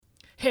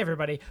Hey,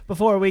 everybody.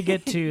 Before we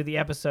get to the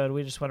episode,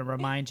 we just want to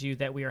remind you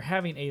that we are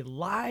having a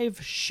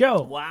live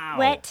show. Wow.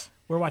 What?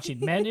 We're watching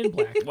Men in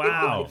Black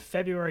Wow. on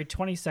February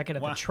 22nd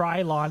at the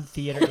Trilon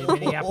Theater in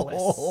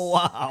Minneapolis.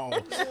 Wow.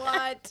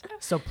 What?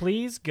 So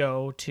please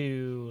go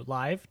to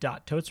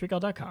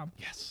live.totesrecall.com.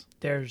 Yes.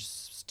 There's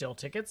still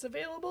tickets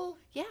available?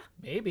 Yeah,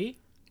 Maybe.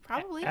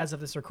 probably. As of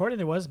this recording,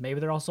 there was. Maybe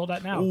they're all sold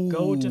out now.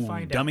 Go to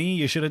find out. Dummy,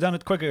 you should have done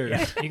it quicker.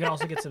 Yeah. You can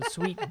also get some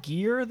sweet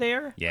gear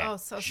there. Yeah. Oh,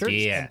 so Shirts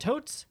Yeah. and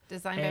totes.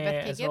 Designed by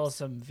Beth K. As well as Gibbs,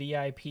 some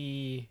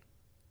VIP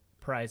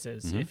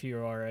prizes if you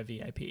are a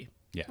VIP.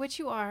 which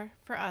you are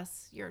for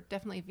us. You're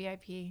definitely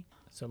VIP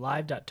So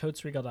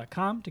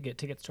live.totesregal.com to get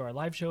tickets to our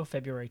live show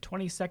February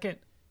 22nd,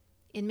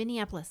 in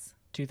Minneapolis.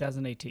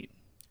 2018.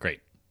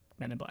 Great.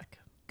 Men in Black.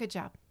 Good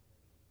job.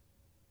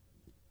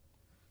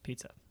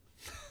 Pizza.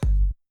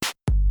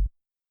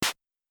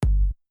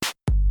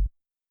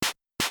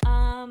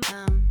 Um.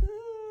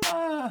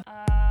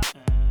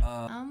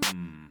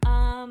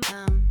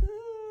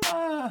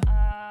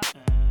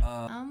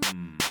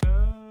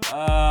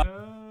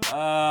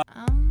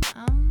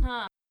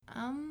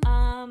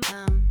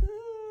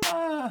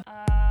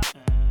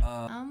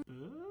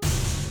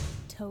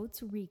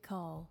 Totes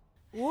Recall.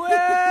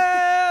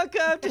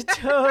 Welcome to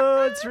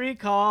Toads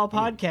Recall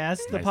Podcast,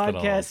 the Nice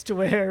little- podcast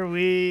where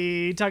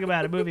we talk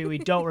about a movie we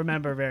don't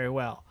remember very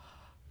well.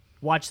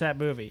 Watch that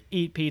movie,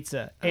 eat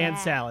pizza and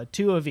salad,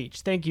 2 of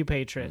each. Thank you,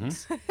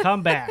 patrons.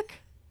 Come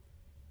back.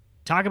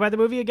 Talk about the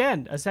movie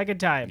again a second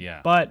time,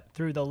 Yeah. but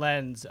through the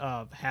lens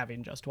of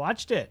having just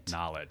watched it.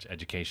 Knowledge,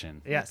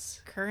 education.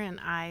 Yes. Current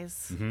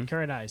eyes.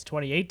 Current eyes,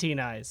 2018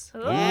 eyes.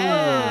 Ooh,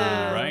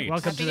 right.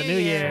 Welcome Happy to the New new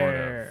Year.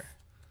 year.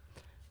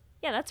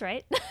 Yeah, that's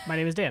right. My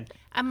name is Dan.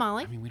 I'm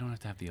Molly. I mean, we don't have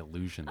to have the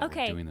illusion that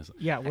Okay. we're doing this.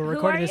 Yeah, we're Who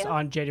recording are this you?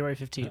 on January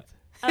 15th.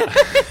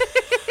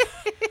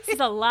 This is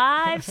a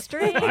live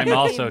stream. I'm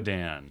also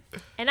Dan.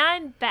 And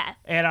I'm Beth.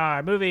 And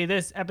our movie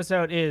this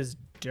episode is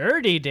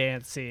Dirty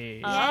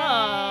Dancing.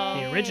 Oh.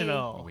 The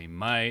original. We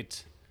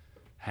might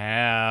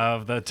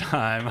have the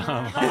time of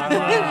our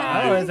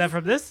Oh, lives. is that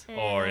from this?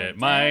 Or it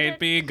might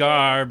be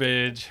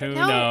garbage. Who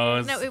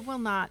knows? No, it will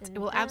not. It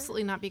will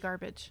absolutely not be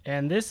garbage.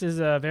 And this is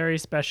a very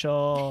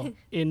special,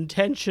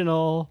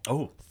 intentional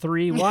Oh,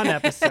 3-1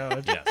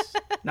 episode. yes.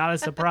 Not a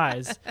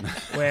surprise,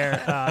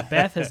 where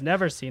Beth has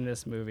never seen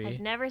this I've movie.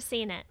 never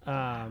seen it.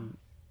 So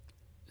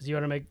you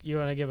want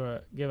to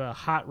give a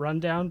hot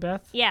rundown,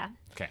 Beth? Yeah.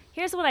 Okay.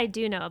 Here's what I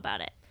do know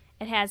about it.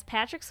 It has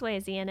Patrick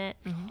Swayze in it,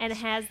 and it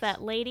has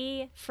that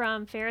lady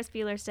from Ferris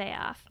Bueller's Day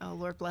Off. Oh,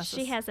 Lord bless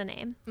She us. has a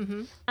name.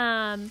 Mm-hmm.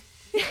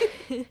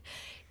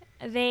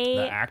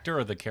 The actor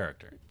or the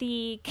character?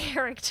 The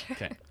character.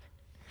 Okay.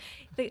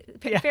 The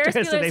The actor Ferris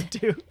has a name Bueller's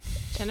too.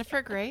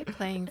 Jennifer Grey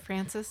playing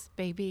Frances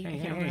Baby. I Hey,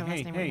 can't remember her hey,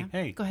 last name hey, right now.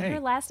 hey, Go ahead. hey. her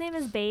last name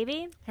is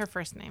Baby. Her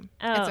first name.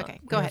 Oh. It's okay.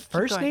 Go Her ahead. Keep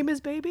First going. name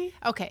is Baby?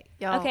 Okay.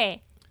 Y'all.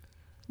 Okay.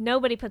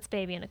 Nobody puts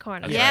Baby in a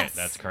corner. That's Yes. right.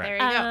 That's correct.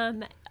 There you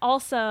go.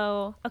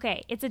 Also,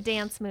 okay, it's a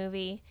dance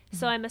movie,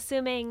 so I'm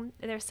assuming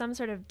there's some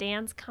sort of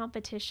dance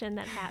competition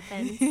that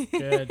happens,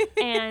 Good.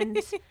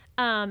 and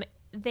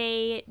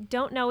they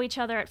don't know each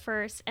other at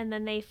first, and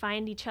then they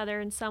find each other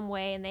in some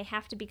way, and they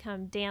have to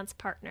become dance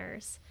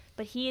partners.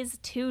 But he is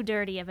too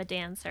dirty of a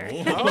dancer,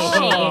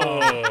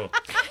 Oh.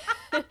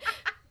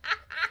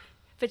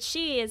 but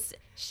she's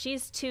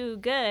too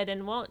good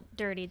and won't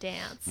dirty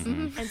dance,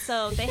 and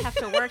so they have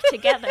to work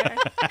together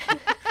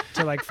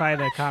To like find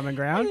a common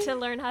ground? to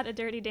learn how to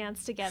dirty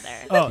dance together.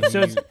 Oh,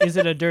 so is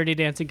it a dirty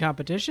dancing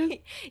competition?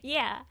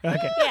 Yeah.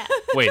 Okay. Yeah.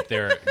 Wait,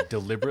 they're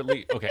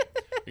deliberately okay.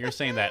 You're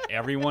saying that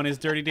everyone is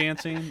dirty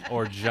dancing,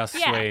 or just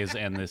Yeah. Swayze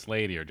and this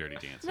lady are dirty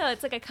dancing? No,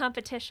 it's like a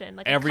competition.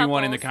 Like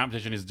Everyone in the couples.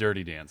 competition is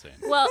dirty dancing.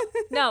 Well,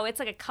 no, it's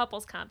like a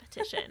couples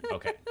competition.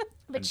 Okay,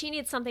 But she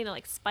needs something to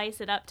like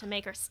spice it up to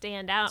make her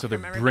stand out. so they're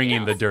from everybody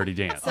bringing the else. dirty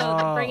dance. So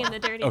they're bringing the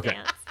dirty Okay.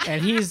 dance.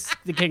 And he's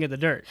the king of the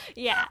dirt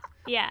Yeah,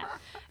 yeah.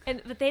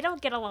 But they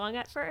don't get along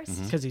at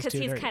first because he's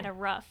too dirty. kind of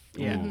rough.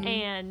 Yeah.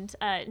 And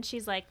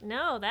she's like,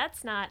 no,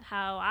 that's not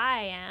how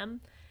I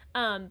am.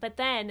 But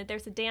then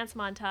there's a dance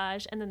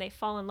montage, and then they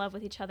fall in love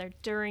with each other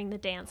during the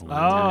dance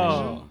montage.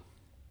 Oh.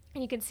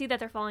 And you can see that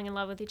they're falling in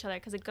love with each other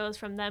because it goes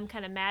from them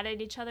kind of mad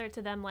at each other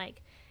to them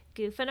like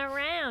goofing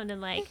around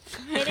and like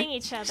hitting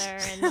each other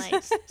and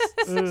like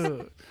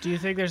Ooh. Do you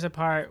think there's a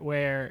part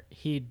where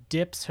he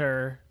dips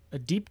her, a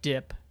deep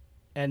dip,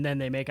 and then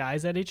they make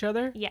eyes at each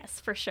other?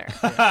 yes, for sure.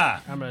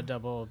 I'm going to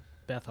double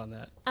Beth on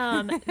that.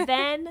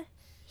 Then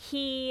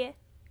he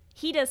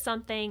does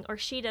something or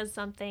she does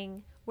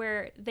something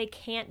where they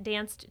can't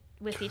dance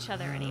with each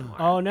other anymore.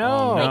 Oh, no.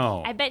 Oh,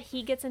 no. I bet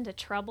he gets into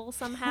trouble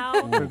somehow.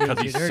 Because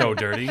he's so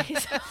dirty.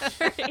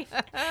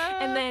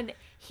 And then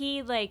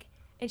he like,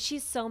 and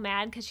she's so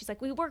mad because she's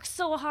like, we worked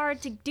so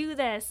hard to do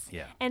this.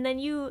 Yeah. And then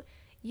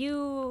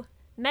you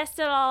messed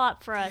it all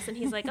up for us. And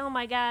he's like, oh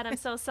my God, I'm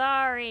so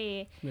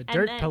sorry. The And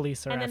dirt then-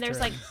 police are And then after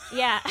there's him. like,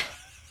 yeah.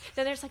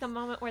 Then there's like a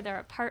moment where they're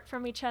apart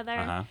from each other.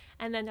 Uh-huh.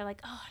 And then they're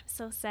like, oh, I'm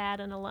so sad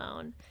and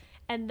alone.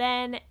 And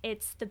then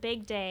it's the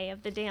big day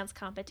of the dance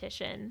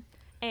competition.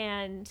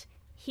 And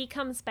he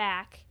comes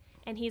back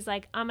and he's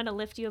like, I'm gonna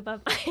lift you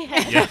above my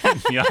head. Yeah.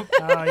 Yeah.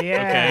 Oh, yeah,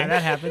 Okay.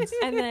 that happens.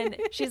 And then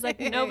she's like,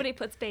 nobody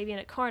puts baby in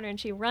a corner, and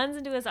she runs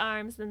into his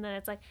arms, and then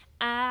it's like,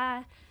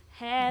 I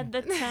had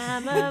the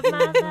time of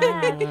my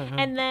life.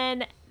 And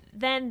then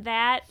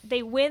that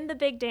they win the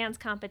big dance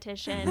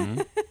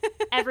competition.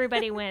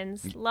 Everybody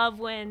wins. Love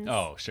wins.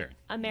 Oh, sure.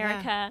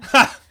 America,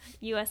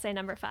 USA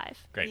number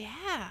 5. Great.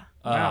 Yeah.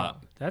 Wow,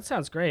 that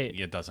sounds great.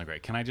 Yeah, it does sound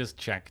great. Can I just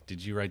check?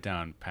 Did you write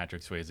down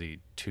Patrick Swayze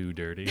too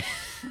dirty?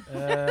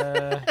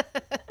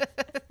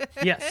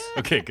 Yes.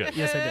 Okay, good.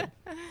 Yes, I did.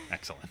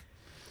 Excellent.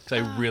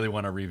 Because I really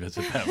want to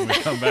revisit that when we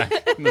come back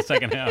in the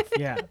second half.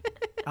 Yeah.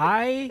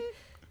 I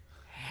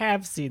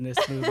have seen this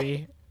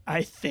movie,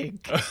 I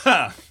think.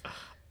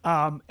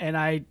 And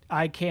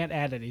I can't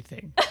add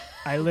anything.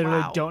 I literally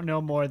Wow. don't know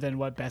more than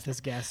what Beth has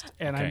guessed,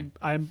 and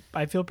Okay.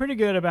 I feel pretty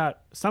good about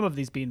some of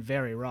these being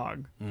very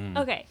wrong.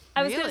 Okay,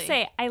 I was Really? gonna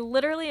say I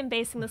literally am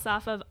basing this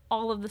off of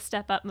all of the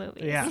Step Up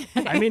movies. Yeah,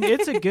 I mean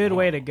it's a good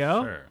way to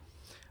go. Sure.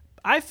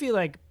 I feel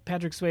like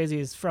Patrick Swayze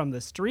is from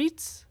the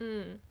streets,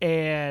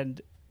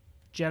 and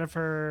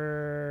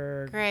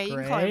Jennifer Gray. You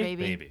can call her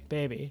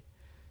Baby.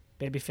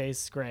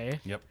 Babyface Gray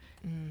Yep.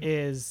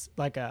 is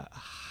like a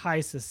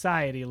high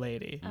society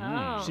lady.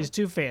 Oh. She's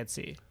too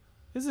fancy.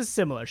 This is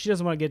similar. She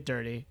doesn't want to get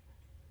dirty,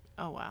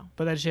 Oh, wow.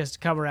 but then she has to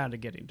come around to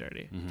getting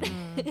dirty.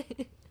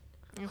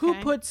 Who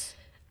Okay. puts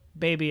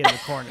baby in the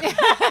corner?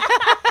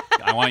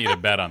 I want you to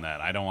bet on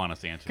that. I don't want us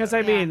to answer Because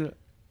that. I mean,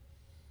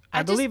 I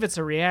I just- believe it's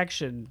a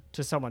reaction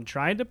to someone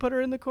trying to put her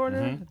in the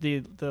corner.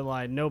 The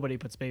line "Nobody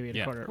puts baby in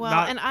Yeah. the corner." Well,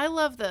 Not- and I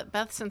love that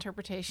Beth's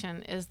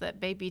interpretation is that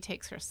baby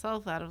takes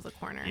herself out of the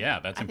corner. Yeah,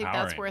 that's I think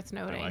that's empowering. worth I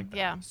noting. like that.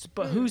 Yeah.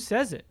 but who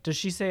says it? Does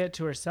she say it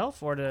to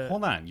herself or to?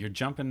 Hold on. You're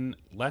jumping.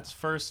 Let's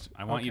first.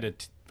 I want you to.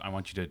 I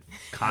want you to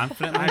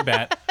confidently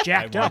bet.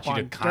 jacked I want up you to on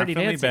Dirty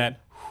confidently Dancing.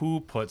 bet who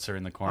puts her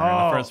in the corner in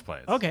the first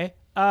place. Okay.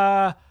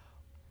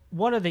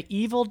 One of the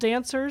evil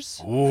dancers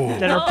Ooh.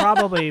 that are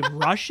probably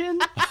Russian.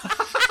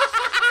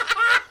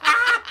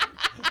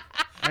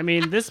 I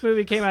mean, this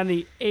movie came out in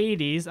the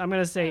 80s. I'm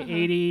going to say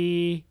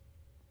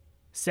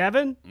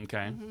 87.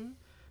 Okay.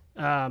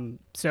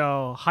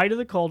 So height of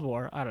the Cold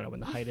War. I don't know when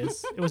the height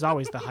is. It was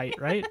always the height,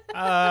 right?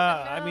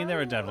 I mean, there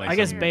were definitely. I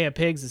guess some- Bay of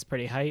Pigs is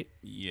pretty height,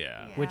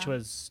 Yeah. which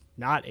was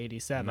not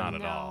 87. Not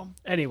at No. all.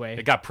 Anyway.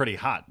 It got pretty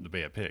hot in the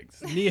Bay of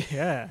Pigs.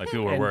 Yeah. Like,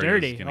 people were and worried it was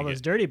dirty. gonna All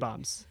those get- dirty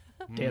bombs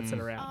dancing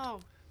around. Oh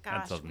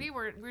gosh, doesn't- we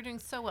were doing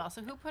so well.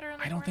 So who put her in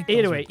the I don't corner? think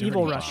Either those way, were dirty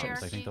evil bombs.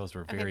 Russians. I think those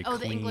were Okay. very Oh,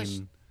 clean. the English.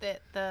 The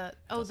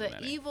Doesn't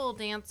matter. evil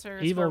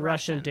dancers. Evil were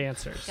Russian Russian.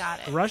 dancers. Got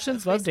it. The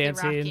Russians So love it's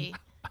basically dancing,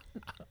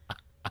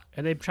 Rocky.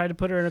 and they tried to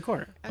put her in a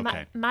corner.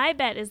 Okay. My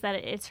bet is that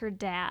it's her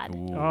dad.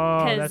 Ooh.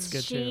 Oh, 'Cause that's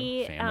good too.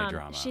 she, Family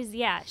drama.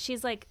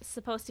 she's like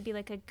supposed to be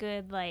like a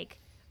good like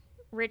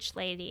rich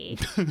lady,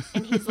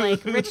 and he's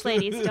like, rich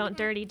ladies don't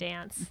dirty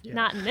dance,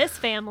 not in this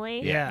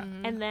family. Yeah.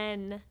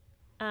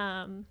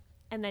 And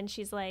then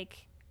she's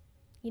like,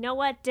 you know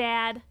what,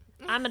 Dad,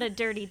 I'm gonna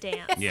dirty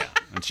dance. Yeah.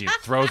 And she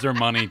throws her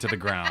money to the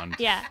ground.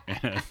 Yeah.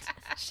 And-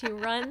 She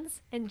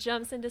runs and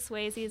jumps into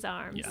Swayze's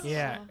arms. Yeah.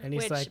 Yeah, and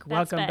he's Which, like, that's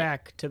 "Welcome bet.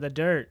 back to the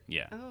dirt."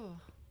 yeah. Oh.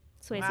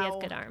 Swayze Wow.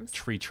 has good arms.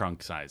 Tree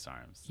trunk size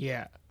arms.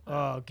 Yeah.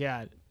 Oh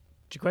God,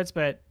 Jaquette's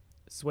bet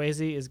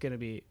Swayze is gonna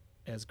be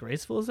as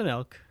graceful as an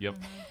elk Yep.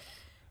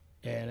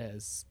 and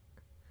as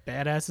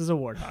badass as a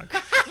warthog.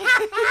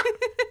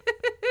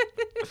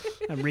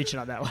 I'm reaching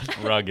on that one.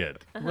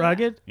 Rugged.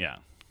 Rugged. Yeah.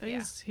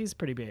 He's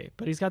pretty big,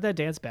 but he's got that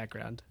dance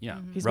background. Yeah.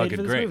 He's made rugged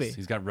for this grace. movie.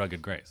 He's got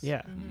rugged grace.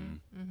 Yeah,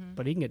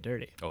 but he can get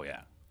dirty. Oh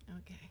yeah.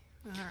 Okay.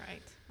 All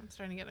right. I'm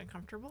starting to get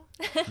uncomfortable.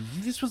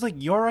 This was like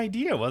your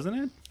idea, wasn't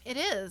it? It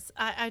is.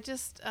 I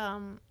just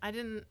I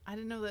didn't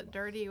know that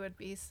dirty would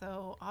be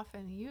so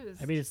often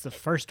used. I mean, it's the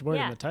first word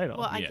in Yeah. the title.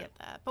 well, I Yeah. get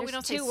that, but we There's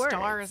don't say 2 words.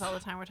 stars all the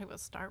time. We're talking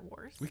about Star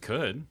Wars. We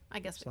could. I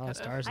guess a we lot of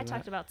could. stars I in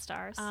talked that. about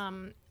stars.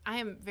 I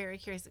am very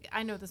curious.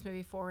 I know this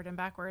movie forward and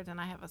backwards,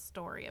 and I have a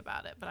story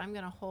about it, but I'm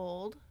gonna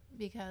hold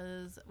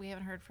because we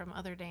haven't heard from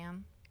other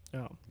Dan.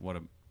 Oh, What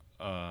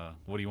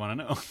do you want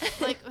to know?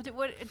 Like,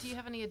 what do you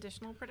have any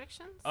additional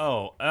predictions?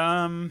 Oh,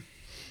 I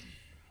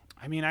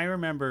mean, I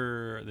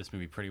remember this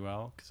movie pretty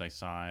well because I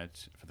saw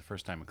it for the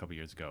first time a couple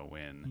years ago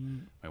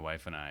when my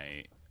wife and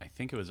I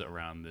think it was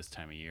around this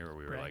time of year where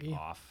we were Braggy. like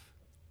off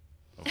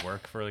of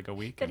work for like a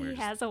week. that and we he were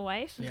just- has a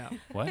wife. yeah.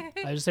 What?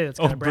 I just say that's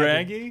Oh, kind of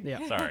braggy. braggy?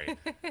 Yeah. Sorry.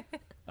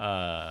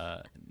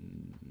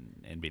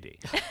 NBD.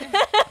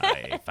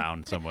 I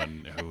found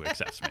someone who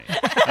accepts me.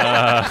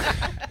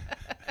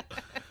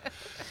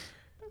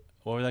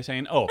 What was I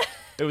saying? Oh,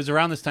 it was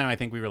around this time I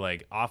think we were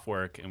like off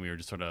work and we were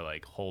just sort of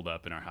like holed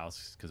up in our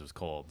house because it was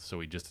cold. So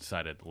we just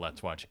decided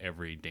let's watch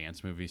every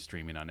dance movie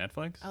streaming on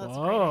Netflix. Oh, that's a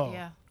Whoa.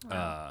 great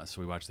idea.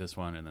 So we watched this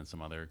one and then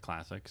some other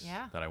classics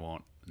Yeah. that I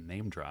won't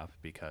name drop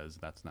because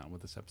that's not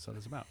what this episode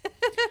is about.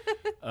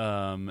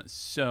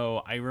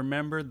 So I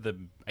remember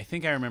I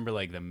think I remember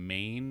like the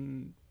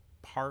main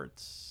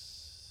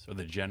parts or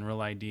the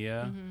general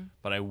idea,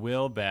 but I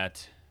will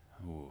bet,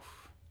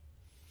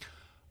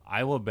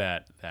 I will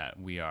bet that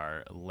we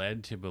are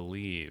led to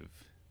believe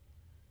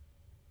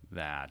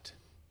that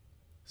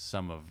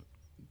some of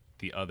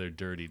the other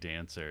Dirty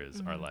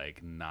Dancers are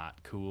like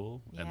not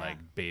cool and Yeah. like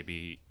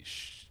Baby.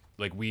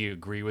 Like we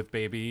agree with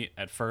Baby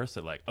at first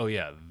that like, oh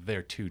yeah,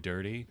 they're too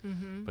dirty,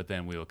 but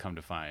then we will come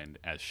to find,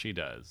 as she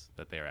does,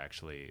 that they're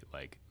actually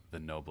like the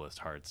noblest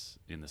hearts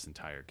in this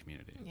entire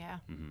community. Yeah.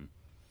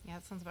 Yeah,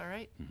 that sounds about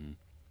right.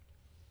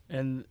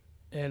 And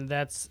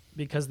that's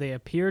because they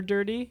appear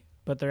dirty,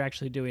 but they're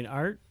actually doing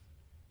art.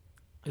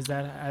 Is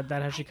that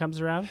how she comes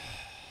around?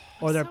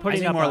 Or they're I putting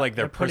think up more a, like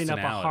their they're putting up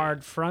a personality.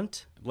 hard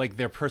front. Like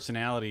their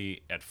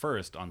personality at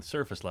first on the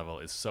surface level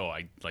is so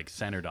like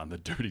centered on the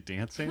dirty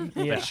dancing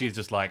Yeah. that she's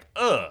just like,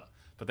 ugh.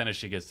 But then as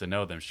she gets to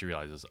know them, she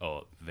realizes,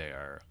 oh, they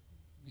are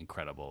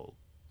incredible,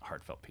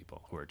 heartfelt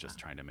people who are just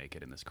trying to make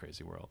it in this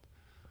crazy world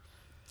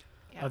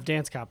Yeah. Of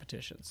dance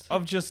competitions.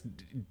 of just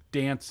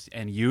dance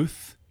and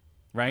youth,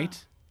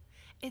 right?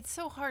 It's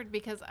so hard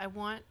because I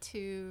want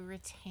to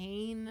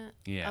retain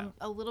Yeah.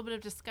 a little bit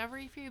of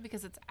discovery for you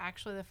because it's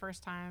actually the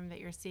first time that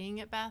you're seeing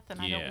it, Beth, and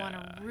I don't want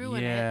Yeah. to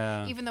ruin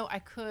Yeah. it, even though I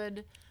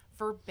could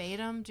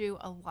verbatim do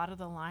a lot of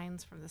the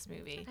lines from this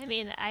movie. I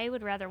mean, I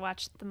would rather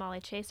watch the Molly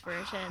Chase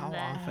version How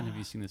than. often have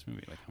you seen this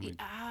movie? Like how many?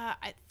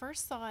 I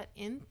first saw it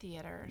in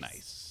theaters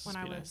Nice. when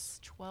I Be was nice.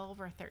 12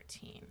 or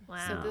 13. So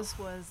Wow. this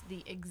was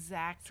the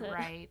exact It's a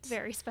right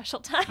very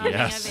special time. coming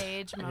Yes. of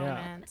age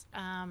moment.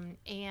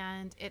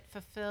 And it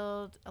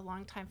fulfilled a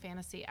longtime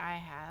fantasy I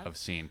had. Of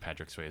seeing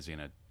Patrick Swayze in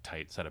a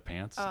tight set of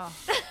pants. Oh,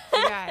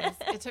 you guys,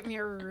 it took me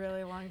a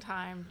really long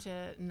time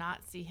to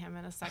not see him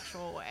in a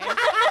sexual way.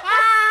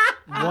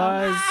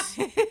 Was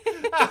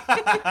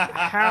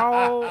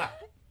how,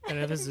 and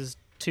if this is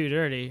too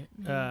dirty,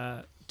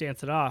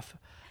 dance it off.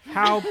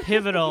 How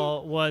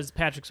pivotal was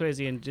Patrick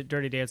Swayze in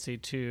Dirty Dancing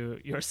to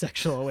your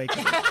sexual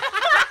awakening? I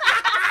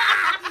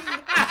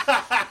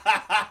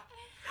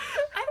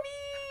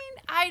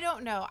mean, I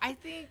don't know. I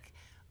think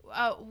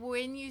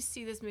when you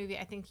see this movie,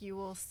 I think you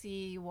will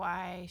see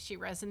why she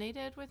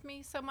resonated with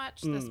me so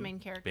much. This main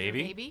character,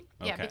 Baby?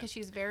 Yeah, Okay. because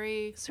she's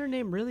very. Is her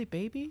name really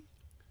Baby?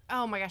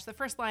 Oh my gosh, the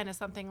first line is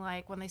something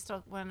like when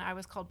I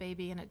was called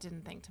baby and it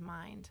didn't think to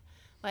mind.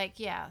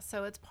 Like, yeah,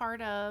 so it's part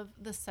of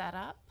the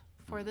setup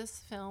for this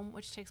film,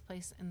 which takes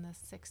place in the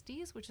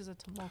 60s, which is a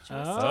tumultuous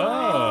time.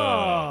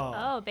 Oh.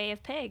 Oh, Bay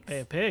of Pigs. Bay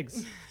of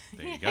Pigs.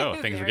 There you go.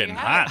 Things There are you getting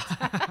have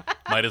hot.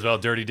 Might as well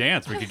dirty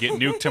dance. We could get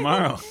nuked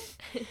tomorrow.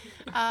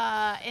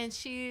 And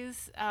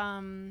she's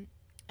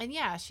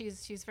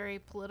she's very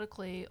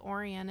politically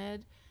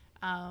oriented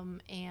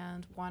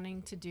and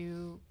wanting to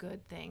do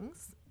good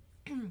things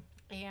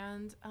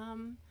and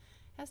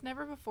has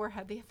never before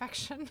had the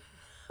affection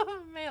of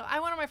a male. I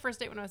went on my first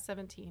date when I was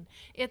 17.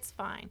 It's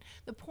fine.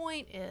 The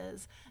point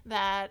is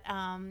that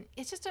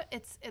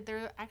there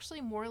are actually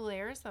more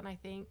layers than I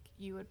think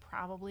you would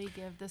probably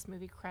give this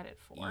movie credit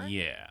for.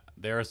 Yeah.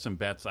 There are some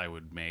bets I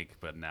would make,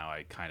 but now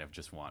I kind of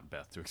just want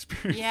Beth to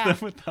experience Yeah. them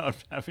without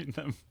having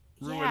them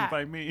ruined Yeah.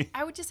 by me.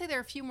 I would just say there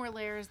are a few more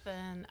layers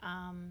than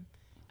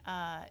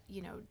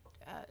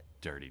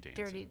Dirty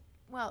dancing. dirty.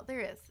 Well, there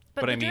is,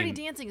 but But the I dirty mean-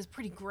 dancing is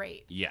pretty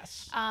great.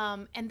 Yes.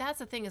 And that's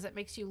the thing is it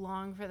makes you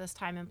long for this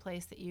time and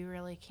place that you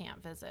really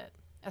can't visit,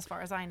 as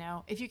far as I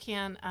know. If you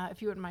can,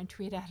 if you wouldn't mind,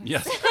 tweet at us.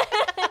 Yes.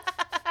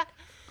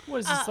 What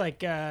is this,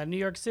 like New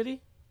York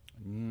City?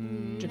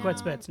 Jaquette No.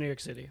 Spitz, New York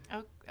City.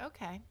 Oh,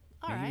 okay.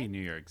 All Maybe right.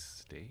 New York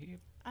State.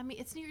 I mean,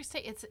 it's New York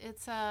State.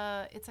 It's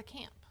a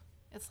camp.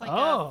 It's like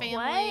Oh. a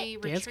family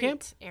What? Dance retreat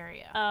camp?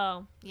 area.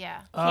 Oh, Yeah.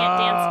 can't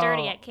dance Oh.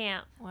 dirty at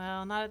camp.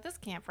 Well, not at this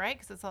camp, right?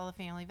 Because it's all the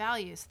family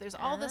values. There's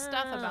all this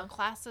stuff about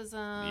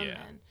classism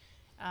Yeah. and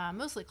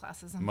mostly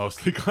classism.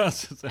 Mostly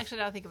classes. Actually,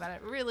 now that I think about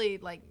it, really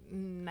like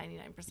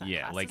 99%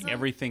 Yeah, like classism.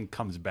 everything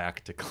comes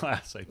back to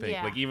class, I think.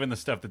 Yeah. Like even the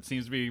stuff that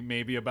seems to be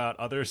maybe about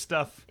other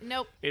stuff,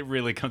 Nope. it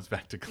really comes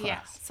back to class.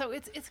 Yeah, so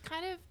it's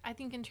kind of I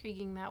think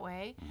intriguing that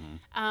way,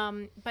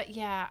 Mm-hmm. but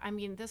yeah, I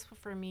mean this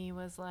for me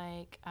was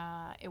like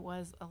it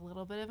was a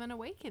little bit of an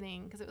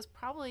awakening because it was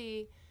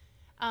probably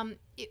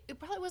it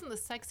probably wasn't the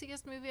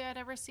sexiest movie I'd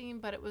ever seen,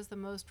 but it was the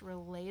most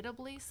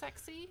relatably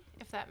sexy,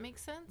 if that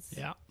makes sense.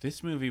 Yeah.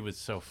 This movie was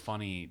so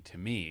funny to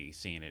me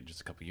seeing it just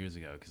a couple years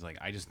ago because like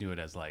I just knew it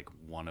as like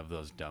one of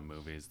those dumb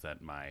movies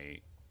that my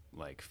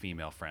like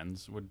female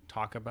friends would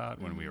talk about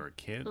when we were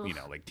kids, you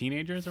know, like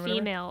teenagers or whatever.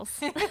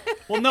 Females.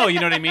 Well, no, you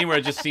know what I mean? Where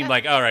it just seemed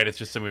like, all right, it's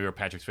just some movie where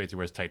Patrick Swayze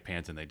wears tight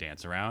pants and they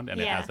dance around and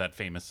it Yeah. has that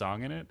famous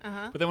song in it.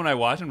 But then when I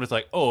watched it, it was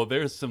like, oh,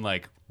 there's some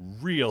like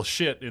real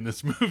shit in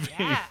this movie.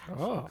 Yeah,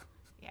 Oh.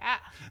 yeah.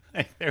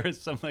 Like, there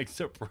is some like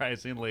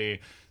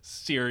surprisingly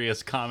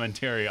serious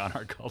commentary on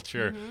our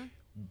culture,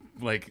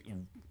 like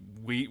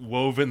we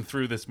woven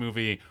through this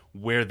movie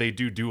where they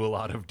do a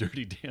lot of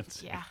dirty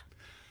dancing. Yeah.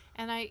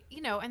 And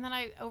and then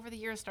I, over the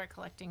years, start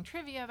collecting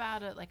trivia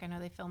about it. Like, I know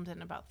they filmed it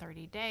in about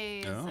 30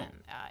 days, Oh. and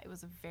it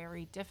was a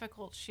very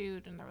difficult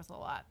shoot, and there was a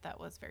lot that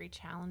was very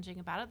challenging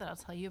about it that I'll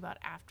tell you about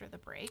after the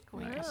break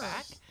when we get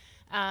back.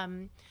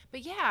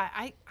 But yeah,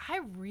 I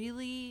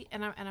really,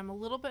 and I'm a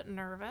little bit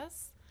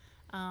nervous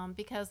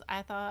because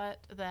I thought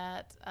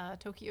that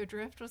Tokyo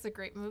Drift was a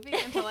great movie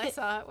until I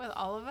saw it with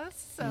all of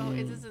us. So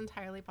it is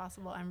entirely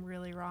possible I'm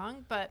really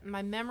wrong. But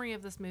my memory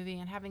of this movie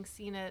and having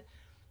seen it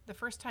the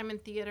first time in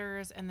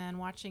theaters and then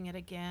watching it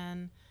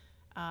again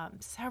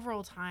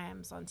several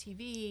times on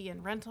TV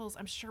and rentals.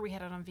 I'm sure we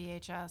had it on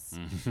VHS,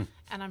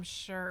 and I'm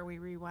sure we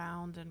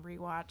rewound and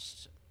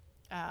rewatched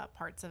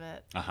parts of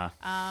it.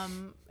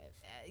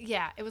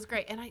 Yeah, it was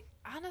great. And I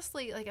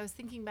honestly, like, I was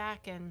thinking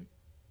back, and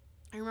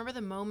I remember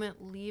the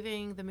moment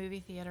leaving the movie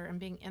theater and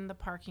being in the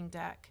parking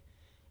deck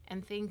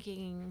and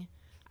thinking,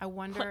 I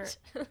wonder.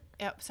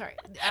 Sorry.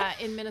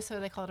 In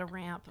Minnesota, they call it a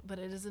ramp, but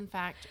it is in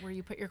fact where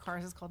you put your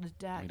cars. It's called a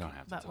deck. We don't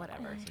have to but talk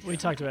whatever. about this. We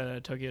talked about it at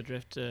a Tokyo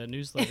Drift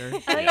newsletter.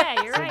 Oh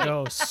yeah, you're So right.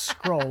 go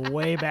scroll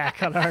way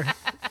back on our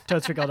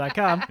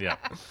toadsrecall.com. Yeah.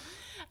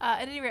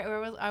 At any rate,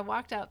 I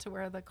walked out to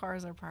where the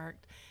cars are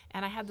parked,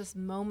 and I had this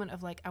moment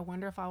of like, I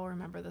wonder if I'll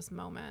remember this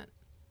moment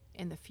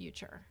in the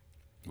future.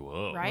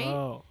 Whoa. Right?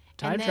 Oh,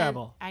 time And then-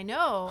 travel. I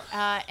know.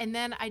 And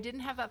then I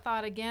didn't have that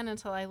thought again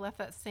until I left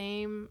that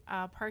same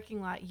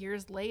parking lot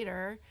years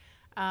later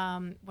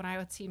when I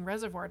had seen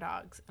Reservoir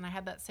Dogs. And I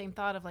had that same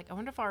thought of like, I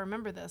wonder if I'll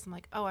remember this. I'm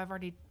like, oh, I've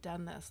already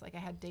done this. Like I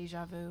had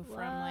deja vu from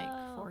like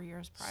Whoa. 4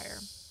 years prior.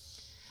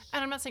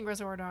 And I'm not saying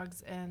Reservoir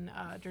Dogs and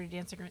Dirty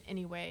Dancing are in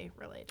any way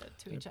related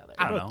to each other.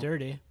 I don't Both know.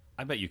 dirty.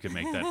 I bet you could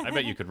make that. I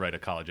bet you could write a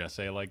college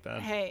essay like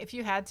that. Hey, if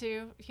you had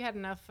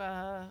enough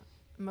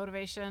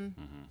motivation,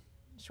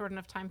 short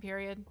enough time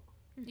period,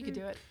 you could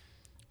do it.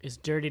 Is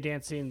Dirty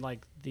Dancing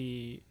like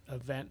the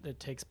event that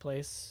takes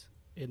place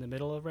in the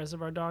middle of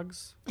Reservoir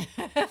Dogs?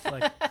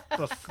 Like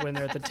when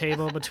they're at the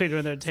table, between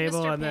when they're at the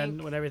table Mr. and then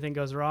Pink. when everything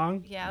goes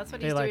wrong? Yeah, that's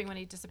what They, he's like, doing when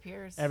he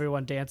disappears.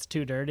 Everyone danced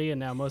too dirty and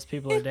now most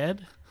people are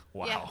dead?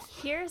 Wow. Yeah.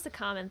 Here's a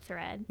common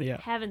thread. Yeah.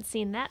 Haven't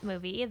seen that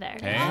movie either.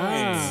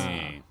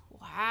 Hey.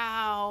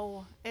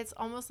 Wow. It's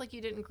almost like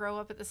you didn't grow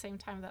up at the same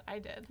time that I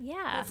did.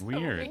 Yeah. That's so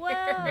Weird. Whoa.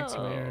 That's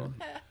weird.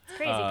 It's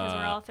crazy because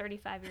we're all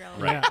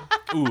 35-year-olds. Right.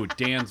 Yeah. Ooh,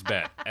 Dan's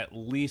bet. At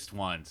least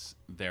once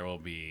there will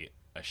be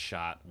a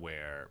shot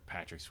where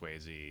Patrick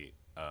Swayze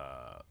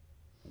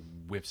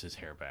whips his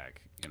hair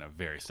back in a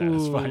very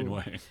satisfied Ooh.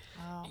 way.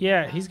 Oh,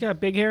 Yeah, man. he's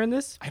got big hair in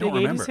this. I don't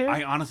Big 80s remember. hair?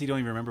 I honestly don't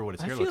even remember what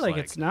his I hair feel looks like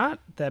like. it's not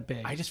that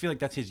big. I just feel like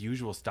that's his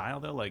usual style,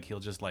 though. Like he'll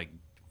just like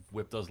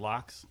whip those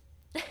locks.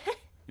 You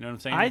know what I'm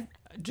saying?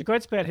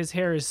 Jacoit's bet his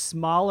hair is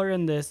smaller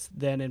in this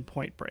than in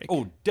Point Break.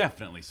 Oh,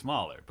 definitely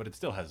smaller, but it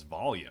still has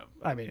volume.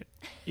 I mean,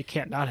 you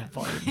can't not have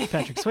volume. It's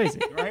Patrick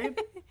Swayze. Right?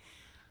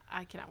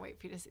 I cannot wait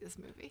for you to see this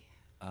movie.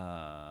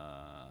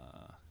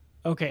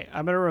 Okay,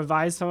 I'm going to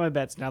revise some of my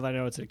bets now that I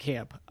know it's at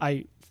camp.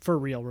 I, for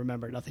real,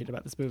 remember nothing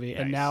about this movie.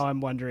 And Nice. now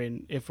I'm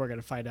wondering if we're going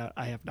to find out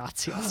I have not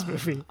seen this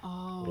movie.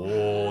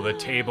 Oh, the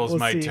tables We'll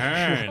might see.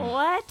 turn.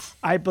 What?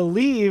 I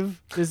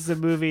believe this is a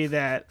movie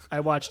that I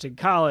watched in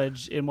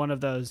college in one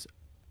of those,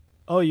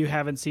 oh, you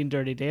haven't seen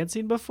Dirty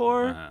Dancing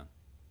before? Uh-huh.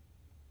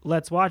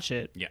 Let's watch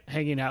it. Yeah.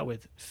 Hanging out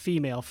with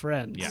female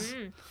friends. Yeah.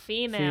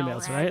 Female.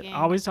 Females, right? Bragging.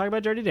 Always talk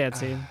about Dirty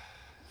Dancing.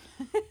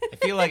 I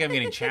feel like I'm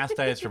getting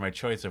chastised for my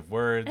choice of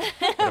words,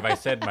 but if I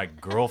said my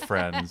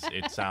girlfriends,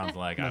 it sounds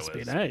like Must I be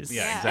was. nice.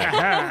 Yeah,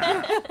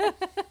 exactly.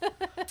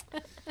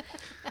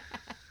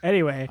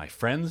 Anyway, My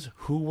friends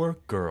who were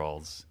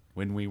girls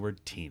when we were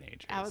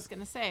teenagers. I was going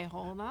to say,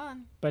 hold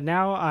on. but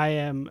now I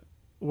am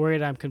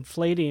worried I'm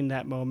conflating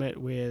that moment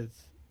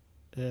with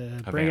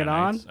Bring Havana It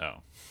On. Nights?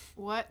 Oh.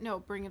 What? No,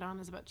 Bring It On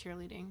is about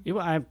cheerleading.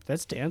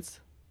 That's dance.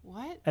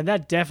 What? And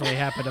that definitely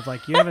happened of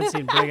like, you haven't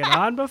seen Bring It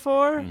On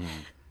before?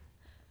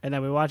 And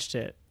then we watched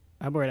it.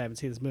 I'm worried I haven't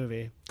seen this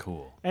movie.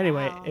 Cool.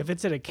 Anyway, Wow. if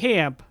it's at a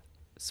camp,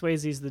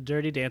 Swayze's the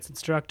dirty dance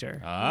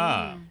instructor.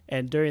 Ah.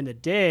 And during the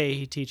day,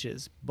 he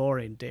teaches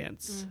boring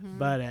dance.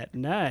 But at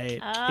night,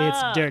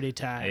 it's dirty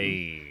time.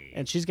 Hey.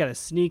 And she's got to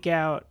sneak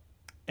out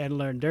and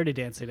learn dirty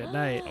dancing at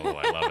night Oh,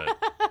 I love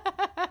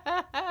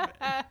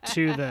it.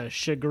 to the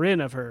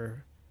chagrin of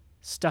her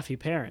stuffy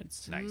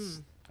parents.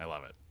 Nice. I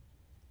love it.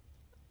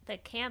 The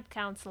camp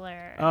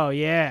counselor. Oh,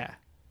 yeah.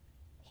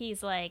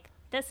 He's like,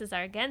 this is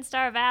against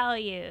our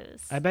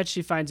values. I bet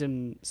she finds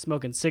him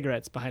smoking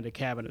cigarettes behind a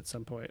cabin at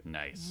some point.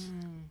 Nice.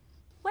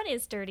 What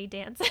is dirty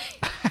dancing?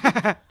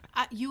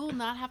 You will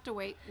not have to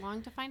wait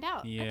long to find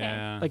out.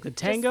 Yeah. Like the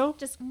tango?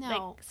 Just No.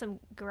 like some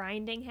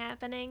grinding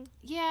happening.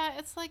 Yeah,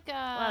 it's like A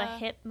lot of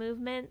hip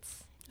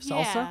movements.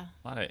 Salsa? Yeah,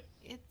 a lot of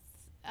it's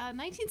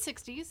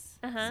 1960s,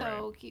 Uh-huh.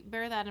 so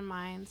bear that in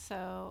mind.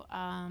 So,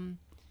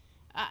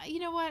 you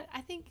know what?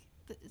 I think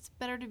it's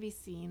better to be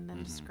seen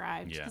than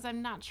described Yeah. because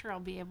I'm not sure I'll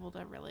be able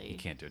to really. you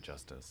can't do it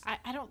justice.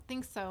 I don't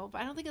think so,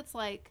 but I don't think it's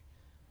like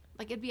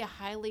it'd be a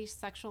highly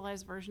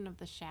sexualized version of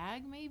the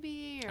shag,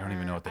 maybe. Or, I don't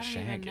even know what the I don't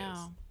shag even is.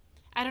 know.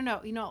 I don't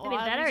know. You know, I mean,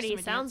 that already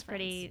sounds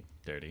pretty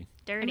Dirty.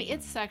 dirty. I mean,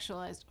 it's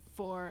sexualized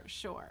for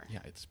sure. Yeah,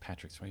 it's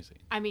Patrick Swayze.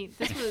 I mean,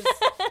 this was.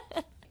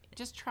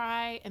 Just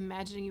try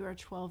imagining you were a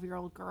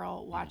 12-year-old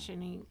girl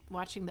watching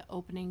the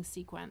opening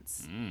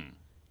sequence,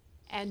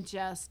 and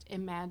just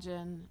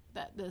imagine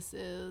that this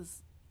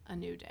is a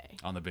new day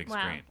On the big wow.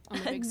 screen. on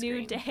the A big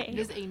new screen. day. It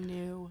is a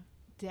new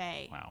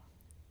day. Wow.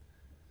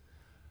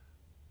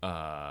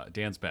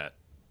 Dan's bet.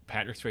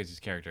 Patrick Swayze's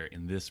character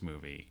in this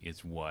movie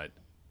is what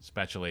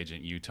Special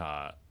Agent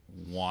Utah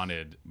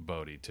wanted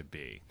Bodhi to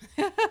be.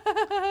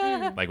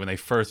 Like when they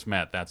first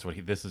met, that's what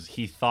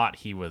he thought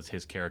he was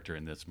his character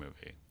in this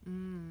movie.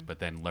 But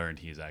then learned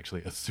he's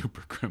actually a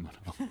super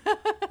criminal.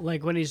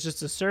 Like when he's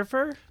just a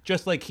surfer?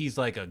 Just like he's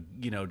like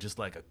just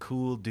like a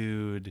cool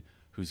dude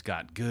who's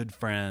got good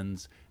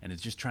friends and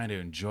is just trying to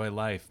enjoy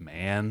life,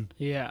 man.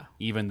 Yeah.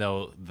 Even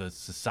though the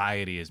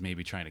society is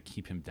maybe trying to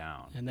keep him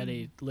down. And then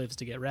he lives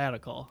to get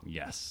radical.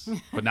 Yes,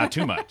 but not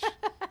too much.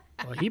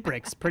 Well, he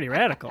breaks pretty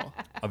radical.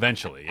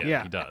 Eventually,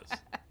 Yeah. he does.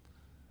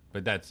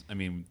 But that's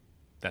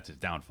his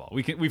downfall.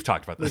 We've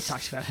talked about We this.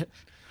 talked about it.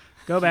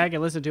 Go back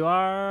and listen to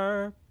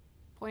our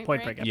Point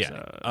Point Break. Break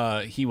episode.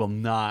 Yeah, he will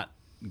not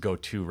go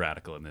too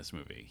radical in this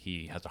movie.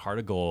 He has a heart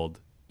of gold,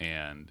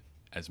 and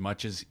as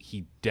much as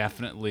I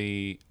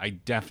definitely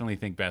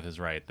think Beth is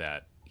right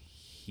that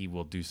he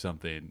will do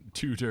something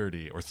too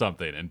dirty or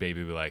something, and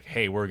Baby will be like,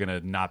 "Hey, we're gonna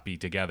not be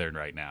together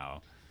right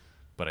now."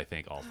 But I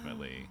think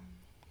ultimately,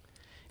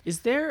 Is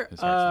there His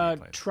heart's in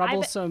the right place.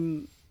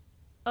 troublesome...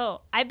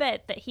 Oh, I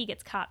bet that he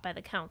gets caught by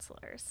the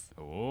counselors.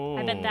 oh,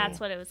 I bet that's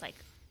what it was like.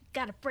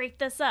 Gotta break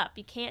this up.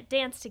 You can't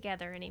dance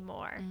together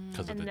anymore.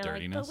 because of And the they're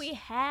dirtiness. like, but we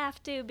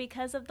have to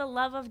because of the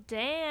love of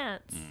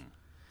dance.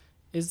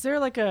 Is there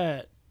like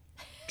a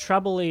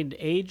troubling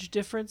age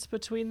difference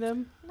between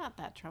them? Not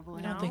that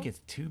troubling. I don't think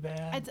it's too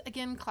bad. It's,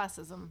 again,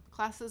 classism.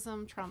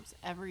 Classism trumps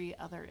every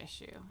other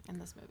issue in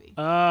this movie.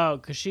 Oh,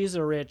 because she's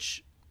a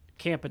rich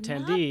camp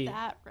attendee, Not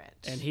that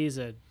rich. and he's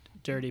a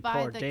dirty, By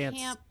poor the dance.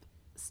 camp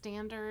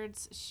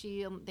standards,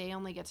 they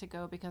only get to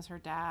go because her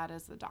dad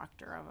is the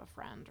doctor of a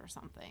friend or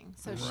something.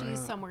 So she's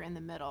somewhere in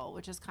the middle,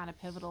 which is kind of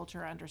pivotal to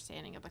her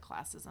understanding of the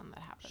classism that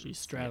happens. She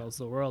straddles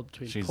the world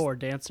between She's- poor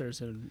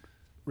dancers and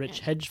rich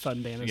hedge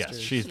fund managers. Yes,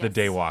 she's the Yes.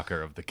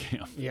 daywalker of the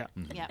camp. Yeah.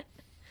 Yeah.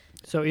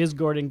 So is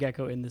Gordon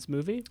Gekko in this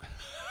movie?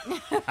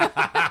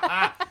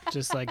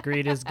 Just like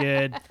Greed is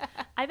good,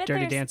 I bet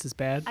Dirty there's, Dance is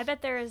bad. I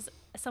bet there is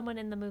someone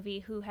in the movie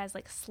who has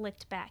like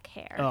slicked back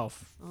hair. Oh,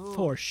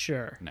 for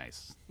sure.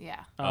 Nice.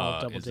 Yeah.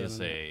 I'll double is down this on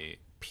that. a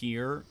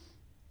peer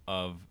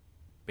of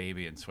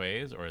Baby and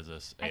Swayze, or is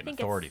this I an think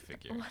authority it's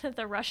figure? one of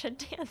the Russian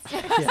dancers.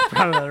 Yeah,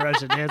 probably the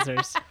Russian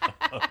dancers.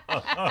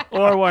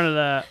 Or one of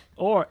the,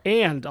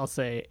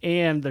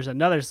 and there's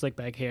another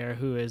slickback hair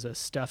who is a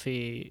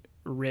stuffy,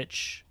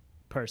 rich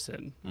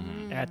person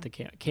at the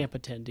camp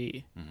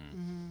attendee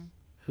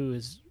who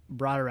is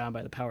brought around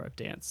by the power of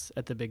dance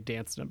at the big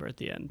dance number at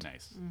the end.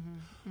 Nice.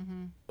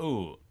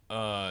 Ooh,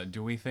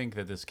 do we think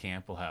that this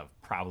camp will have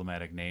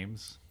problematic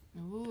names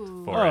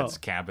Ooh. for Oh. its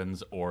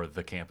cabins or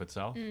the camp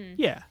itself?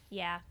 Yeah.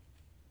 Yeah.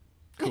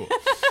 Cool.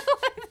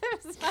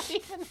 There's not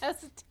even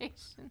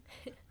hesitation.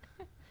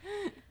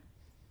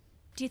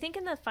 Do you think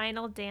in the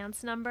final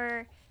dance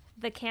number,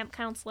 the camp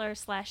counselor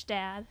 /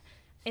 dad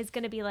is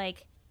going to be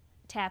like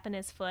tapping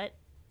his foot?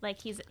 Like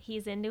he's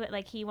into it,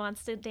 like he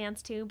wants to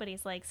dance too, but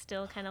he's like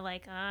still kind of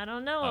like, I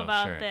don't know Oh,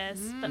 about sure.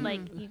 this. But like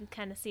you can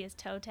kind of see his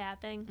toe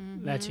tapping.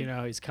 That's,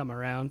 how he's come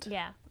around.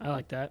 Yeah. I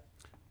like that.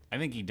 I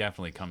think he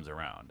definitely comes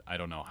around. I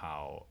don't know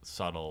how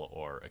subtle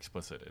or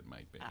explicit it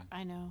might be.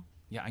 I know.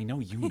 Yeah, I know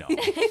you know.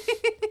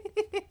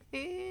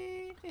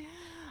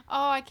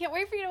 Oh, I can't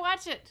wait for you to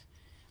watch it.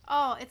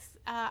 Oh, it's.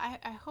 I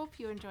hope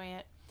you enjoy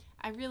it.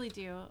 I really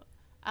do.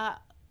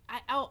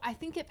 I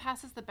think it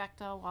passes the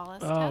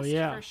Bechdel-Wallace Oh, test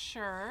yeah. for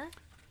sure.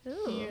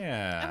 Ooh.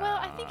 Yeah. Well,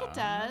 I think it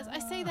does. I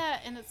say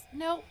that, and it's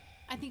no.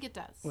 I think it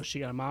does. Was she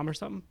got a mom or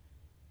something?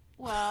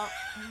 Well,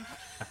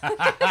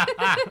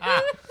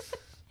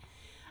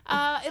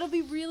 it'll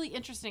be really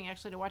interesting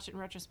actually to watch it in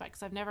retrospect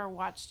because I've never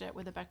watched it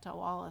with a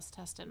Bechdel-Wallace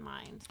test in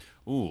mind.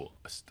 Ooh,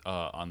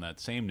 on that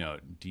same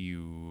note,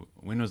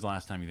 when was the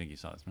last time you think you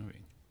saw this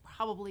movie?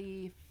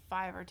 Probably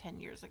 5 or 10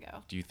 years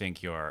ago. Do you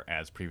think your,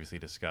 as previously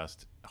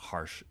discussed,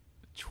 harsh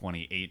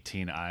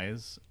 2018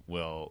 eyes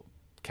will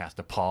cast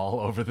a pall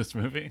over this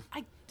movie?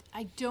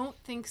 I don't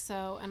think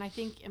so, and I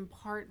think in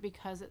part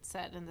because it's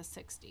set in the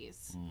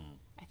 60s.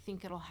 I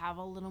think it'll have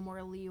a little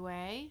more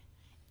leeway,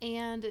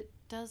 and it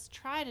does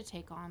try to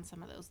take on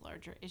some of those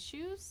larger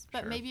ishes,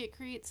 but Sure. maybe it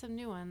creates some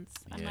new ones.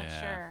 I'm not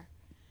Yeah. sure.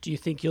 Do you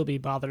think you'll be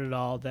bothered at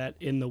all that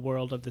in the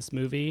world of this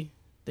movie,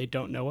 they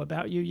don't know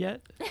about you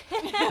yet?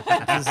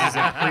 This is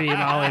a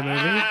pre-Molly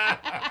movie.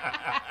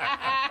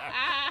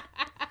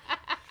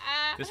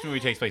 This movie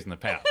takes place in the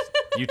past.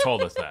 You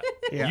told us that.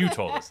 Yeah. You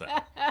told us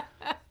that.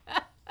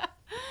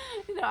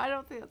 No, I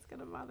don't think that's going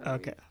to bother me.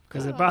 Okay.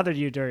 Because it bothered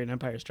you during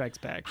Empire Strikes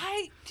Back.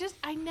 I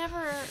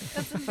never,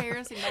 that's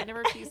embarrassing. I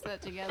never pieced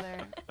that together.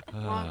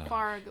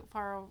 Far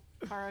ago.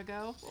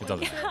 It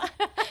doesn't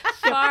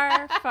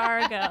matter. Far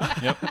ago.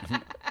 Yep.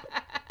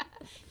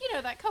 You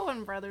know, that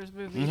Coen Brothers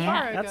movie,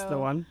 far ago. That's the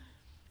one.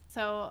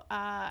 So,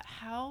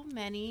 how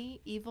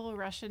many evil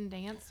Russian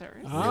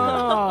dancers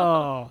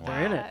Oh,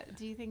 they're in it.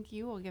 do you think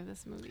you will give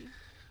this movie?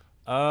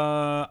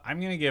 I'm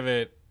going to give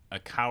it a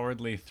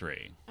cowardly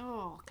 3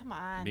 Oh, come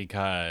on.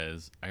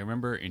 because I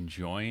remember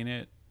enjoying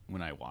it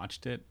when I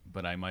watched it,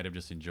 but I might have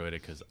just enjoyed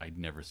it because I'd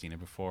never seen it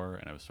before,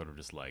 and I was sort of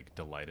just like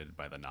delighted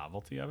by the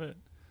novelty of it.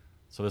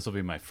 So this will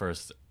be my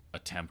first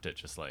attempt at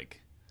just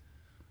like,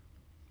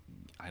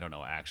 I don't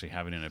know, actually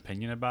having an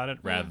opinion about it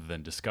rather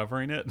than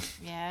discovering it.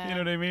 Yeah. You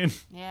know what I mean?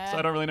 Yeah. So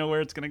I don't really know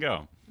where it's going to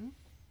go.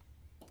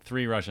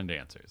 3 Russian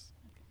dancers.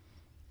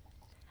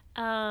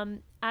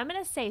 I'm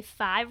gonna say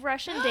 5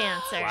 Russian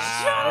dancers.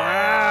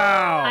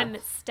 Wow. I'm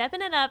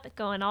stepping it up,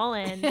 going all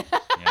in.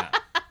 Yeah.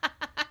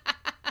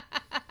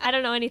 I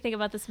don't know anything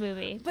about this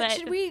movie, But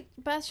should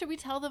we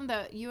tell them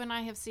that you and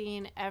I have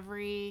seen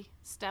every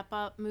Step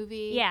Up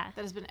movie Yeah.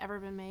 that has ever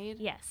been made?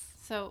 Yes,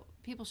 So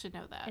people should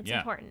know that. it's Yeah,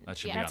 important. that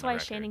should Yeah, be That's on the why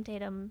record. Channing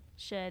Tatum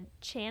should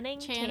Channing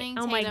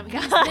Oh my Tatum.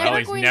 god! Well,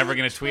 he's never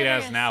going to tweet Twitter at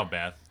us us. now,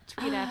 Beth.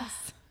 Tweet at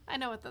us. I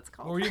know what that's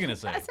called. What were you going to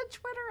say? I said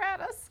Twitter at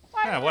us.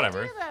 Why Yeah, did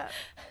whatever. I do that?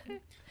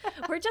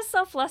 We're just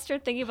so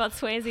flustered thinking about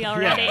Swayze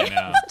already. I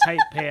know. Tight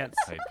pants.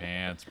 Tight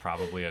pants,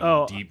 probably a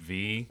Oh, deep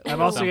V. I'm at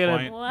also some gonna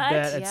point. What?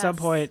 bet at some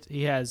Yes. point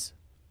he has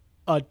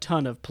a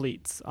ton of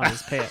pleats on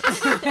his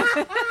pants.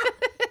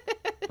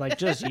 Like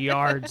just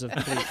yards of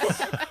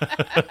pleats.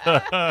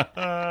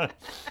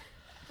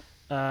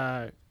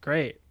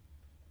 Great.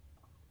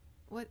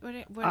 What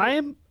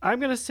I'm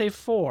gonna say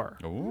 4.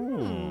 Ooh.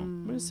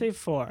 I'm gonna say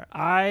 4.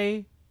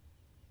 I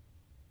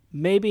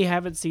maybe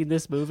haven't seen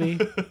this movie.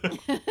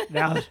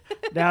 now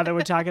that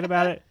we're talking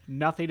about it,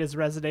 nothing is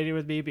resonating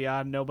with me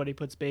beyond nobody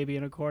puts baby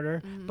in a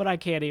corner. But I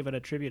can't even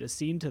attribute a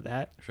scene to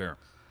that. Sure.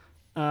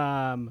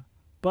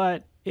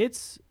 But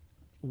it's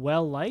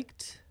well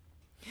liked.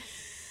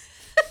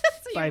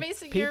 So by you're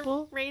basing people?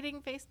 your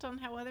rating based on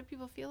how other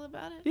people feel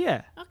about it?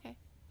 Yeah. Okay.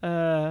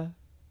 And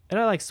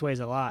I like Swayze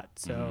a lot,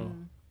 so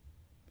Mm-hmm.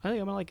 I think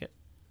I'm gonna like it.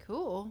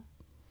 Cool.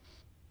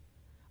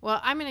 Well,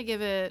 I'm going to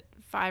give it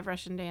 5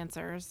 Russian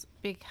dancers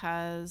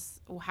because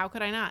how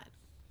could I not?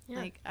 Yeah.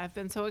 Like, I've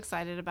been so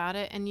excited about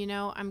it. And,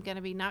 I'm going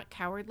to be not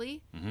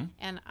cowardly. Mm-hmm.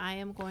 And I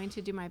am going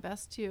to do my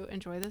best to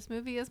enjoy this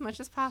movie as much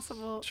as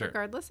possible, Sure.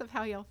 regardless of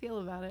how y'all feel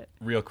about it.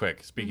 Real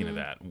quick, speaking Mm-hmm. of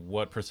that,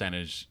 what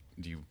percentage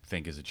do you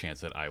think is a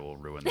chance that I will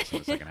ruin this in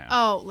the second half?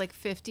 Oh, like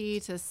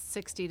 50 to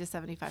 60 to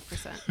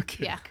 75%.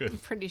 Okay, yeah, good. I'm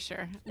pretty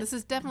sure. This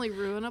is definitely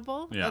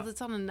ruinable. Yeah.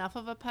 It's on enough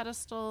of a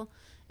pedestal,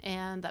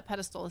 and that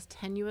pedestal is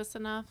tenuous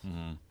enough.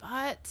 Mm-hmm.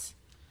 But,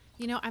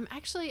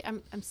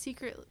 I'm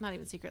secretly, not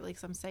even secretly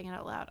because I'm saying it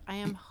out loud, I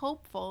am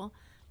hopeful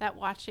that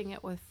watching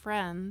it with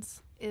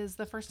friends is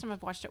the first time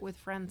I've watched it with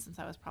friends since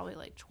I was probably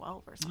like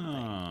 12 or something.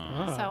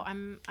 Oh. So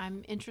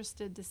I'm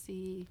interested to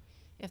see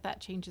if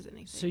that changes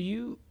anything. So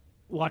you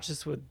watch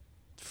this with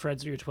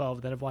friends when you're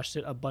 12 that have watched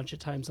it a bunch of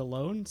times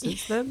alone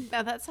since then?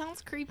 Now that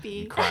sounds creepy.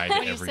 You cried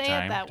when you every say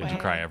time? it that Did way. you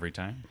cry every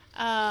time?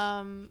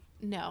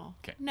 No.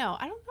 Okay. No,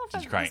 I don't know if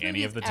Did you cry this any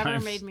movie of the has ever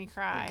times? made me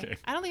cry. Okay.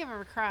 I don't think I've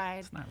ever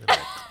cried. Not really.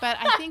 But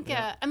I think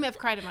I've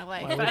cried in my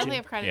life, but I would don't you?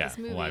 think I've cried Yeah, at this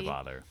movie. why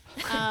bother?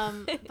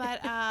 But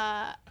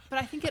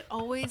I think it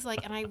always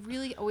and I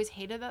really always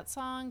hated that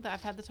song that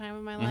I've had the time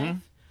of my Mm-hmm. life.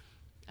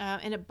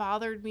 And it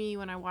bothered me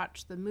when I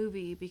watched the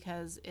movie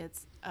because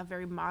it's a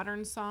very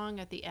modern song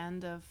at the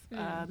end of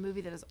a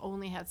movie that has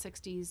only had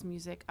 60s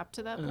music up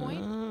to that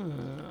point.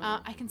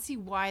 I can see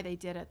why they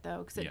did it, though,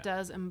 because it Yeah.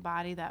 does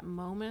embody that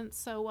moment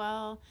so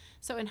well.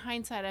 So in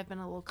hindsight, I've been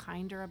a little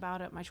kinder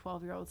about it. My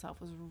 12-year-old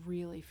self was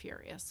really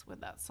furious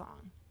with that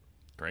song.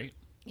 Great.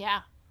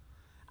 Yeah.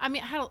 I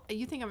mean,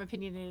 you think I'm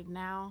opinionated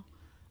now?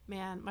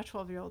 Man, my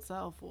 12-year-old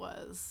self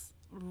was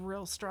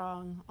real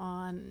strong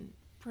on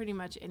pretty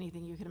much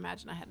anything you can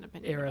imagine. I had an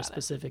opinion Era about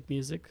specific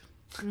music.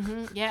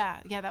 it. Yeah,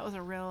 that was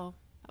a real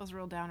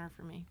downer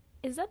for me.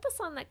 Is that the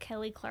song that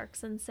Kelly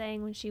Clarkson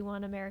sang when she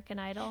won American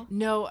Idol?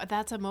 No,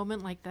 that's a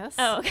moment like this.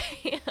 Oh,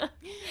 okay.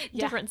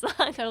 Yeah. Different song.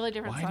 Totally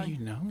different Why song. do you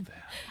know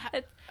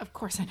that? Of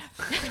course I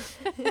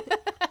know.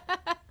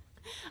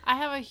 I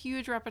have a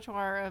huge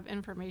repertoire of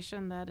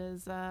information that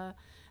is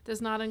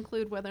does not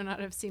include whether or not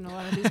I've seen a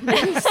lot of these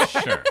movies.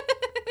 Sure.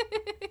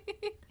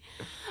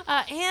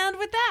 And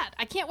with that,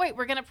 I can't wait.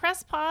 We're gonna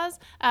press pause.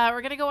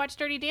 We're gonna go watch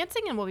Dirty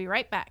Dancing, and we'll be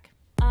right back.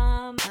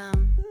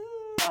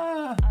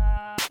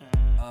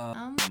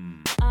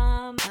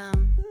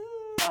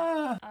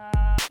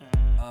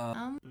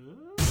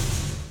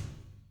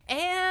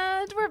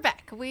 And we're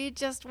back. We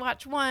just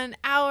watched 1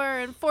 hour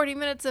and 40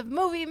 minutes of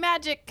movie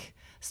magic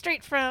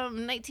straight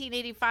from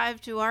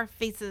 1985 to our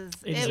faces.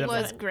 It 87.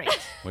 was great.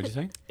 What'd you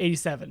say?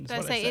 87 is Did I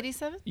what say said.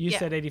 87? You Yeah.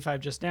 said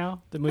 85 just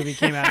now. The movie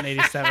came out in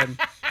 87.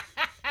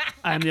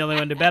 I'm the only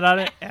one to bet on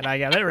it, and I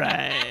got it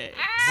right.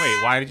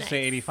 Wait, why did you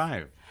say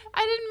 85?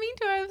 I didn't mean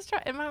to. I was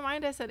trying. In my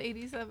mind, I said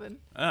 87.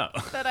 Oh,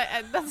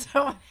 That's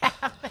what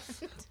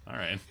happened. all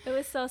right. It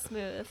was so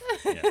smooth.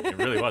 Yeah, it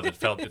really was.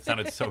 It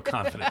sounded so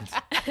confident.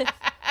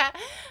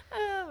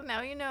 Oh,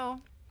 now you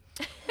know.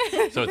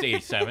 So it's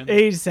 87?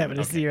 87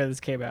 is the Okay. year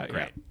this came out.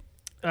 Great.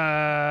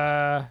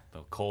 Yeah.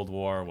 The Cold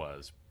War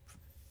was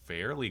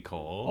fairly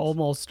cold.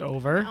 Almost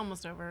over.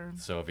 Almost over.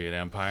 Soviet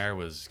Empire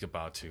was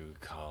about to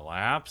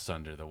collapse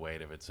under the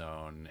weight of its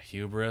own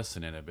hubris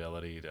and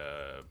inability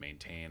to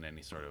maintain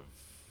any sort of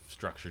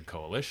structured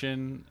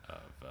coalition of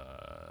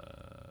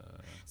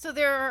So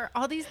there are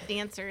all these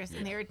dancers,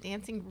 and they were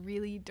dancing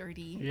really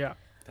dirty. Yeah.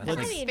 that's At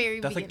like, the very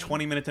that's like beginning.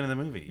 20 minutes into the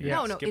movie. You're Yeah.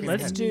 No, skipping it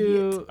was Let's ahead.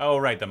 do Oh,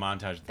 right, the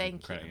montage.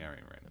 Thank credit. you. Yeah, right.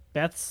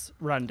 Beth's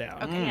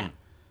rundown. Okay. Mm.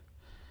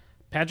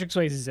 Patrick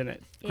Swayze's in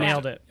it. Yeah.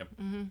 Nailed it. Yep.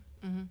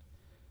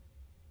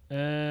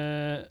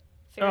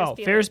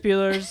 Ferris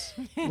Bueller's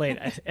lady.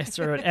 I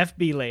sort of an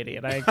FB lady,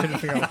 and I couldn't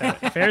figure out what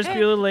that was. Ferris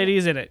Bueller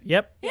lady's in it.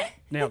 Yep.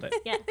 Nailed it.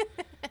 Yeah.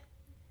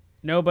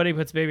 Nobody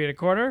puts baby in a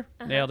corner.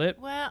 Nailed it.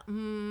 Well,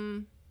 no,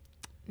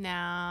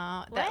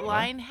 that What?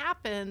 line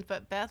happened,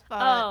 but Beth Oh,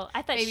 thought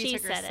I thought Baby she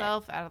took said it.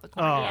 herself out of the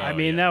Oh, corner. I Oh,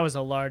 mean, yeah. that was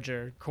a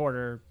larger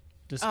quarter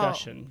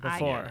discussion I get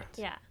before. it.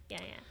 Yeah.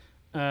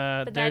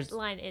 But There's that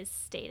line is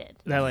stated.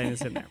 that lane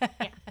is in there.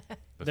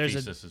 The There's a-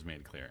 thesis is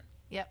made clear.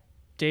 Yep.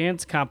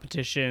 Dance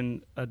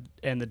competition,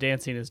 and the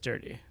dancing is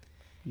dirty.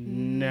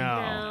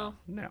 No.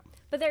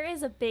 But there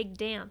is a big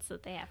dance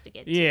that they have to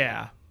get to.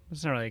 Yeah.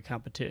 It's not really a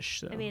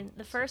competition. I mean,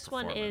 the first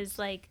one performance. is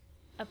like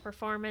a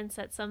performance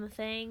at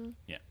something.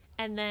 Yeah.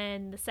 And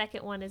then the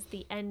second one is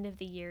the end of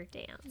the year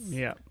dance.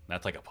 Yeah.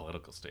 That's like a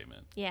political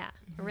statement. Yeah,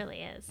 it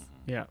really is.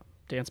 Yeah.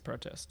 Dance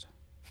protest.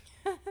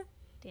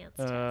 Dance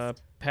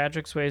test.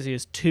 Patrick Swayze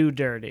is too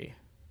dirty.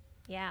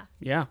 Yeah.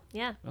 Yeah.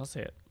 Yeah. I'll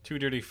say it. Too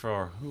dirty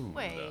for who?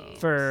 Wait.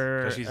 For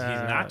Because he's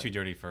not too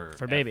dirty for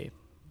baby.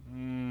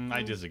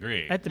 I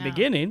disagree. At the No.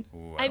 beginning.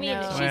 Ooh, I mean,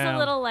 No. she's Wow. a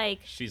little like,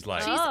 she's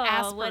like, She's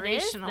Oh, what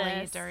is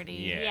aspirationally this? dirty.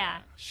 yeah. yeah.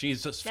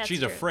 She's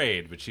true.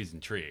 afraid, but she's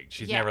intrigued.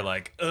 She's Yeah. never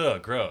like,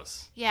 ugh,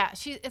 gross. Yeah,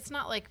 it's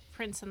not like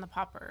Prince and the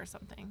Pauper or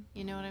something.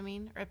 You know what I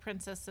mean? Or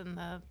Princess and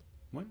the.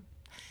 What?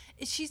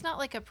 She's not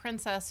like a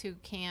princess who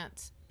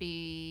can't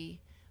be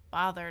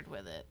bothered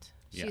with it.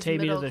 Yeah. She's Tammy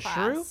to middle the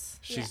Shrew? class.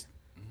 She's.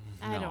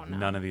 I No, don't know.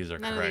 none of these are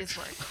None correct.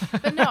 of these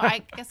work. But no,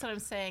 I guess what I'm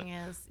saying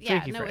is, yeah,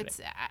 Freaky no, Friday. it's.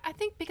 I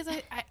think because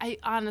I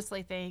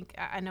honestly think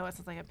I know it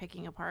sounds like I'm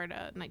picking apart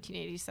a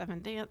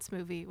 1987 dance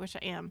movie, which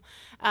I am,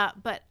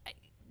 but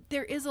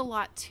there is a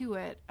lot to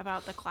it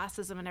about the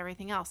classism and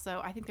everything else.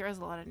 So I think there is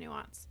a lot of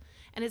nuance,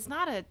 and it's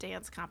not a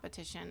dance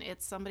competition.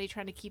 It's somebody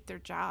trying to keep their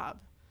job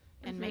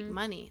and make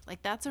money.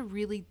 Like that's a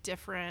really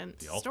different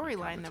The ultimate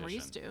storyline than we're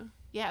used competition. to.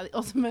 Yeah, the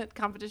ultimate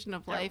competition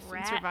of the life and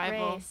rat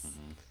survival. race.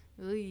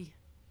 Ooh.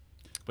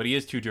 But he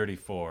is too dirty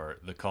for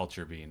the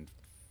culture being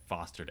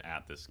fostered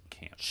at this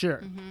camp.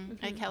 Sure.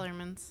 At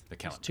Kellerman's. The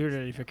It's Kellerman. too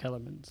dirty for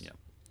Kellerman's. Yeah.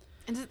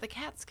 And is it the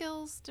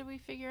Catskills? Did we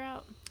figure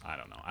out? I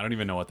don't know. I don't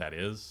even know what that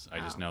is. I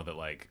just Oh. know that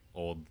like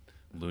old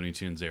Looney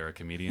Tunes era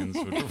comedians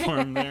would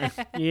perform there.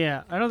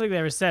 Yeah. I don't think they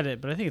ever said it,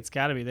 but I think it's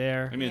got to be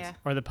there. I mean, Yeah.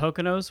 Or the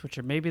Poconos, which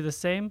are maybe the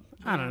same.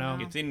 I don't know.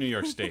 it's in New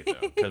York State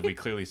though, because we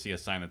clearly see a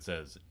sign that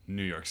says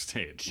New York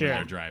State Sure. when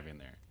they're driving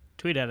there.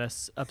 Tweet at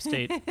us,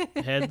 upstate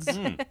heads.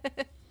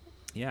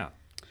 Yeah.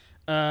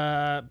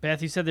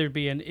 Beth, you said there'd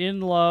be an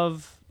in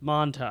love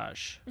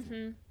montage.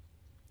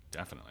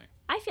 Definitely.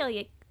 I feel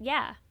like,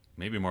 yeah.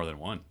 Maybe more than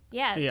one.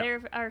 Yeah, Yeah.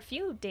 there are a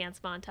few dance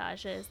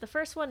montages. The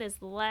first one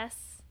is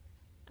less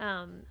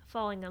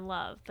falling in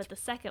love, but the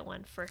second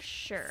one for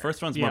sure.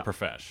 First one's Yeah. more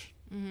profesh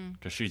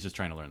because she's just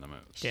trying to learn the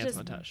moves. She's Dance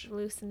just montage.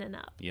 loosening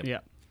up. Yep. Yeah.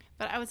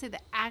 But I would say the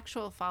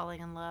actual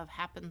falling in love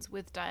happens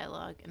with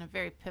dialogue in a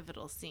very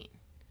pivotal scene.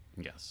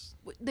 Yes.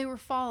 They were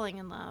falling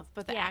in love,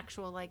 but the Yeah.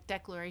 actual like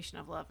declaration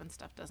of love and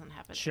stuff doesn't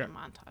happen Sure. in a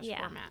montage Yeah.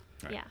 format.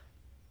 Right. Yeah.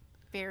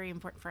 Very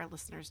important for our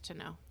listeners to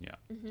know. Yeah.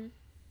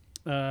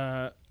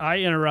 I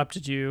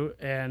interrupted you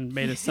and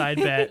made a side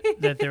bet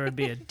that there would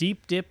be a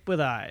deep dip with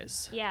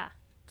eyes. Yeah.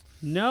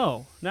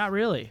 No, not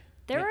really.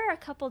 There are a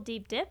couple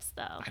deep dips,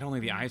 though. I don't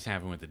think the eyes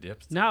happen with the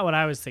dips. Not what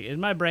I was thinking.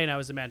 In my brain, I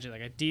was imagining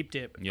like a deep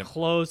dip Yep.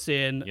 close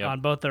in Yep. on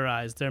both their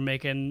eyes. They're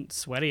making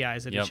sweaty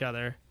eyes at Yep. each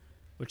other,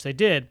 which they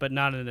did, but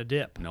not in a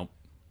dip. Nope.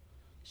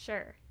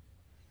 Sure.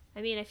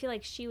 I mean, I feel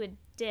like she would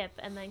dip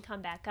and then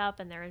come back up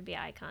and there would be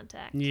eye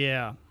contact.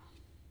 Yeah.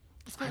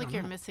 I feel like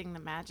you're missing the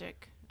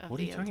magic of What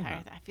are the you talking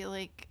entire. about? I feel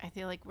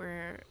like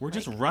we're We're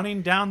just like,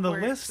 running down the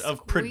we're list of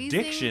squeezing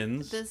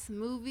predictions. This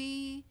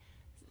movie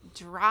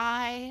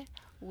dry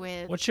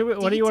with. What do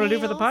you want to do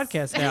for the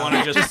details. podcast You now? want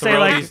to just say throw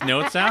like these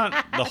notes out?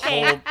 The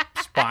whole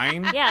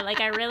spine? Yeah, like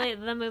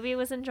the movie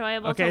was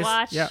enjoyable Okay, to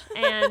watch. yeah.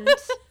 And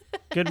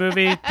good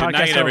movie. Good Podcast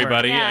night, over.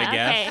 everybody, yeah, I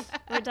guess. okay,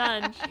 we're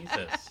done.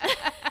 Jesus.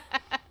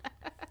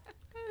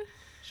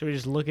 Should we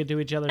just look into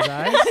each other's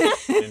eyes?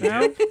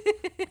 No?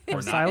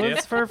 Have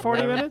silence for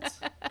 40 minutes?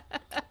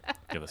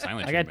 Give a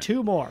silent I got treatment.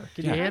 2 more.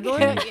 Can you Yeah. handle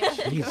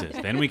it? Jesus.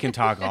 Then we can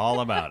talk all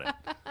about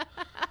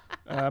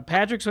it.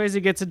 Patrick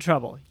Swayze gets in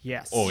trouble.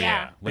 Yes. Oh, yeah.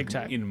 Yeah. Like, Big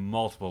time. in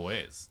multiple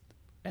ways.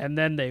 And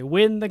then they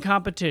win the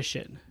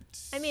competition.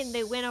 I mean,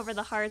 they win over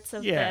the hearts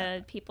of Yeah.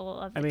 the people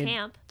of the I mean,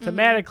 camp.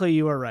 thematically,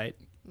 you were right.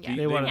 Yeah.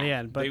 They won in the yeah.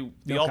 end, but the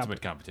no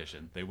ultimate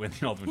competition. They win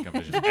the ultimate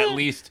competition, at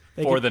least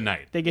for the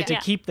night. They get Yeah.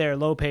 to keep their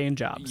low-paying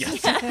jobs.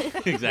 Yes,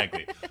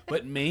 exactly.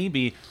 But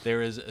maybe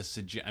there is a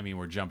I mean,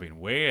 we're jumping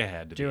way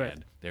ahead to Do the it.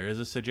 end. There is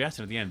a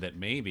suggestion at the end that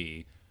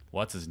maybe,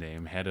 what's his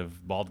name, head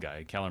of bald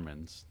guy,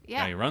 Kellerman's,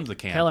 Yeah. guy who runs the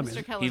camp. Kellerman.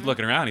 Mr. Kellerman. He's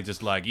looking around. He's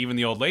just like, even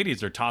the old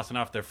ladies are tossing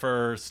off their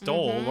fur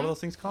stole. What are those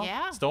things called?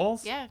 Yeah.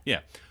 Stoles? Yeah. Yeah.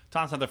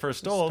 Tossing off their fur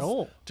stoles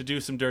stole. to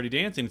do some dirty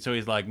dancing. So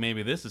he's like,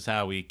 maybe this is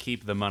how we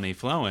keep the money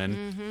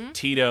flowing.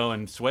 Tito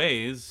and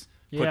Swayze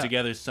Yeah. put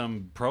together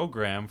some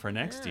program for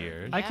next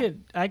year.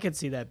 I could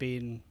see that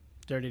being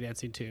Dirty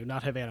Dancing 2,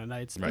 not Havana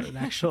Nights, but Right. an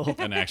actual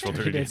An actual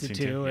Dirty Dancing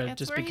 2. and it That's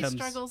just where becomes he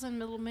struggles in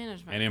middle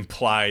management. An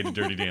implied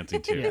Dirty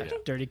Dancing 2. yeah,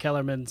 Dirty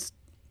Kellerman's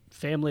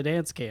family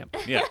dance camp.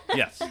 Yeah.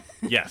 Yes.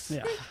 Yes.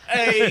 Yeah.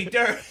 Hey,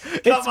 come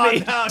It's on me,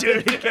 down to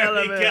Dirty Dirty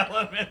Kellerman.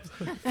 Kellerman's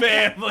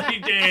family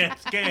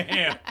dance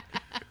camp.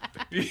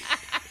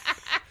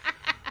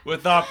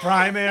 With our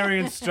primary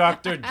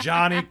instructor,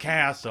 Johnny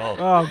Castle.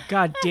 Oh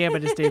God damn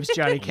it! His name's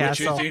Johnny Which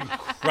Castle. is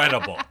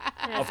incredible.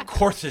 Of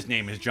course his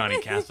name is Johnny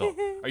Castle.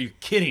 Are you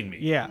kidding me?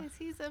 Yeah. Yes,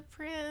 he's a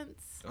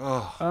prince.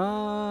 Oh.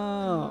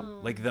 Oh.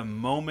 Like the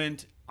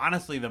moment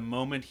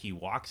he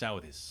walks out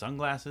with his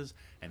sunglasses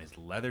and his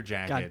leather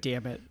jacket. God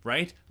damn it.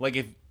 Right? Like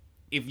if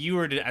you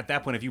were to, at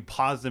that point, if you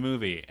paused the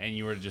movie and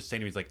you were to just say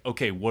to me, it's like,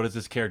 okay, what is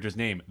this character's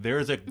name? There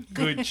is a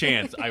good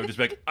chance I would just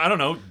be like, I don't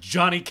know,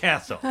 Johnny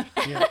Castle.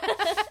 Yeah.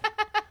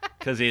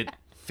 Because it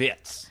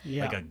fits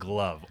Yeah. like a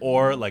glove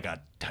or like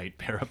a tight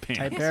pair of pants.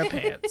 Tight pair of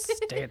pants.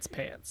 Dance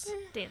pants.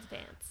 Dance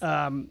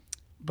pants.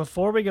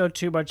 Before we go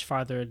too much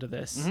farther into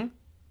this, Mm-hmm.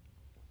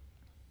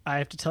 I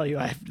have to tell you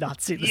I have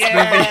not seen this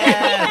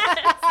Yes!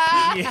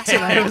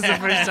 Tonight was the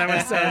first time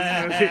I saw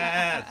this movie.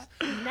 Yes!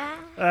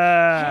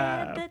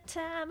 Had the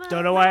time of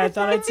Don't know why I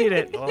thought I'd seen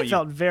it. Oh, I you-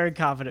 felt very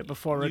confident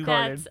before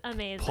recording. That's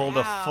amazing. Pulled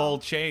a full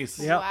chase.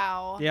 Yep.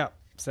 Wow. Yep.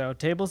 So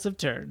tables have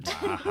turned.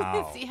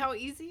 Wow. See how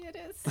easy it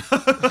is?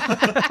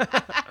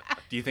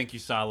 Do you think you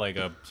saw like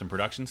some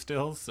production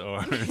stills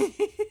or?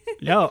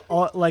 No,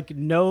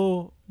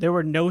 there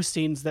were no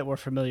scenes that were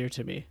familiar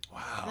to me.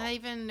 Wow. Not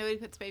even Nobody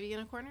Puts Baby in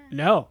a Corner?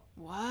 No.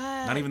 What?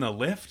 Not even the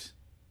lift?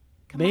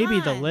 Come Maybe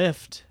the on.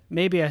 lift.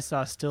 Maybe I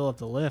saw still of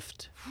the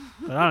lift,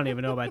 but I don't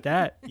even know about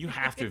that. You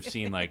have to have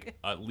seen like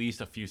at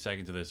least a few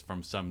seconds of this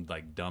from some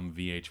like dumb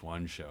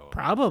VH1 show.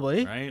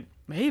 Probably. Right?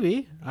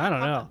 Maybe. I don't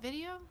know. Pop-up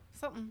video?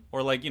 Something.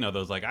 Or like,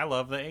 those like I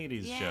love the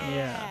 80s Yeah. shows.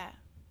 Yeah.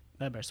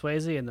 Remember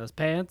Swayze and those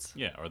pants?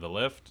 Yeah, or the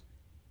lift.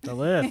 The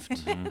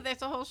lift.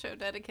 There's a whole show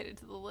dedicated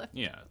to the lift.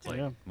 Yeah, it's like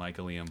Yeah.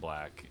 Michael Ian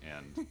Black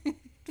and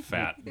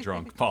fat,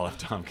 drunk Paul F.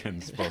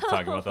 Tompkins both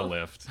talking about the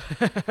lift.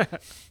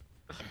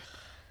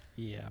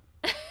 Yeah.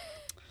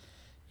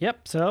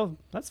 Yep. So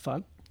that's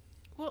fun.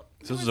 Well,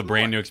 So this is a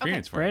brand new Okay.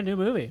 experience for Brand you.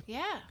 new movie.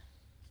 Yeah.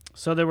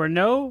 So there were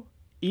no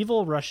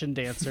evil Russian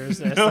dancers,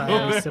 as No, I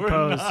there were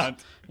suppose. not.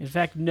 In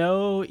fact,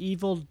 no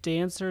evil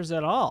dancers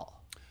at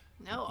all.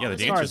 No. Yeah, the all as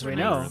far dancers as we were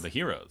know. the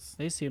heroes.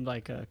 They seemed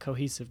like a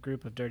cohesive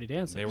group of dirty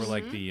dancers. They were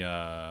like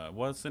the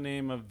what's the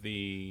name of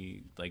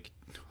the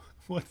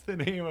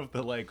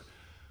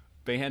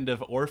band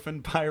of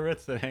orphan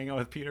pirates that hang out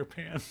with Peter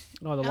Pan?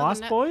 Oh, the Oh,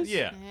 Lost no- Boys?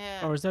 Yeah.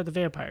 Yeah. Or is that the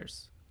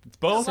vampires? It's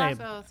both. Same.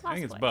 Both. I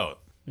think it's Lost Boys. both.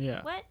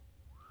 Yeah. What?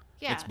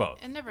 Yeah. It's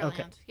both. In Neverland.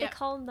 Okay. They Yeah.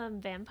 call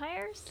them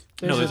vampires?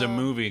 No, there's a a-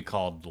 movie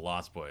called The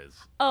Lost Boys.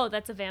 Oh,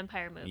 that's a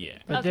vampire movie. Yeah.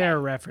 But Okay. they're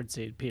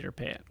referencing Peter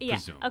Pan Yeah.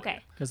 presumably. Okay.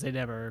 because they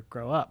never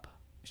grow up.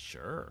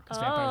 Sure. Because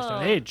vampires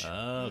don't Oh. age.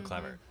 Oh,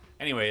 clever.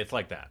 Anyway, it's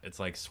like that. It's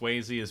like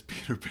Swayze is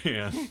Peter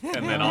Pan,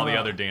 and then all the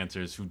other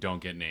dancers who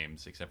don't get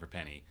names except for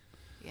Penny.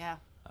 Yeah.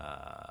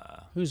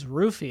 Who's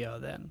Rufio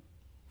then?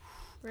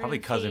 Probably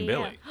Cousin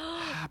Billy.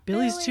 Ah,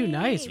 Billy's too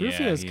nice. Yeah,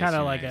 Rufio's he is kind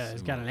of too like nice.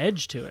 he's got an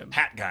edge to him.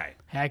 Hat guy.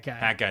 Hat guy.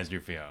 Hat guy's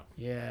Rufio.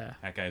 Yeah.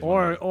 Hat guy's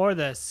one of Or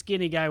the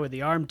skinny guy with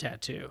the arm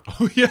tattoo.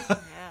 Oh yeah.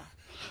 Yeah.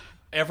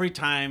 Every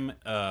time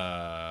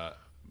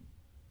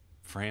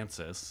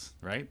Frances,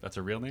 right? That's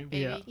her real name?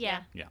 Baby.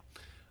 Yeah. Yeah.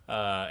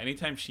 Yeah.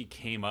 Anytime she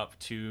came up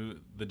to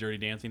the Dirty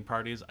Dancing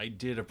parties, I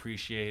did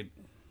appreciate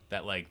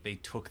that like they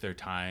took their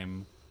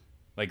time.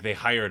 Like they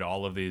hired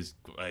all of these,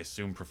 I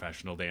assume,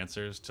 professional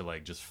dancers to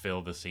like just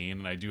fill the scene,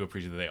 and I do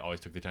appreciate that they always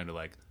took the time to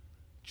like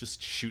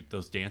just shoot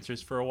those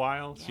dancers for a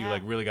while. So you Yeah.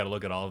 like really got to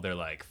look at all of their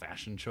like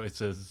fashion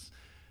choices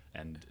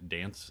and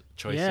dance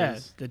choices. Yeah.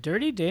 The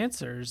dirty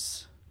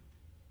dancers,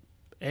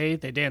 they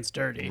dance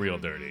dirty. Real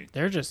dirty,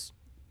 They're just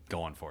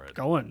going for it.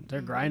 going.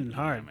 They're grinding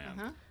hard.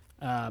 Yeah,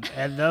 man.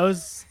 And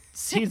those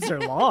scenes are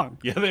long.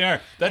 Yeah, they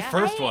are. That Yeah.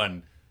 first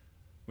one,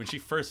 when she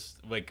first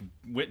like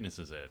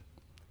witnesses it.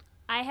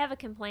 I have a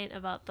complaint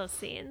about those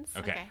scenes.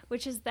 Okay.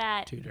 Which is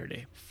that Too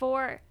dirty.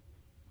 for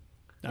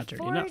Not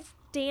dirty for enough.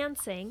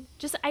 dancing,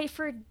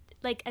 for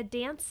like a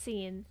dance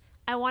scene,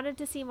 I wanted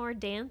to see more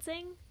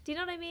dancing. Do you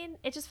know what I mean?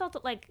 It just felt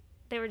like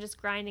they were just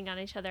grinding on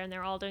each other and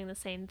they're all doing the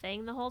same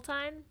thing the whole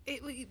time.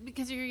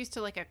 Because you're used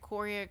to like a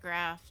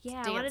choreographed Yeah,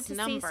 dance I wanted to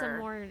number. see some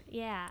more.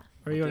 Yeah,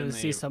 Or you wanted to Then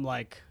see they- some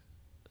like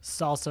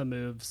salsa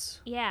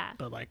moves, yeah,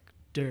 but like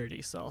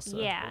dirty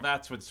salsa. yeah. Well,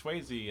 that's what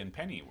Swayze and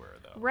Penny were,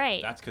 though.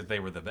 Right. That's because they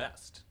were the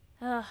best.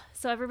 Ugh,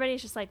 so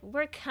everybody's just like,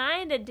 we're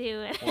kind of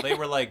doing. Well, they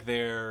were like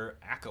their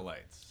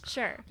acolytes,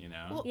 Sure. you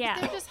know? Well, Yeah.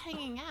 they're just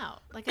hanging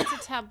out. Like it's a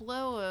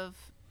tableau of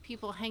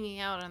people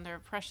hanging out in their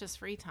precious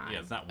free time.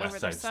 Yeah, it's not over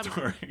West their Side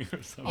summer. Story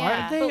or something.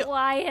 Yeah. Are they But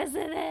why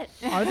isn't it?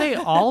 are they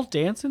all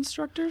dance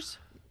instructors?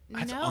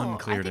 That's no,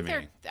 unclear I think to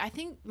me. I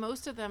think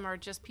most of them are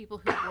just people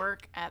who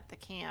work at the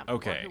camp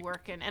Okay. or who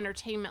work in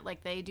entertainment,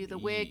 like they do the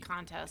wig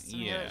contests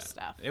and other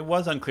stuff. It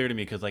was unclear to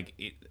me because, like,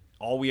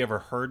 all we ever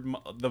heard,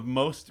 the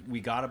most we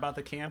got about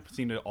the camp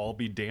seemed to all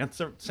be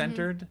dance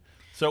centered.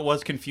 So it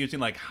was confusing,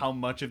 like how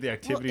much of the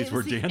activities it were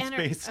was the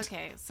dance-based?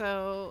 Okay,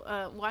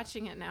 so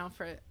watching it now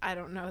for, I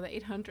don't know, the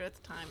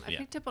 800th time, I Yeah.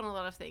 picked up on a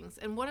lot of things.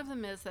 And one of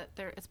them is that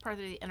it's part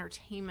of the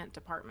entertainment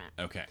department.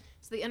 Okay.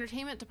 So the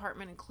entertainment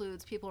department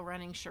includes people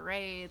running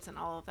charades and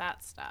all of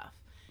that stuff.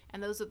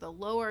 And those are the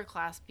lower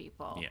class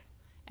people. Yeah.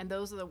 And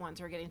those are the ones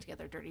who are getting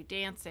together dirty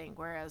dancing,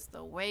 whereas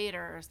the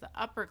waiters, the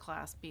upper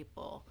class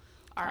people,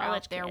 are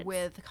College out there kids.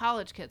 with the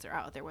college kids are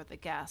out there with the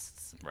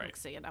guests, Right.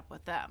 mixing up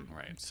with them.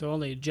 Right. So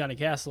only Johnny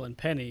Castle and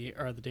Penny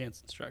are the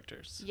dance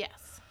instructors.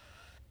 Yes.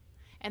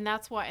 And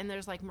that's why, and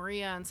there's like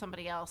Maria and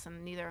somebody else,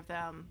 and neither of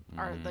them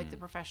are like the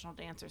professional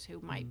dancers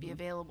who might be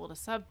available to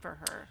sub for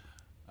her.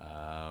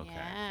 Okay.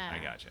 Yeah. I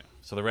gotcha.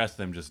 So the rest of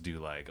them just do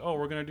like, oh,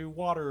 we're going to do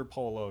water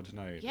polo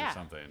tonight Yeah. or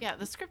something. Yeah,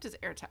 the script is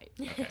airtight.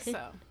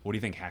 So, What do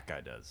you think Hat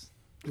Guy does?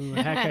 Ooh,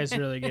 Hat Guy's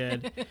really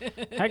good.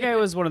 Hat Guy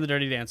was one of the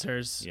Dirty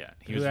Dancers. Yeah,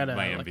 he who was had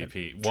my like a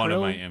MVP. One of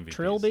my MVPs.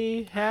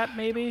 Trilby hat,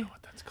 maybe.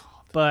 What that's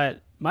called.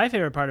 But my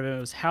favorite part of it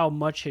was how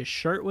much his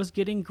shirt was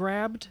getting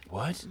grabbed.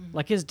 What?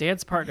 Like his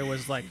dance partner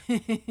was like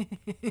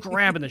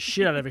grabbing the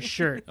shit out of his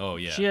shirt. Oh,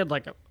 yeah. She had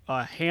like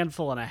a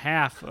handful and a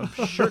half of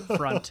shirt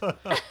front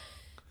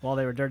while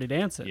they were dirty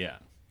dancing. Yeah.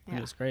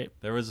 It was great.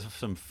 There was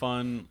some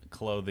fun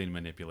clothing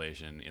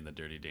manipulation in the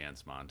Dirty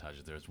Dance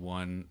montages. There's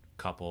one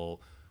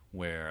couple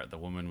where the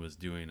woman was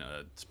doing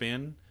a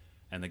spin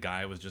and the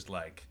guy was just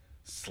like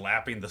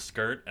slapping the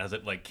skirt as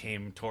it like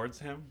came towards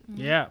him.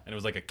 Yeah. And it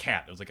was like a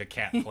cat. It was like a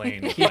cat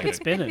playing. Keep like it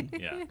spinning.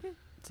 Yeah.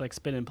 It's like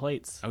spinning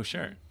plates Oh,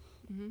 sure.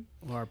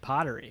 or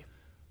pottery.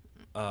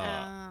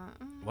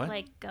 What?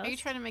 Like are you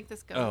ghost. trying to make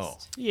this Oh.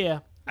 ghost? Yeah.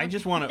 I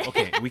just want to.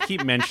 Okay, we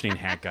keep mentioning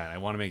Hat Guy. I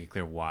want to make it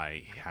clear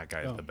why Hat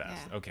Guy is Oh. the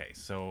best. Yeah. Okay,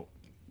 so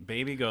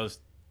Baby goes.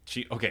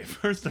 Okay,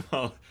 first of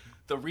all,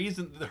 the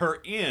reason her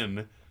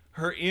in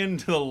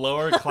to the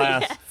lower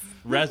class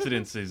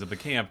residences of the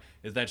camp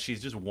is that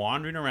she's just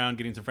wandering around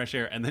getting some fresh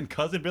air, and then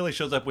Cousin Billy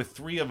shows up with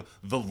 3 of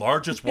the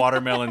largest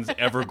watermelons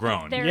ever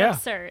grown. They're Yeah.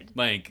 absurd.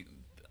 Like,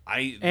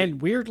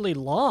 And weirdly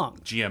long.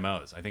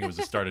 GMOs. I think it was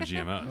the start of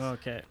GMOs.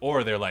 Okay.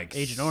 Or they're like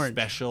Agent Orange.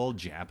 special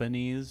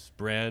Japanese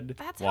bred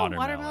That's how watermelons.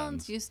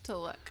 watermelons used to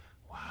look.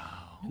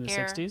 In the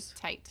Air 60s?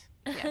 tight.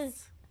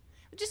 Yes.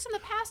 Just in the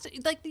past,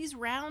 like these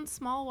round,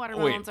 small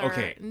watermelons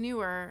okay. are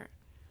newer.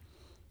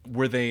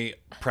 Were they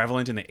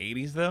prevalent in the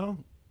 80s though?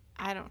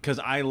 I don't. Because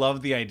I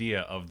love the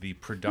idea of the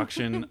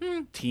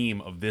production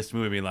team of this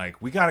movie being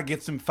like, we got to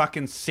get some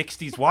fucking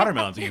 60s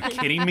watermelons. Are you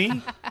kidding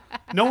me?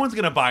 No one's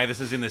going to buy this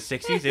as in the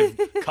 60s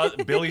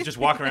if Billy's just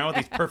walking around with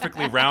these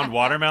perfectly round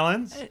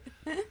watermelons.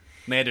 And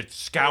they had to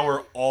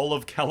scour all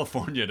of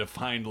California to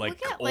find like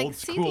Look at, old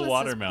school seedless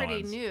watermelons.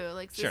 is pretty new.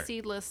 Like the Sure.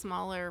 seedless,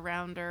 smaller,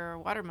 rounder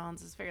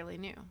watermelons is fairly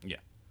new. Yeah.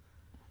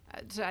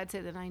 So I'd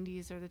say the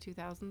 90s or the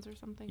 2000s or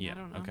something. Yeah. I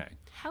don't know. Okay.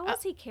 How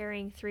was he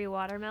carrying 3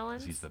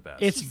 watermelons? He's the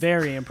best. It's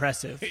very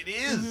impressive. It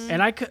is.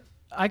 And I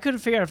couldn't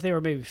figure out if they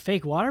were maybe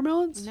fake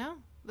watermelons. No,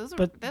 those are.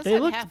 But those they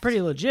had looked heft.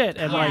 pretty legit.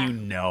 And How like, do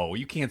you know?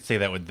 You can't say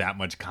that with that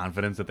much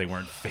confidence that they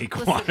weren't fake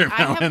Listen,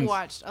 watermelons. I have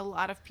watched a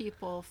lot of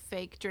people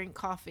fake drink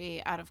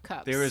coffee out of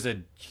cups. There is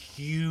a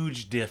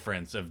huge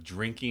difference of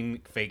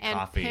drinking fake and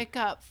coffee. pick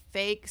up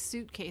fake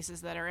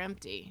suitcases that are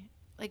empty.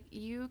 Like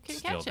you can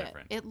Still catch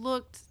different. it. It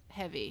looked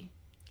heavy.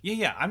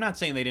 Yeah. I'm not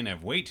saying they didn't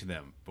have weight to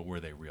them, but were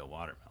they real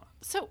watermelons?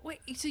 So wait,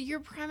 so your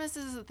premise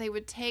is that they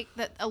would take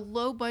that a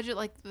low budget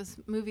like this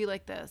movie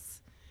like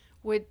this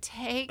would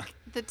take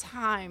the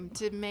time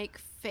to make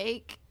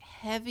fake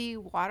heavy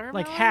watermelons?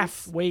 like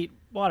half weight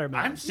I'm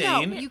watermelons.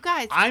 saying, you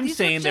guys, I'm these were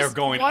saying they're just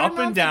going up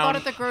watermelons and they bought down.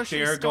 at the grocery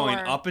They're going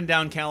store. up and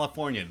down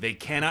California. They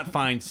cannot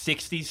find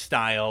 60s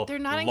style They're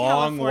not in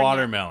long California.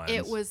 watermelons.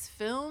 It was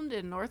filmed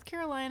in North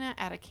Carolina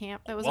at a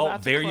camp that was well, about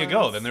to there you go.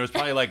 close. Then there was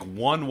probably like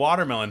one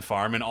watermelon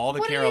farm in all the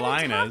What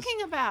Carolinas. are you even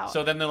talking about?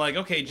 So then they're like,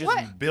 okay, just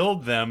What?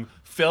 build them,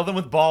 fill them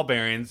with ball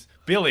bearings.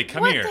 Billy,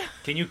 come What here. the-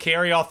 Can you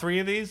carry all 3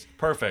 of these?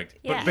 Perfect.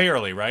 Yeah. But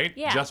barely, right?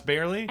 Yeah. Just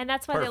barely? And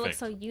that's why they look Perfect.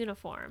 so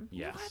uniform.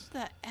 Yes.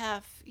 What the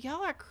F?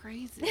 Y'all are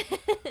crazy.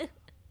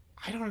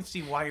 I don't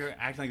see why you're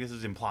acting like this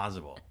is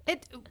implausible.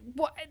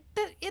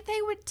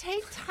 They would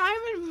take time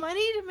and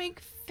money to make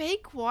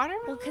fake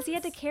watermelons? Well, because he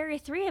had to carry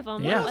 3 of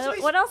them. Yeah.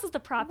 What else is the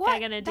prop What? guy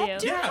gonna do? That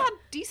dude Yeah. had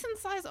decent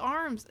sized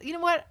arms. You know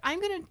what? I'm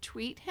gonna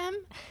tweet him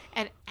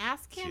and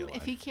ask he him if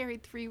alive? he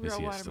carried 3 Is real he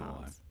still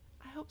watermelons.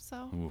 I hope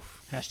so.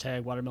 Oof.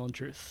 Hashtag watermelon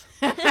truth.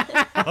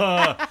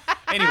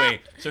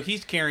 Anyway, so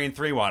he's carrying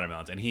 3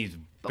 watermelons, and he's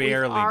But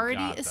barely we've already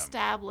got them.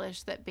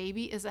 established that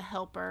Baby is a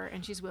helper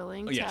and she's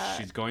willing Oh, to. yes,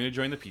 she's going to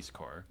join the Peace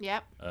Corps.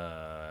 Yep.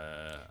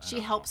 I She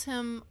don't helps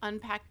him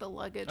unpack the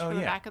luggage Oh, from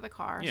the yeah. back of the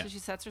car. Yeah. So she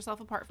sets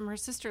herself apart from her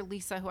sister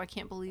Lisa, who I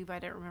can't believe I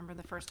didn't remember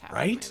the first half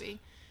Right? of the movie,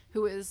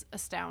 who is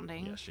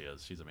astounding, know. Yes, she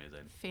is. She's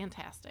amazing.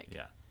 fantastic.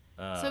 Yeah.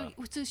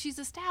 So she's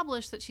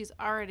established that she's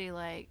already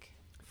like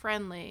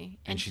friendly,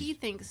 and he she's-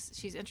 thinks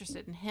she's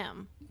interested in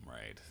him.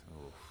 Right.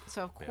 Oof.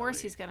 So of course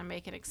Billy. he's going to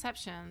make an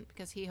exception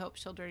because he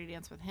hopes she'll dirty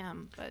dance with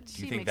him. But Do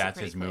she you think makes it that's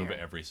pretty his move clear.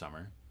 every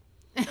summer?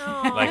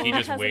 Oh, Like he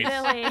just Cousin waits.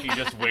 Billy. He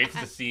just waits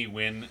to see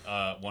when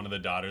one of the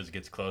daughters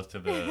gets close to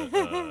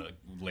the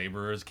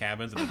laborers'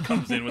 cabins and then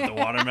comes in with the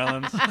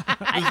watermelons. This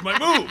is my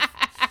move.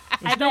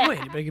 There's I no bet. way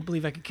anybody can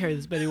believe I could carry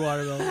this many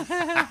watermelons.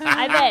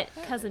 I bet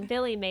Cousin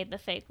Billy made the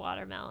fake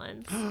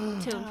watermelons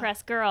to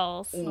impress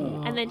girls.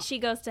 And then she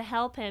goes to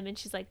help him, and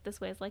she's like,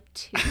 this weighs like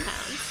 2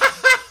 pounds.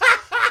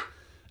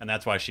 And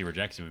that's why she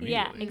rejects him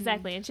Yeah, immediately.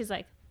 exactly. And she's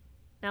like,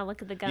 now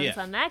look at the guns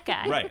Yeah. on that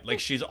guy. Right. Like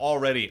she's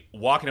already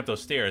walking up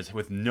those stairs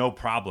with no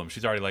problem.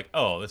 She's already like,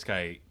 oh, this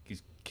guy,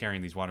 he's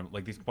carrying these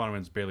these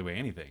watermelons barely weigh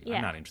anything. Yeah.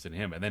 I'm not interested in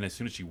him. And then as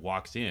soon as she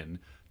walks in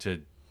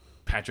to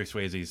Patrick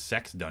Swayze's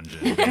sex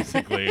dungeon,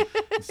 basically,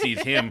 and sees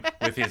him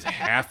with his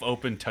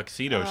half-open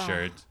tuxedo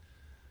shirt.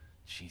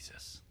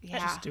 Jesus. Yeah.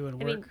 Just doing I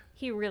work. mean,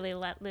 he really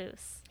let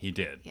loose. He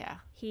did. Yeah.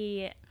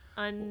 He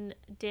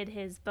undid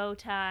his bow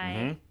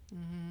tie,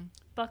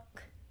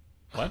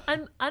 What?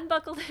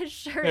 unbuckled his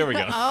shirt There we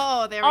go.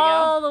 Oh, there we go.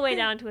 all the way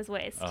down to his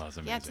waist. Oh, it's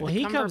amazing. Yeah, it's Well,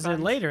 he comes in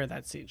cummerbund. later in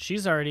that scene.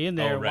 She's already in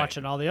there Oh, right.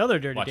 watching all the other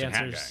dirty Watching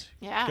Hat dancers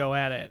Yeah. go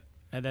at it.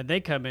 And then they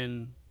come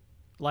in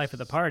life of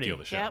the party. Steal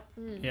the show. Yep.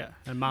 Yeah,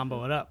 and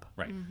mambo it up.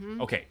 Right.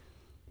 Okay.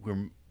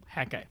 We're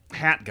Hat guy.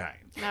 hat guy.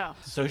 No.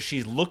 So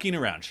she's looking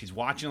around. She's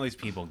watching all these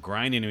people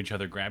grind into each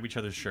other, grab each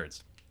other's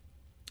shirts.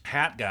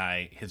 Hat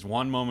guy, his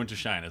one moment to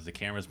shine as the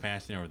camera's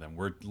passing over them.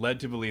 We're led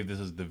to believe this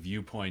is the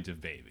viewpoint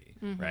of Baby,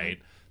 right?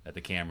 That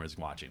the camera's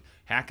watching.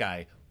 Hat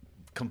guy,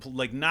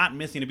 like not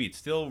missing a beat,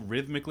 still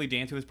rhythmically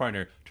dancing with his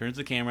partner, turns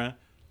the camera,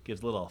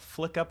 gives a little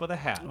flick up of the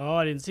hat Oh,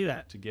 I didn't see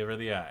that. to give her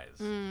the eyes.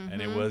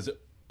 And it was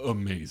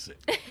amazing.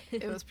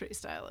 It was pretty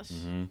stylish.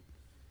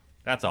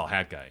 That's all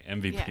Hat guy,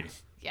 MVP. Yeah.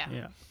 Yeah.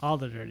 Yeah, all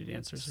the dirty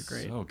dancers are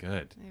great. So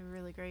good. They were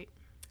really great.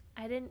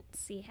 I didn't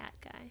see Hat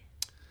Guy.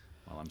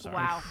 Well, I'm sorry.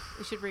 Wow.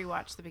 We should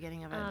rewatch the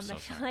beginning of it. I so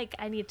feel sorry. like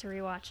I need to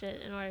rewatch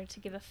it in order to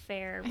give a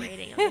fair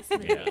rating of this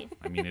movie. Yeah,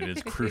 I mean, it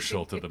is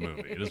crucial to the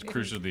movie. It is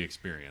crucial to the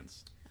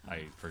experience.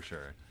 For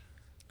sure.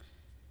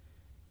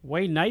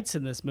 Wayne Knight's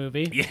in this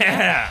movie.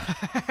 Yeah.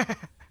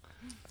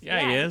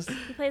 Yeah, he is.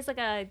 He plays like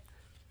a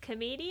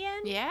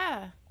comedian.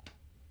 Yeah.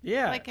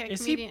 Yeah. Like a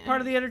Is he comedian.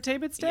 part of the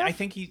entertainment staff? Yeah, I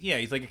think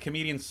he's like a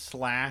comedian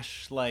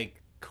 /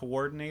 like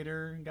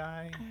coordinator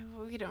guy.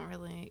 We don't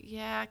really.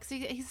 Yeah, because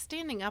he's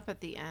standing up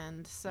at the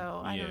end,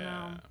 so I don't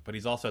know. But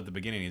he's also at the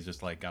beginning. He's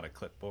just like got a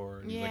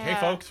clipboard. He's like, "Hey, Yeah.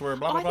 folks, we're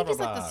blah Oh, blah I blah think he's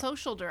blah." like the blah."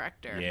 social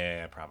director.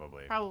 Yeah,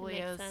 probably. Probably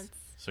Makes is. sense.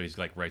 So he's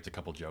like writes a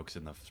couple jokes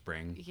in the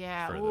spring.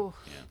 Yeah. for Ooh.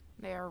 yeah.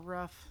 They are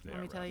rough. They let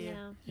are me tell rough. you.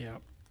 Yeah.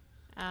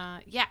 Yeah.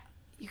 Yeah.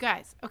 You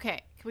guys.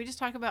 Okay. Can we just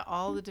talk about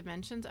all the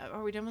dimensions?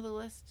 Are we done with the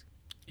list?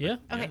 Yeah.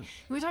 Okay. Yeah. Can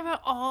we talk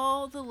about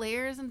all the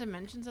layers and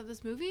dimensions of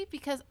this movie?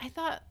 Because I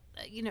thought,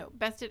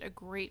 Beth did a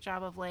great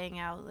job of laying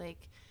out,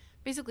 like,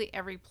 basically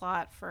every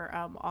plot for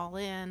All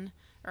In,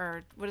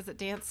 or what is it,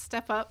 Dance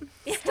Step Up?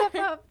 Step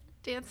Up.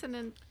 Dancing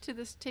into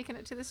this, taking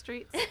it to the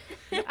streets.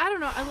 I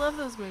don't know. I love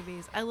those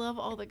movies. I love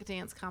all the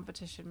dance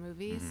competition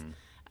movies.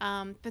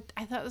 But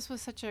I thought this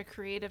was such a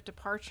creative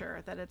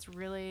departure that it's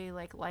really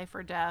like life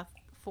or death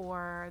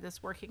for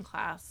this working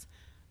class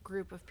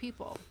group of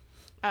people.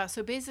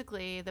 So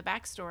basically, the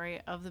backstory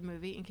of the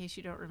movie, in case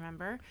you don't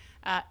remember,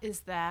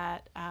 is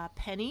that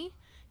Penny,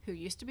 who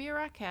used to be a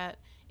Rockette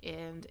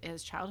and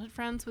is childhood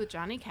friends with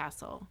Johnny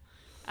Castle,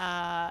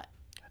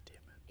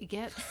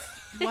 gets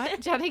what?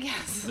 Johnny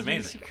Castle. It's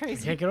amazing.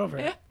 Crazy. Can't get over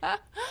it.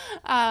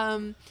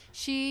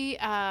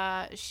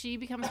 She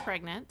becomes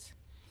pregnant,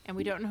 and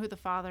we don't know who the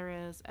father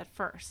is at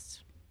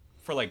first.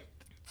 For like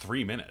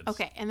 3 minutes.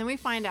 Okay, and then we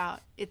find out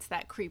it's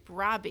that creep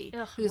Robbie,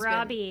 Ugh, who's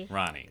Robbie.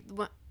 Ronnie.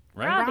 been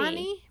Right? Robbie.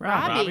 Ronnie,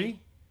 Robbie?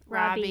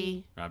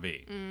 Robbie,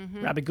 Robbie.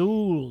 Robbie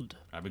Gould.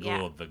 Robbie yeah,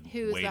 Gould, the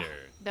who's waiter.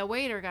 the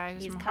waiter guy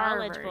who's He's from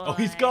college Harvard. boy. Oh,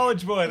 he's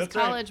college boy. He's That's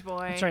right. college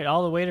boy. That's right.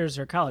 All the waiters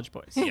are college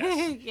boys.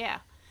 Yes. Yeah,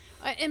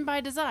 and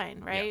by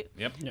design, right?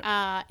 Yep.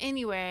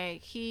 Anyway,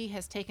 he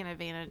has taken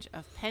advantage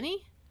of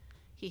Penny.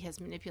 He has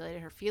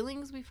manipulated her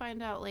feelings, we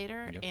find out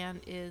later, Yep.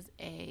 and is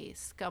a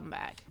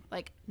scumbag.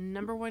 Like,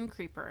 #1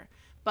 creeper.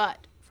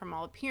 But from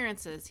all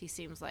appearances, he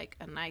seems like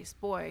a nice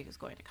boy who's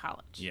going to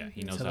college. Yeah,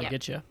 he knows So how they'll to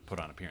get you. put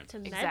on appearances. To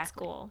med Exactly.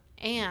 school.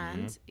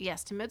 And,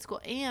 yes, to med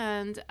school.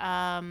 And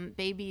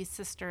baby's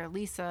sister,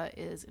 Lisa,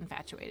 is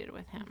infatuated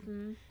with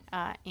him.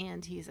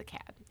 And he's a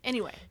cad.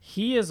 Anyway.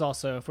 He is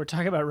also, if we're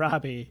talking about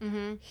Robbie,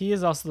 he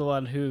is also the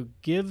one who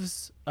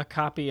gives a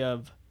copy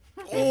of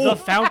The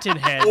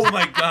Fountainhead Oh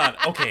my God.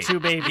 Okay. to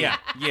Baby. Yeah.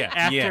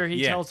 After he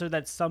yeah. tells her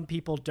that some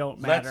people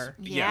don't Let's, matter.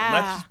 Yeah.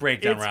 let's just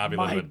break down It's Robbie a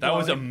little bit. That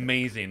was mind-blowing.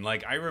 amazing.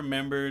 Like I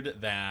remember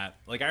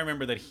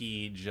that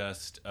he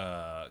just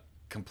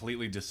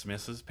completely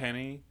dismisses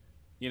Penny.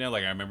 You know,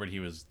 like I remembered he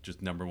was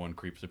just #1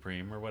 creep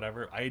supreme or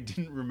whatever. I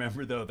didn't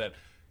remember though that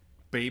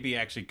Baby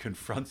actually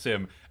confronts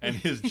him, and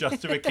his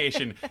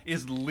justification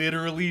is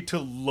literally to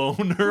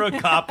loan her a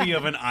copy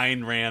of an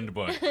Ayn Rand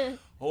book.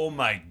 Oh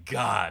my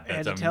God,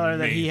 that's and to tell her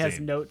that he has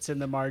amazing. notes in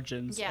the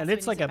margins, Yes, and we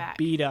it's need like it a back.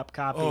 beat up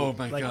copy. Oh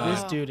my like God.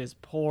 this dude is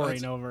pouring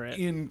That's over it.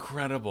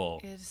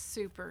 Incredible. It is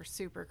super,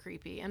 super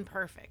creepy and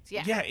perfect.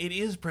 Yeah. Yeah, it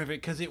is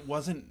perfect because it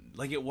wasn't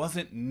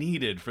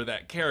needed for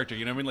that character.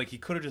 You know what I mean? Like he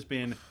could have just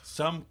been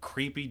some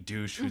creepy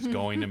douche who's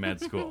going to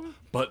med school,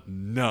 but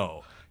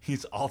no,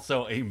 he's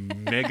also a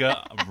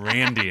mega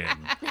Randian.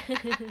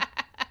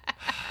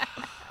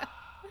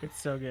 It's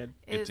so good.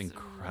 It's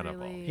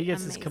incredible. really He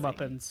gets amazing. his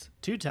comeuppance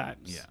 2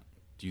 times. Yeah.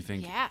 Do you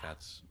think Yeah.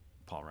 that's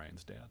Paul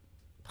Ryan's dad?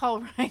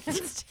 Paul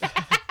Ryan's.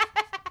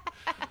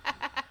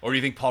 Or do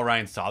you think Paul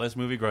Ryan saw this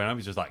movie growing up?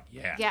 He's just like,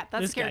 yeah. Yeah,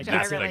 that's This the guy character I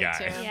gets it. relate That's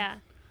the to. guy. Yeah.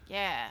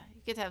 Yeah,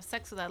 you get to have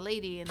sex with that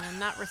lady and I'm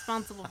not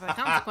responsible for the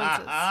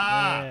consequences.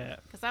 Yeah.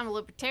 Because I'm a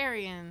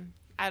libertarian.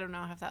 I don't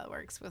know if that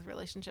works with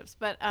relationships,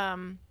 but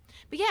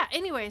yeah.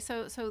 Anyway,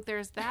 so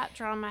there's that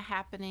drama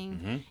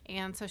happening,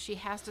 and so she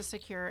has to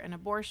secure an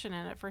abortion,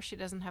 and at first she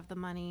doesn't have the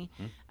money,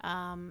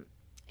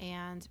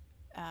 and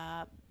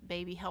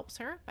Baby helps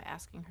her by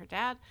asking her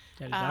dad.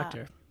 Daddy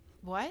Doctor.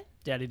 What?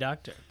 Daddy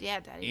Doctor. Yeah,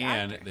 Daddy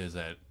And Doctor. there's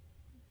that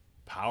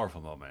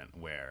powerful moment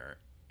where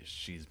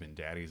she's been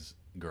daddy's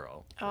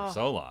girl for Oh.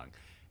 so long,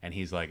 and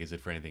he's like, "Is it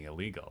for anything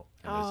illegal?"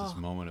 And there's this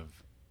moment of,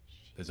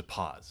 there's a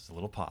pause, a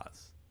little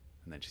pause,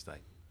 and then she's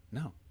like,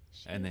 "No,"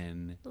 and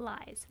then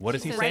Lies. what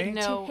does She he says, say? like,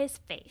 no. To his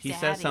face. He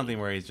says Daddy. something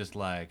where he's just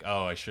like,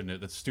 "Oh, I shouldn't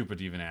have. That's stupid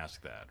to even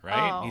ask that,"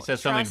 right? Oh, He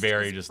says something trust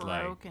very is just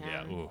broken. like,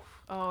 "Yeah, oof."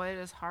 Oh, it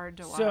is hard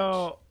to watch.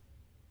 So,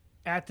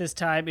 at this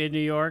time in New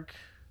York,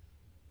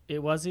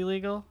 it was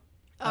illegal.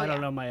 Oh, I don't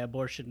yeah. know my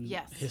abortion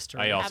Yes. history.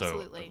 I also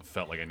Absolutely.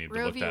 felt like I needed to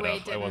Roe look v. that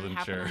Wade up. I didn't wasn't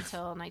happen sure.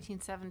 until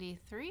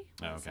 1973.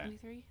 Oh, okay.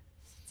 73?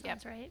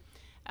 Sounds right.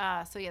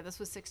 So yeah, this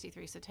was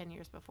 63, so 10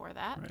 years before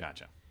that.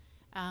 Gotcha.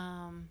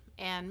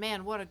 And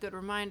man, what a good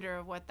reminder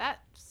of what that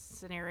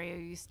scenario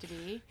used to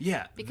be.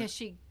 Yeah. Because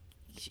she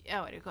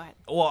oh, wait, go ahead.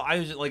 Well, I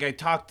was like, I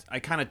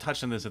kind of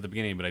touched on this at the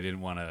beginning, but I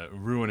didn't want to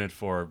ruin it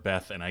for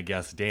Beth and I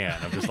guess Dan.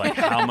 I'm just like,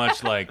 how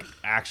much like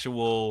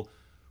actual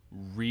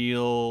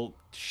real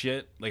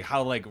shit, like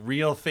how like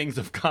real things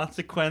of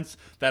consequence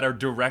that are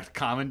direct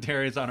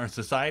commentaries on our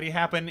society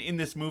happen in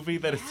this movie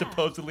that is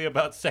supposedly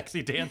about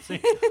sexy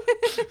dancing.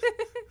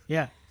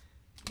 Yeah.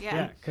 Yeah.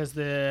 Yeah. Because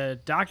the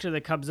doctor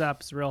that comes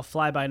up is a real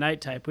fly by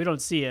night type. We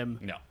don't see him.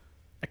 No.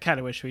 I kind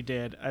of wish we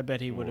did. I bet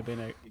he would have been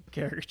a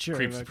caricature.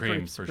 Creep of a Supreme,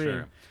 Creep for Supreme.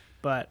 sure.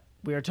 But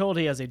we are told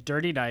he has a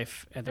dirty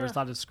knife, and there was a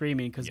lot of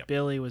screaming because Yep.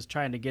 Billy was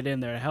trying to get in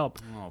there to help.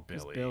 Oh,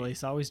 'Cause Billy.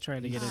 Billy's always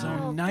trying to get in So there.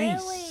 Oh,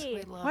 nice. We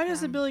Billy. love Why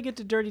doesn't him. Billy get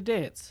to dirty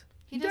dance?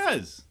 He doesn't-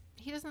 does.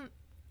 He doesn't.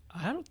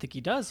 I don't think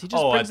he does. He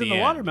just Oh, brings at in the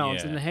the end,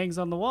 watermelons yeah. and hangs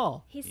on the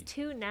wall. He's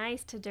too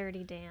nice to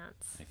dirty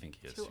dance. I think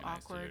he is Too too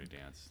nice to awkward. do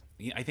dance.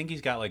 I think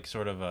he's got like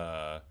sort of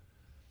a,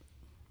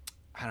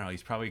 I don't know.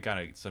 He's probably got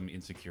some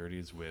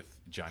insecurities with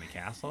Johnny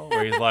Castle,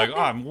 where he's like,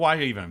 "Oh,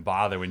 why even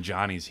bother when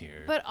Johnny's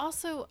here?" But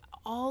also,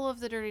 all of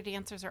the Dirty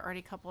Dancers are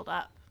already coupled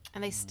up,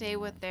 and they stay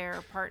with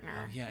their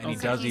partner. Yeah, and he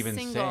So does he's even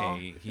single.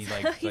 say he's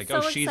like, He's "Oh,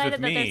 so she's excited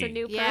with that me. there's a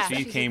new Yeah. person.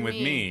 she she's came with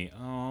with me."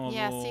 Oh,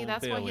 Yeah, see,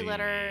 that's why he let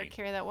her Billy.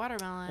 carry that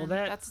watermelon. Well,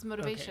 that's his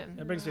motivation. Okay,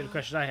 that brings me to the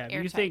question I have. Do you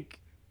Airtight.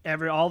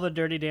 think all the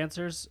dirty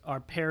dancers are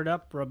paired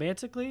up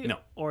romantically? No.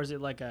 Or is it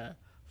like a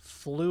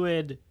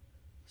fluid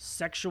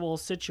sexual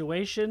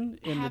situation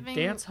in Having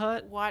the dance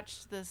hut?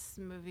 watched this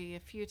movie a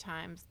few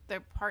times,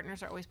 their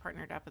partners are always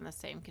partnered up in the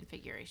same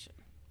configuration.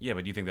 Yeah,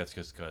 but do you think that's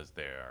just because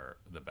they're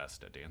the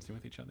best at dancing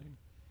with each other?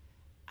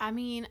 I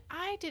mean,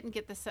 I didn't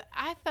get this.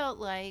 I felt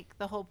like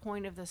the whole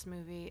point of this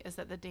movie is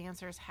that the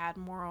dancers had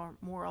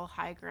moral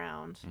high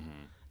ground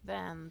Mm-hmm.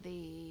 than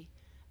the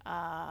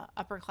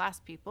upper class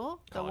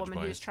people. The College woman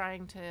who's boys.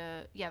 trying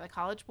to, the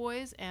college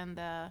boys, and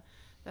the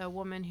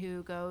woman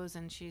who goes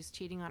and she's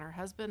cheating on her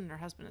husband, and her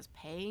husband is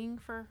paying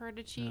for her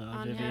to cheat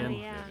on Vivian. him.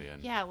 Yeah. Vivian.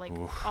 Yeah, like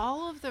Oof.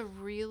 all of the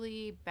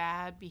really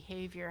bad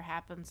behavior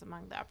happens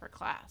among the upper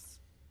class.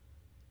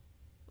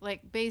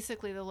 Like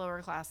basically, the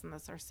lower class in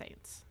this are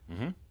saints.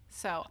 Mm-hmm.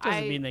 So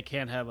Doesn't mean they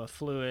can't have a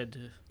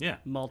fluid Yeah.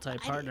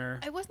 multi-partner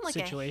It wasn't like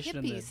situation a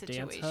in hippie the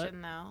dance hut.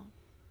 situation, though.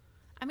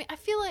 I mean, I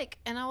feel like,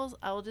 and I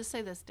will just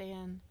say this,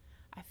 Dan.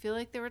 I feel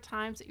like there were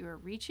times that you were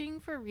reaching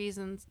for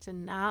reasons to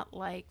not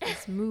like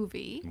this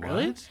movie.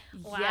 Really? What?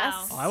 Wow.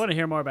 Yes. Oh, I want to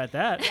hear more about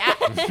that.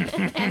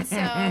 Yeah. And so,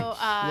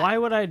 Why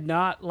would I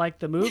not like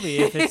the movie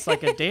if it's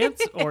like a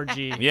dance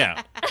orgy?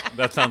 Yeah,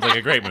 that sounds like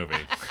a great movie.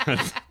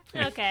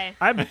 Okay.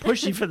 I'm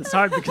pushy for this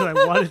hard because I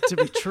want it to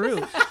be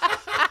true.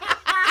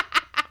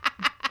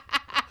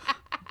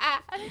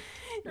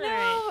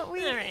 no, All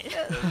right.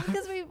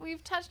 because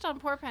we've touched on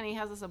poor Penny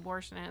has this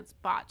abortion and it's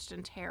botched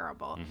and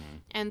terrible. Mm-hmm.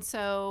 And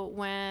so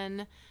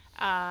when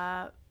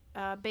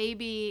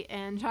Baby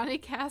and Johnny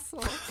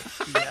Castle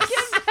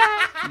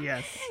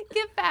Yes.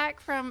 get back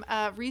from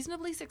a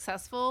reasonably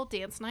successful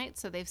dance night,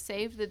 so they've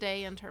saved the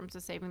day in terms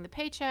of saving the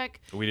paycheck,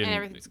 We didn't and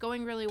everything's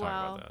going really talk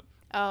well. about that.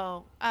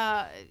 Oh,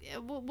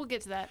 we'll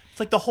get to that. It's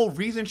like the whole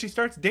reason she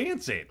starts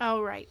dancing.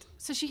 Oh, right.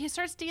 So she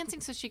starts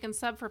dancing so she can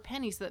sub for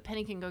Penny so that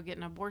Penny can go get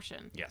an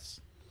abortion. Yes.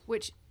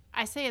 Which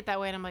I say it that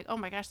way and I'm like, oh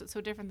my gosh, that's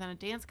so different than a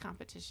dance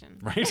competition.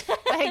 Right?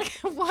 Like,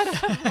 what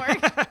a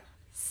more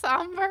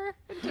somber,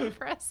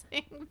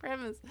 depressing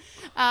premise.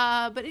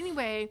 But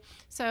anyway,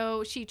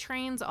 so she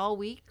trains all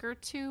week or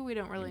two. We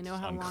don't really know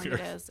It's how unclear. long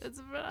it is. It's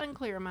an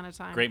unclear amount of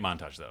time. Great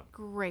montage, though.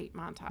 Great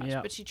montage.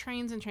 Yep. But she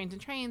trains and trains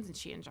and trains, and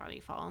she and Johnny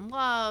fall in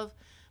love,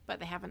 but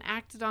they haven't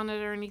acted on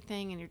it or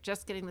anything, and you're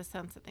just getting the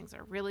sense that things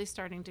are really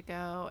starting to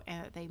go,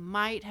 and that they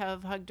might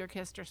have hugged or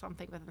kissed or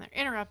something, but then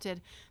they're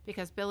interrupted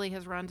because Billy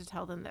has run to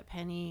tell them that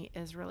Penny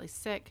is really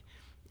sick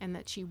and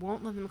that she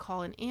won't let them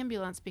call an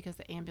ambulance because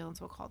the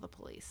ambulance will call the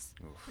police.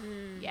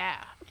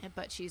 Yeah,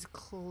 but she's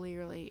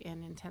clearly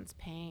in intense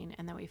pain,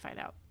 and then we find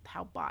out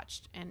how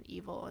botched and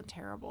evil and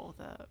terrible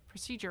the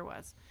procedure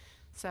was.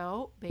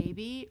 So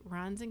Baby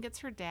runs and gets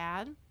her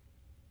dad,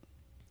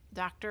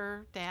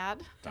 Dr.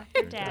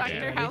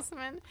 Daddy.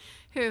 Houseman,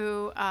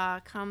 who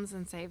comes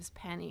and saves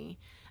Penny.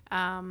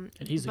 And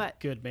he's a but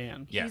good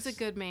man. Yes. he's a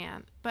good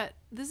man. But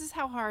this is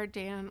how hard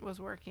Dan was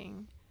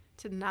working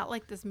to not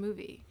like this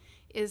movie,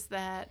 is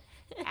that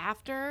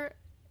after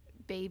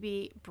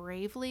Baby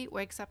bravely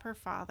wakes up her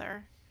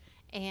father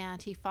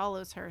and he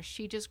follows her,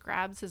 she just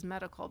grabs his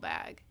medical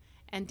bag.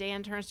 And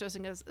Dan turns to us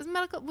and goes,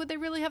 would they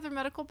really have their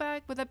medical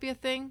bag? Would that be a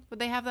thing? Would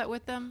they have that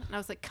with them? And I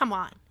was like, come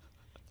on.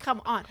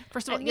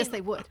 First of all, yes,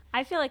 they would.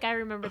 I feel like I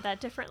remembered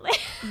that differently.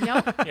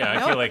 Nope. Yeah, I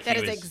Nope. feel like that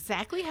he is was-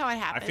 exactly how it I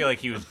happened. feel like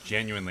he was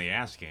genuinely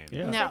asking.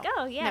 Yeah. No. Like,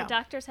 oh yeah, No.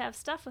 doctors have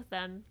stuff with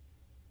them.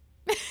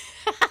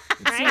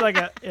 It seemed like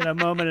in a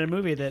moment in a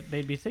movie that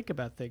made me think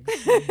about things.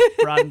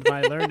 Broadened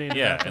my learning.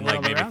 Yeah, about the and like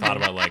world maybe around thought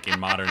me. about like in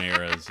modern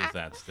eras, is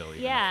that still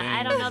even a Yeah, thing?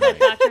 I don't know that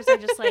doctors are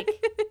just like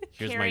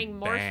Here's my carrying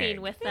morphine bag.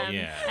 with them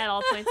Yeah. at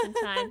all points in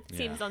time. Yeah.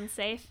 Seems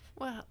unsafe.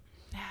 Well,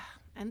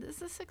 and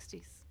this is the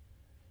 60s.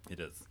 It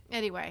is.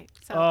 Anyway,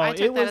 so Oh, I took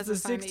it that was as the a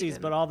sign that you 60s,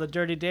 didn't. but all the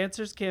dirty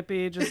dancers can't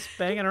be just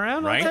banging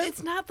around Right? all the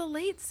It's not the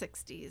late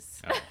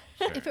 60s. Oh,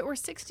 sure. If it were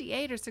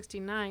 68 or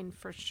 69,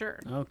 for sure.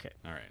 time. Okay.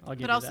 All right. I'll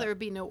give But you also, there that. would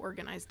be no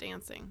organized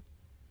dancing.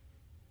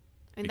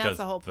 And Because that's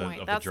the whole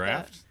point. Of That's the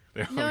draft?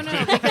 No,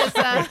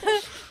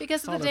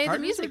 because all of the the day the partners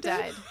music are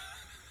dead?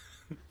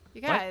 died.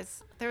 You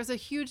guys, there was a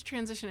huge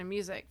transition in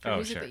music from Oh,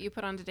 music sure. that you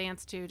put on to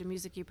dance to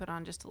music you put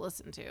on just to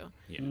listen to.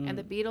 Yeah. And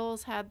the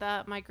Beatles had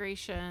that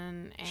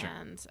migration, Sure.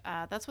 and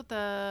that's what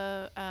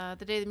the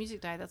day the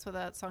music died. That's what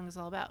that song is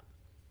all about.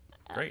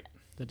 Great.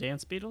 The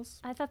Dance Beatles?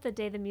 I thought the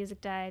day the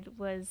music died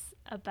was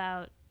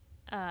about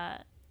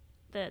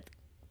the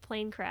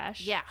plane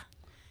crash. Yeah,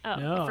 Oh.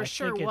 No, for I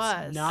sure think it's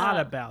was. not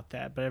Oh. about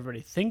that, but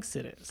everybody thinks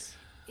it is.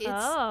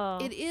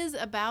 it is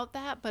about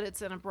that, but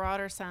it's in a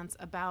broader sense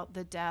about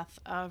the death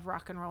of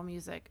rock and roll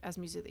music as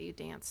music that you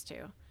dance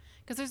to.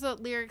 Because there's the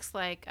lyrics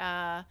like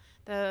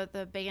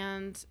the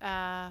band,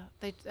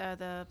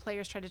 the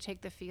players tried to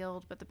take the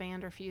field, but the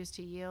band refused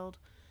to yield.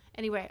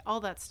 Anyway, all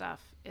that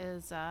stuff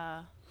is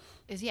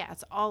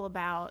it's all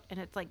about, and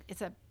it's like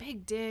it's a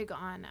big dig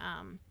on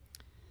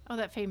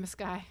that famous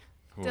guy,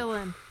 Oof.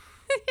 Dylan.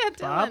 Yeah,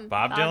 Dylan.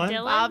 Bob Bob Dylan?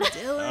 Dylan? Bob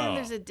Dylan. Oh.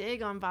 There's a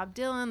dig on Bob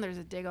Dylan. There's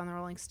a dig on the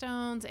Rolling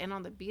Stones and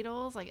on the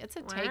Beatles. Like it's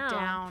a Wow.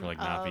 takedown For like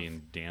of, not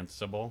being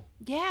danceable?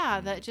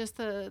 yeah, that just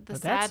the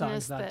But that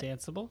sadness song's not that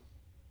danceable.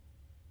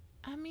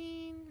 I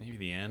mean, Maybe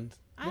the end?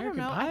 I don't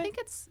American know. Pie? I think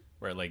it's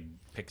Where it like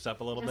picks up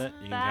a little Just bit?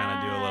 You can kind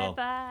of do a little.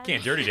 bye-bye.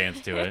 Can't dirty dance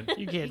to it.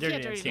 You can't you dirty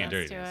can't dance. dirty Can't dance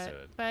dirty to dance it. to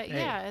it. But Hey,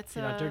 yeah, it's if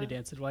you're not dirty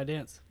dancing, why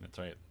dance? That's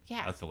right.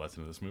 Yeah. That's the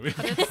lesson of this movie.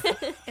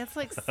 It's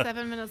like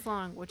 7 minutes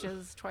long, which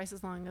is twice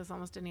as long as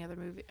almost any other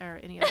movie or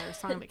any other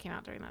song that came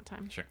out during that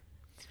time. Sure.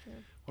 What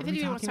If are we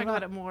anyone wants to talk talking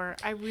about it more,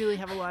 I really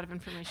have a lot of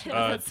information Uh,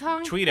 about that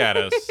song. tweet at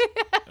us.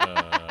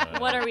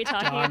 What are we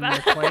talking Don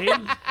about?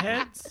 McLean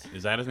heads?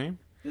 Is that his name?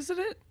 Isn't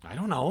it? I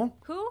don't know.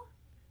 Who?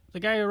 The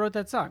guy who wrote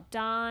that song.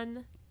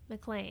 Don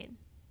McLean.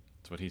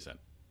 That's what he said.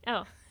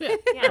 Oh. Yeah.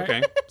 Yeah.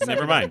 Okay.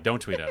 Never mind. Don't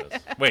tweet at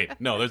us. Wait.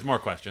 No, there's more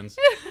questions.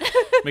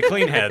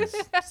 McLean heads.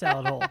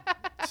 Salad hole.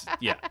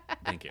 Yeah.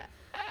 Thank you.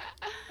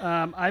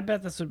 I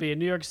bet this would be in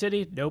New York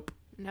City. Nope.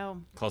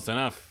 No, Close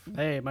enough.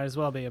 Hey, might as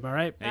well be. Am I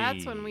right?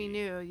 that's when Hey. we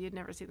knew you'd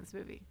never seen this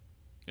movie.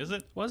 Is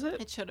it? Was it?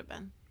 It should have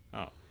been.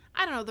 Oh.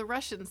 I don't know. The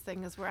Russians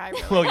thing is where I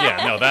really. Well,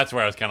 yeah. No, that's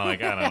where I was kind of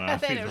like, I don't know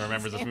if They he don't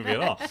remembers this understand.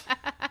 movie at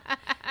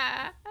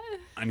all.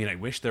 I mean, I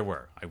wish there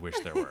were.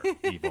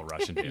 evil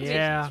Russian dancers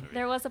Yeah. in this movie.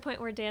 There was a point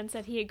where Dan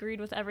said he agreed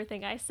with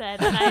everything I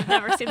said, and I've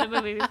never seen the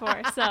movie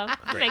before, so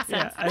it makes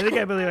Yeah, sense.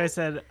 I believe I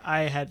said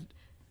I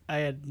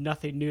had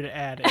nothing new to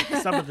add.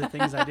 And some of the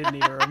things I didn't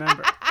even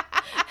remember.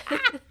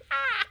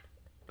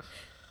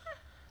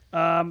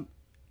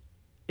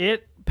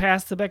 It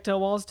passed the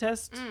Bechdel-Wallace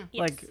test,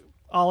 like Yes.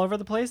 all over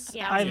the place.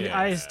 Yeah. I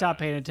Yeah. stopped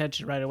paying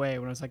attention right away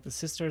when it was like the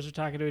sisters are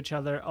talking to each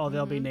other. Oh,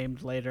 they'll be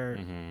named later.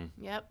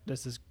 Mm-hmm. Yep.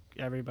 This is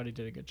everybody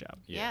did a good job.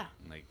 Yeah.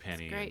 Like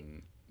Penny great.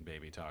 and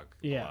Baby talk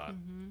Yeah. a lot.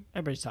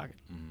 Everybody's talking.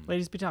 Mm-hmm.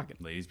 Ladies be talking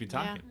Ladies be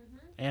talking.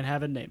 and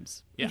having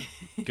names. Yeah.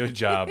 Good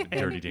job, And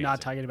Dirty Dancing.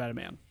 not talking about a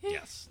man.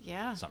 Yes.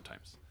 Yeah.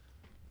 Sometimes.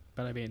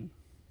 But I mean,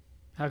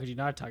 How could you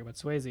not talk about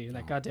Swayze in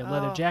that goddamn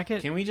leather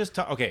jacket? Can we just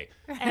talk? Okay.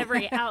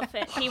 Every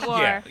outfit he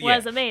wore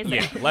was amazing.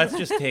 Yeah, let's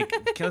just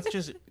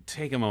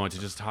take a moment to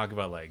just talk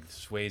about like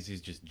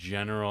Swayze's just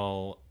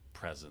general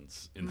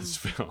presence in this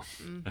film,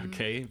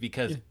 okay?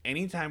 Because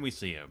anytime we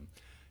see him,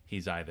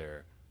 he's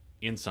either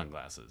in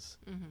sunglasses,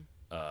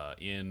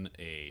 in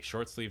a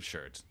short sleeve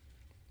shirt,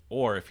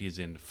 or if he's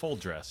in full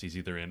dress, he's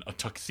either in a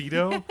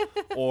tuxedo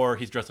or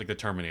he's dressed like the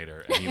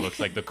Terminator and he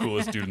looks like the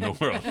coolest dude in the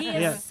world. He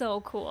is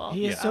so cool.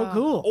 He is so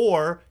cool.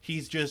 Or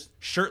he's just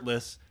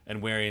shirtless and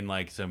wearing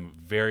like some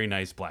very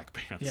nice black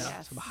pants. Yeah,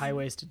 Yes. some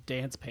high-waisted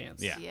dance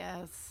pants. Yeah.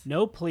 Yes.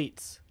 No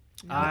pleats.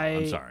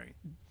 I'm sorry.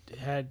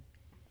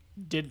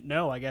 Didn't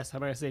know, I guess. I'm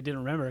going to say didn't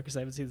remember because I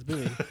haven't seen this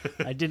movie.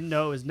 I didn't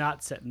know it was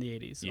not set in the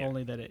 80s, Yeah.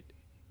 only that it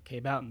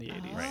came out in the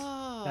 80s.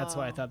 Right. That's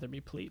why I thought there'd be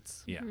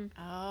pleats. Yeah.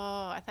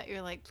 Oh, I thought you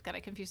were like got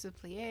it confused with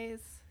pliés.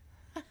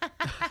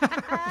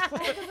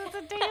 It's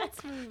a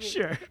dance movie.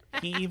 Sure.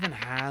 He even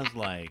has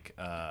like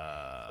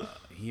a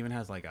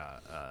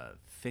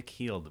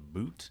thick-heeled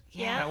boot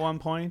Yeah. at one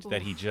point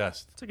that he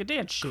just It's like a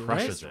dance shoe,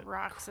 crushes right? it.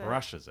 Rocks it.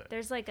 Crushes it.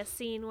 There's like a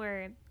scene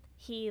where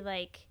he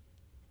like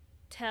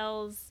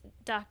tells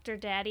Dr.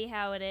 Daddy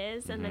how it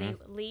is, and then he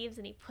leaves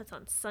and he puts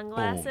on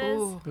sunglasses.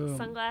 Ooh. Boom.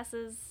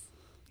 Sunglasses.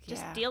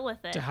 Just Yeah. deal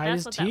with it. To hide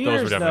his That's what that tears. Those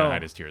was. were definitely though.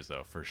 hide his tears,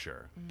 though, for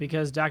sure.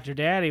 Because Dr.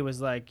 Daddy was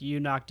like, you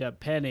knocked up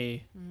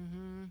Penny,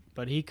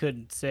 but he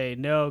couldn't say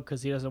no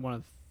because he doesn't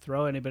want to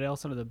throw anybody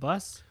else under the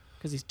bus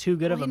because he's too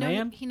good of a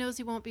man. He knows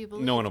he won't be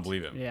believed. No one will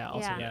believe him. Yeah,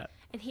 also Yeah. that.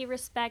 And he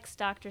respects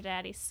Dr.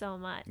 Daddy so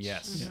much.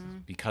 Yes,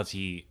 because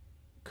he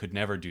could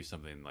never do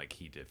something like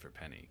he did for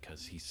Penny.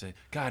 Because he says,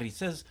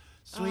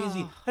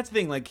 Swayze. That's the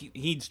thing. Like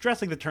he's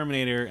dressed like the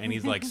Terminator, and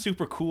he's like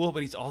super cool,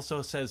 but he's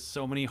also says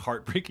so many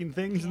heartbreaking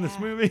things in this Yeah.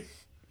 movie.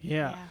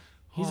 Yeah. Yeah.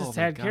 He's Oh, a my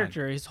sad God.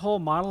 character. His whole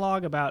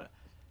monologue about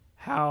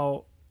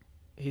how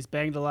he's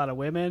banged a lot of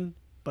women,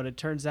 but it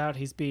turns out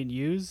he's being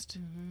used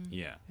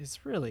Yeah, is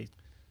really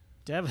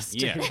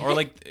devastating. yeah. Or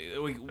like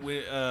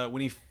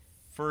when he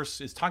first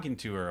is talking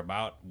to her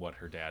about what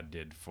her dad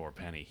did for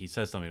Penny, he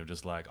says something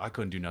just like, "I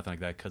couldn't do nothing like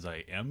that because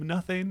I am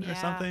nothing" or Yeah.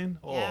 something.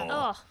 Yeah.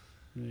 Oh, Oh,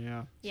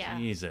 Yeah. yeah.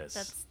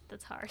 Jesus.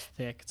 That's hard.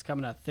 Thick. It's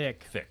coming out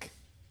thick, Thick.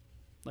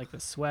 like the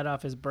sweat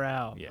off his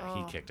brow. Yeah, Oh.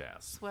 he kicked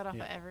ass. Sweat off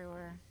of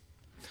everywhere.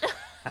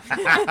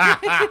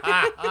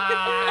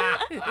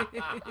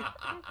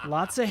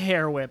 Lots of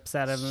hair whips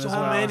out of him So as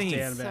well. many.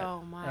 Stand back.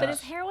 So much. But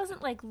his hair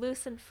wasn't like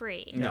loose and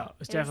free. No, it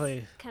was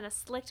definitely. kind of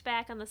slicked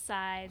back on the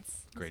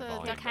sides. Great So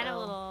volume. duck- Kind of Oh.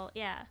 little,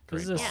 yeah.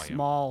 This is Great a volume.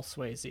 small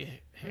Swayze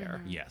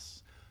hair.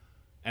 Yes.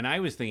 And I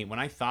was thinking, when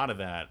I thought of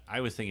that,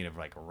 I was thinking of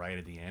like right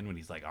at the end when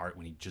he's like art,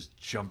 when he just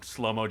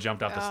slow-mo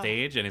jumped off the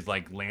stage and his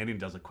like landing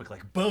does a quick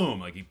like boom,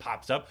 like he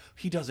pops up.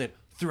 He does it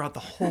throughout the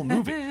whole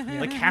movie.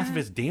 Like half of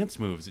his dance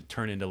moves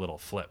turn into little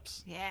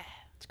flips. Yeah.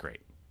 It's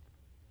great.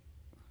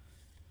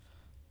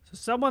 So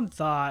someone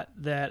thought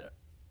that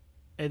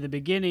in the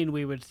beginning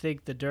we would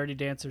think the Dirty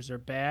Dancers are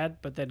bad,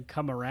 but then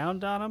come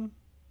around on them.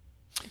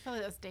 I feel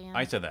like that's Dan.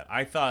 I said that.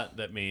 I thought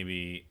that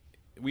maybe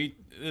this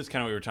is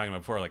kind of what we were talking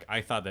about before. Like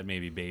I thought that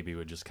maybe Baby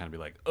would just kind of be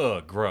like,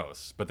 ugh,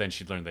 gross. But then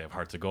she'd learn they have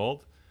hearts of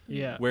gold.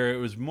 Yeah. Where it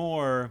was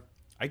more,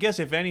 I guess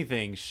if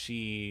anything,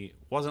 she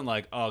wasn't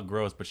like, oh,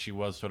 gross, but she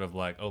was sort of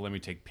like, oh, let me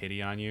take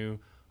pity on you.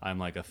 I'm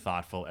like a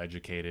thoughtful,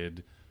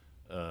 educated,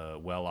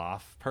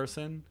 well-off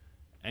person.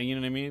 And you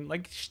know what I mean?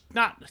 Like,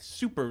 not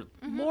super.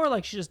 More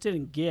like she just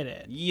didn't get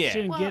it. Yeah.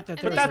 She didn't get that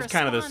and there But was they that's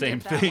kind of the same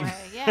responded thing.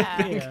 that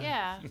way. Yeah, Yeah.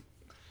 yeah.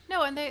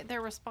 No, and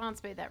their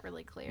response made that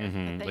really clear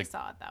that they Like,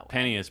 saw it that way.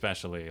 Penny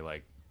especially,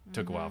 like,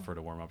 took a while for her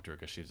to warm up to her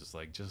because she's just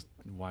like,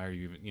 why are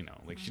you even, you know,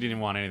 like, she didn't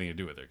want anything to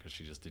do with her because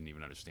she just didn't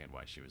even understand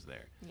why she was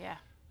there. Yeah.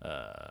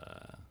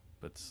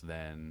 But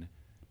then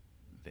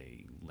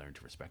they learned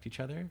to respect each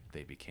other.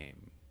 They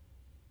became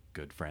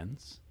good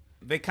friends.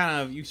 They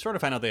you sort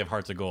of find out they have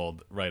hearts of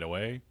gold right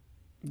away.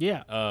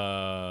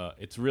 Yeah.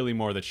 It's really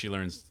more that she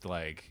learns to,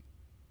 like,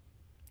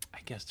 I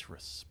guess, to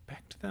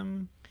respect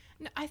them.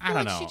 No, I feel don't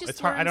like know. she just It's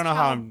hard- I don't learns know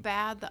how how I'm-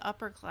 bad the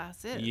upper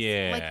class is.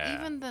 Yeah. Like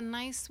even the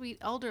nice, sweet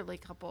elderly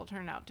couple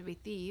turned out to be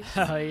thieves.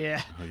 Oh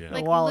yeah. Oh, yeah. The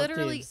Like wallet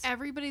literally thieves.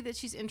 everybody that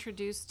she's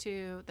introduced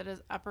to that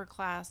is upper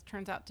class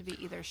turns out to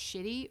be either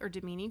shitty or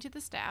demeaning to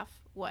the staff.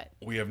 What?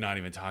 We have not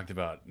even talked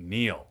about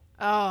Neil.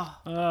 Oh,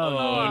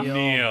 Oh, Neil.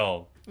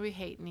 Neil. we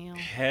hate Neil.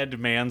 Head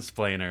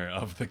mansplainer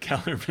of the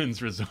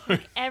Kellerman's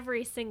Resort.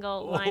 Every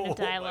single line Oh, of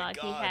my dialogue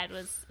he God. had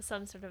was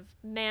some sort of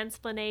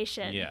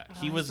mansplanation. Yeah. Oh,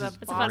 He he's was the his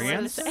boss's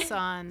grandson.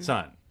 son.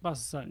 son.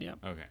 Boss's son. Yeah.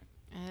 Okay.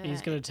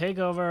 He's gonna take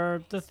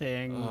over the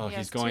thing. Oh, He he's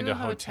has going 2 to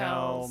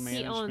hotel hotels.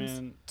 He owns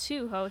management.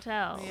 2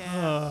 hotels. Yeah.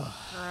 Ugh.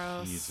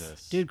 Gross.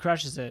 Jesus. Dude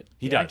crushes it.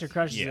 He the does. actor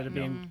crushes Yeah. it at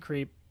being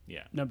creep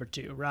Yeah. number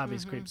 2.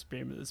 Robbie's creep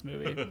supreme of this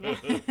movie.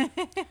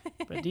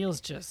 But Neil's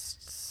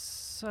just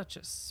such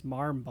a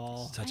smarm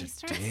ball. Such He a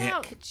starts dick.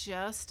 out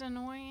just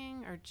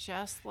annoying or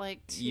just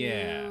like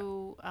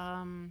too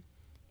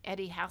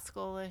Eddie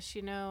Haskell-ish,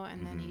 you know,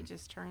 and then he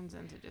just turns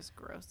into just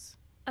gross.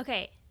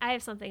 Okay, I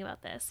have something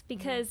about this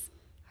because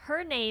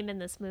her name in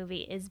this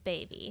movie is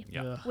Baby,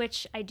 Yeah. Ugh.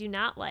 which I do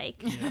not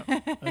like.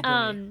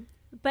 Agree.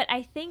 But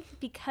I think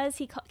because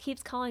he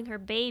keeps calling her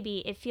baby,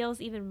 it feels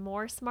even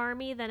more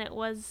smarmy than it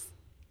was,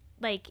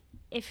 like,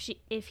 if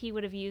he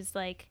would have used,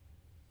 like,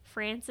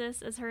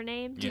 Frances as her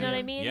name. Do you know what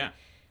I mean? Yeah.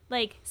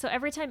 Like, so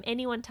every time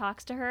anyone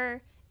talks to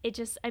her, it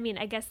just, I mean,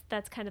 I guess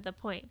that's kind of the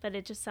point, but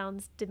it just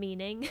sounds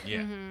demeaning.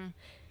 Yeah.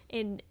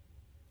 And,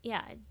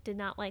 yeah, I did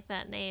not like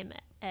that name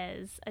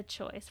as a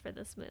choice for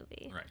this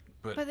movie.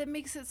 Right. But it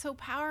makes it so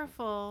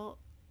powerful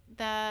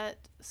that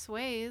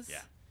Swayze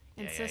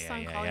insists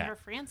on calling her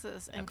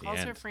Frances and the calls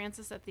her end.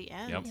 Frances at the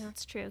end. Yep. Yeah,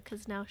 that's true,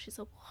 because now she's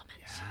a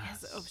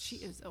woman. She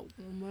is a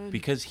woman.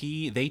 Because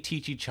they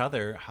teach each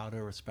other how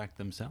to respect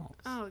themselves.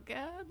 Oh,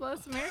 God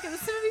bless America.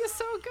 This movie is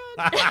so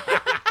good.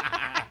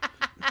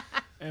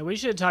 And we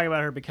should talk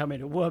about her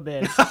becoming a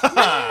woman.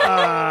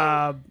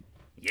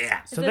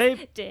 Yeah. So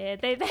they Did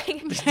they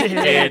bang? Did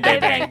they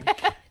bang?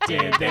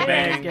 did they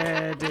bang?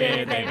 Did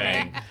they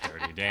bang?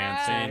 Dirty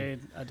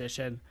Dancing.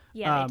 Audition.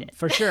 Yeah, they did.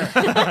 For sure.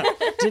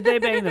 Did they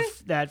bang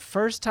that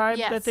first time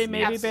Yes, that they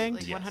maybe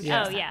absolutely, banged?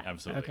 100%. Oh, yeah.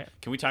 Absolutely. Okay.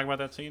 Can we talk about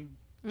that scene?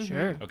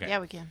 Sure. Okay. Yeah,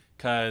 we can.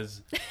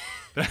 Because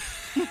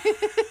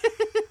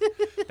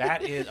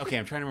that is okay.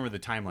 I'm trying to remember the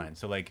timeline.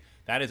 So like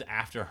that is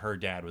after her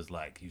dad was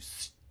like, "You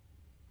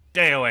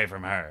stay away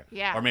from her,"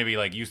 Yeah. or maybe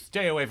like, "You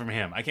stay away from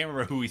him." I can't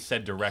remember who he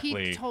said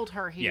directly. He told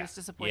her he was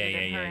disappointed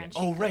in her. And she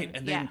Oh right, couldn't-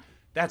 and then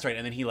that's right,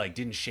 and then he like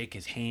didn't shake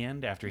his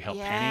hand after he helped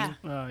Yeah. Penny.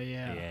 Oh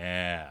yeah.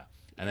 Yeah,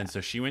 and then so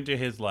she went to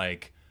his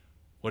like.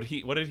 What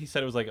did he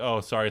said? It was like, oh,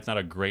 sorry, it's not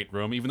a great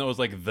room, even though it was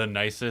like the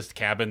nicest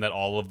cabin that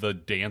all of the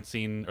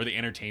dancing or the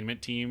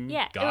entertainment team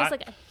Yeah, got. it was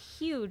like a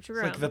huge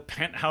room. It's like the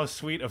penthouse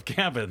suite of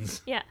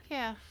cabins. Yeah.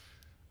 Yeah.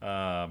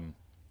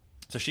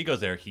 So she goes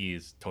there.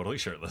 He's totally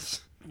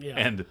shirtless Yeah.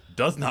 and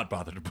does not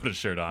bother to put a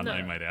shirt on, No.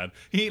 I might add.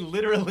 He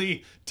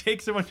literally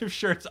takes a bunch of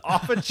shirts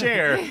off a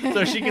chair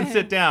so she can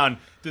sit down,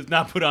 does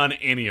not put on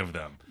any of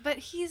them. But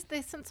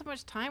they spent so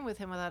much time with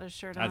him without his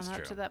shirt That's on up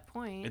true. to that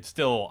point. It's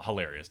still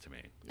hilarious to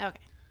me. Okay.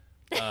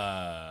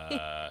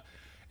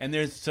 And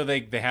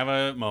they have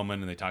a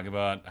moment and they talk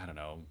about, I don't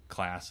know,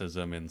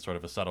 classism in sort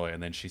of a subtle way.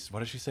 And then what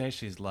does she say?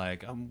 She's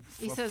like,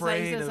 He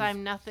afraid says of...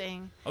 I'm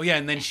nothing. Oh yeah,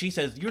 and then she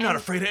says, you're not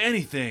afraid of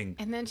anything.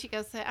 And then she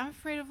goes, I'm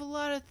afraid of a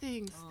lot of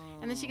things.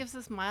 And then she gives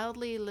this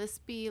mildly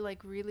lispy, like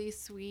really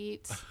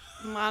sweet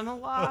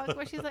monologue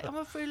where she's like, I'm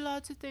afraid of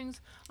lots of things.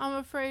 I'm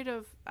afraid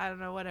of, I don't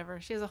know, whatever.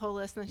 She has a whole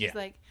list. And then she's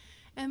Yeah. like,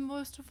 and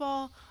most of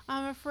all,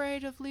 I'm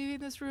afraid of leaving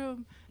this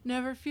room,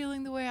 never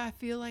feeling the way I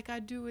feel like I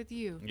do with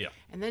you. Yeah.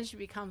 And then she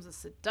becomes a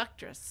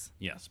seductress.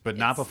 Yes, but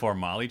not before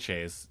Molly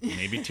Chase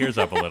maybe tears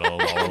up a little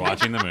while we're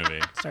watching the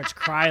movie. Starts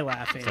cry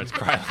laughing. Starts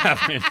cry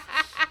laughing.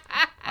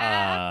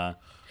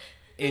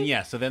 And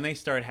yeah, so then they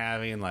start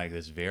having like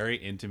this very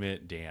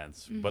intimate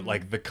dance. But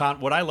like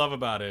what I love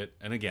about it,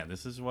 and again,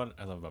 this is what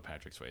I love about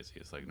Patrick Swayze.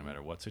 It's like no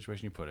matter what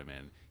situation you put him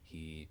in,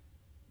 he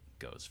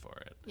goes for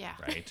it. Yeah.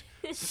 Right?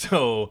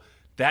 So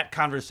that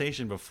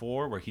conversation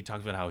before where he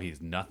talks about how he's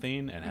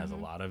nothing and has a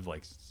lot of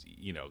like,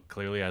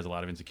 clearly has a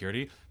lot of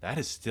insecurity, that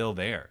is still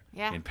there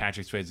Yeah. in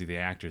Patrick Swayze, the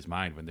actor's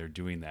mind when they're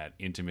doing that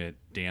intimate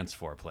dance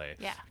foreplay.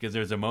 Yeah. Because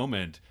there's a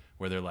moment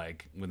where they're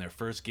like, when they're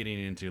first getting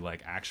into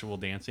like actual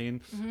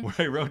dancing, where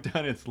I wrote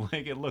down,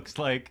 it looks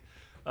like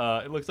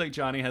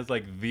Johnny has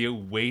like the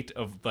weight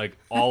of like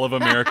all of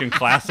American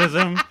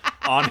classism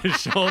on his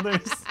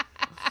shoulders.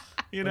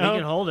 You But he know?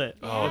 can hold it.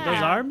 Oh, With those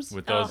yeah. arms?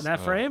 With those In that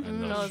frame?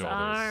 and those Those shoulders.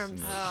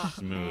 arms. Oh,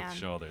 Smooth man.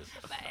 shoulders.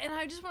 And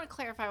I just want to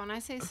clarify, when I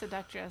say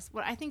seductress,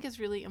 what I think is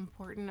really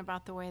important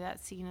about the way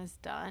that scene is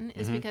done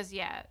is because,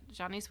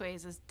 Johnny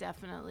Swayze is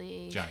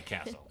definitely... Johnny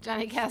Castle.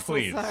 Johnny Castle,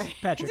 Please. sorry.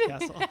 Patrick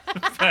Castle.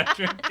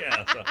 Patrick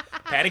Castle.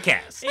 Patty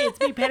Cass. Hey, it's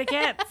me, Patty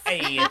Cats.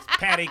 Hey, it's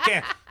Patty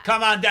Cass.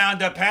 Come on down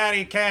to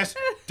Patty Cass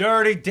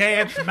Dirty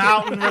Dance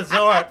Mountain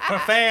Resort for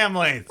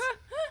families.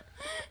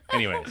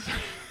 Anyways.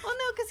 Well,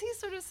 no, because he's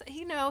sort of,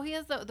 he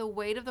has the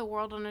weight of the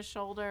world on his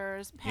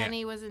shoulders.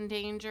 Penny was in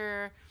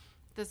danger.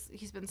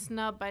 He's been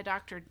snubbed by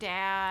Dr.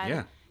 Dad.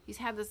 Yeah. He's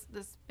had this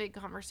big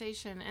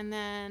conversation. And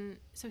then,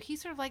 so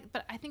he's sort of like,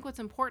 but I think what's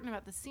important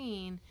about the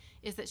scene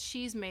is that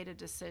she's made a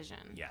decision.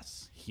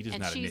 Yes. He does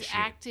And not she's initiate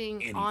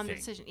acting on the anything.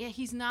 decision. Yeah,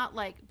 he's not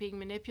like being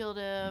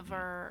manipulative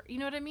or, you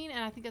know what I mean?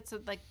 And I think that's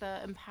like the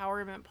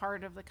empowerment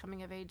part of the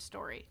coming of age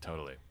story.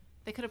 Totally.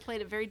 They could have played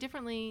it very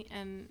differently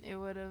and it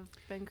would have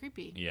been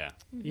creepy. Yeah.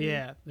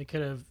 Yeah, they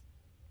could have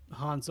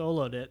Han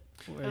Solo'd it,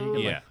 where he could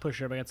Yeah. like, push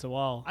her up against the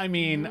wall. I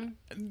mean,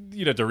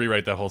 you'd have to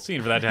rewrite that whole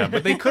scene for that to happen.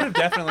 But they could have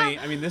definitely,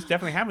 I mean, this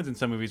definitely happens in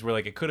some movies where,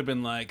 like, it could have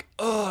been like,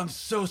 oh, I'm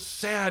so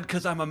sad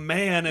because I'm a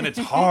man and it's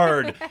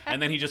hard. And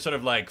then he just sort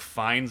of, like,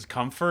 finds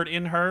comfort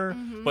in her,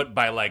 but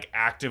by, like,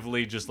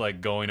 actively just,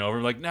 like, going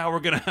over, like, now we're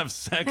going to have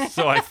sex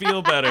so I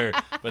feel better.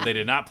 But they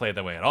did not play it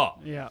that way at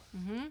all. Yeah.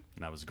 And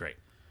that was great.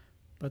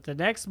 But the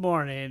next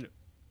morning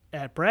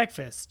at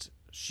breakfast,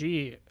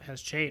 she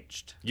has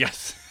changed.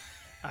 Yes.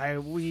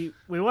 We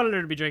wanted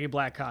her to be drinking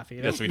black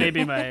coffee. That's we did.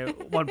 maybe my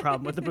one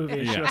problem with the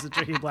movie. Is She Yeah. wasn't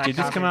drinking black Did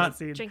coffee. this come in out- that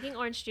scene. Drinking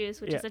orange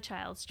juice, which Yeah. is a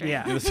child's drink.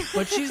 Yeah,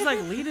 but she's like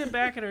leaning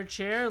back in her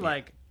chair,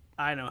 like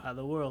I know how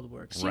the world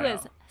works. She Right.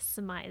 was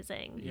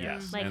smizing.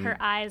 Yes. Like And- her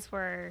eyes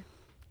were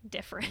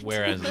different.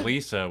 Whereas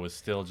Lisa was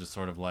still just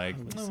sort of like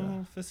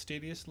Lisa.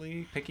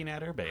 fastidiously picking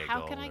at her bagel.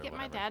 How can I or get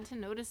my whatever. dad to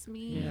notice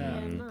me? Yeah,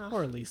 And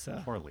poor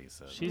Lisa. Poor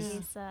Lisa. She's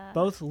Lisa.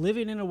 both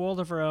living in a world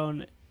of her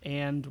own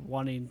and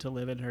wanting to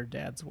live in her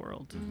dad's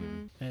world.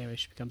 Anyway,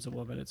 she becomes a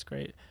woman. It's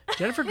great.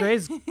 Jennifer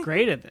Grey's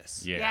great at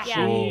this. yeah. Yeah.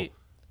 She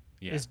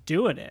Yeah. is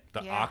doing it.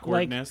 The Yeah.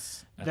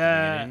 awkwardness at the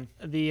The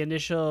beginning. the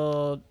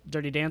initial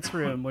Dirty Dance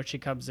room where she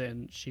comes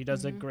in, she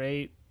does a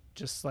great,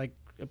 just like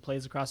it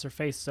plays across her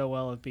face so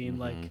well of being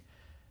like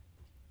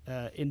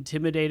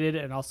intimidated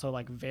and also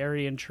like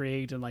very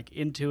intrigued and like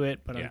into it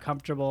but Yeah.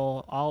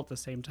 uncomfortable all at the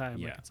same time.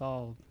 Yeah. Like it's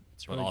all.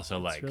 It's But really, also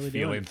it's like really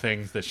feeling doing.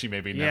 things that she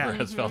maybe Yeah. never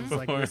has felt It's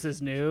before. like this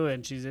is new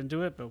and she's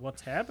into it, but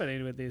what's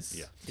happening with these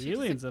Yeah.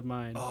 feelings of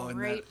mine? Oh, and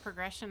great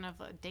progression of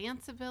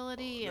dance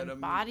ability that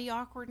and body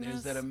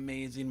awkwardness. There's that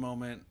amazing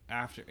moment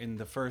after in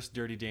the first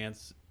Dirty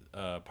Dance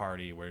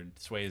party where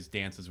Swayze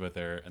dances with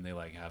her, and they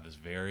like have this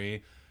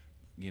very,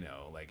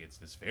 like it's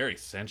this very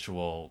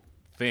sensual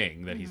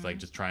thing that he's like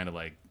just trying to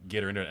like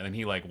get her into it, and then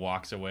he like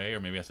walks away, or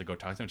maybe has to go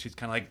talk to him. And she's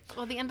kind of like,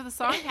 Well, the end of the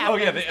song happens, Oh,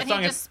 yeah, the and song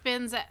he is- just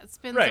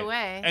spins right,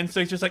 away. and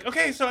so he's just like,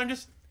 okay, so we're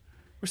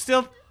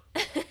still.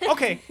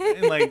 Okay,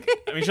 and like,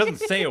 I mean, she doesn't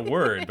say a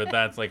word, but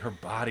that's like her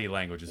body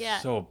language is Yeah.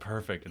 so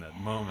perfect in that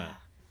moment.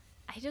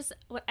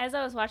 As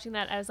I was watching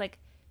that, I was like,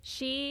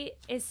 she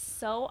is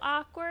so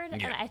awkward.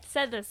 And Yeah. I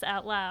said this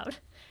out loud.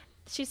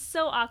 She's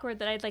so awkward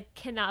that I like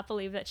cannot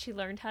believe that she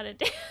learned how to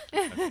dance.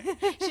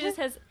 She just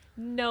has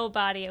no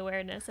body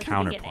awareness at the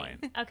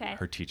Counterpoint. beginning. Okay.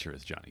 Her teacher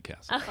is Johnny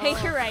Castle.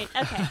 Okay, you're right.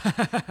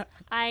 Okay.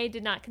 I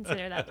did not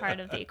consider that part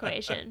of the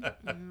equation.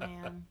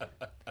 Man,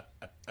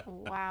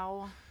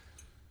 wow.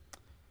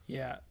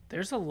 Yeah,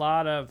 there's a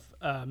lot of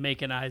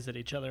making eyes at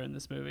each other in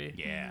this movie.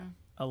 Yeah.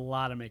 A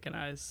lot of making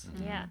eyes,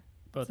 Yeah.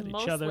 both It's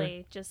at each other.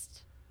 mostly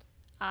just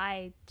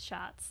eye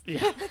shots.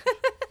 Yeah,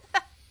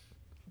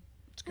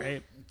 it's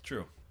great.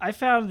 True. I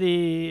found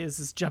this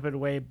is jumping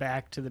way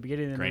back to the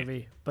beginning of the Great.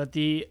 movie, but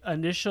the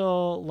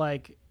initial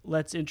like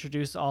let's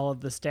introduce all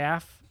of the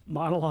staff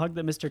monologue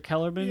that Mr.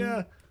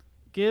 Kellerman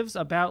gives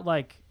about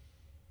like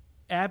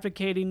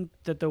advocating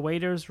that the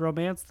waiters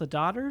romance the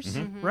daughters,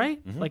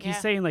 right? Like he's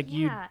Yeah. saying like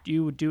Yeah.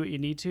 you do what you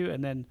need to,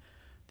 and then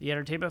the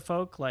entertainment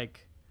folk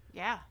like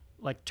Yeah,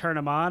 turn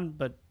them on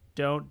but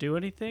don't do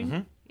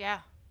anything. yeah.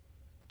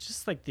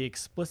 Just like the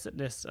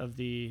explicitness of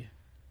the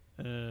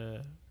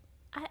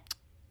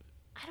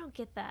I don't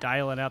get that.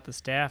 dialing out the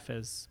staff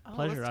as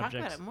pleasure let's talk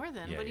objects. about it more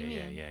then. Yeah, What do you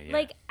yeah, mean? yeah, yeah.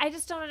 Like, I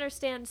just don't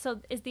understand. So,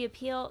 is the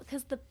appeal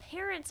because the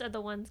parents are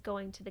the ones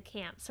going to the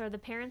camp? So, are the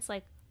parents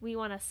like, we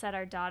want to set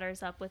our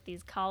daughters up with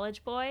these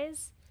college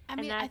boys, I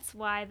mean, and that's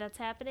why that's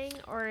happening?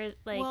 Or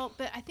like, well,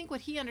 but I think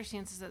what he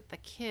understands is that the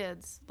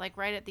kids, like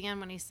right at the end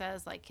when he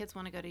says like kids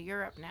want to go to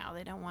Europe now,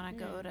 they don't want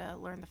to go to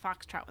learn the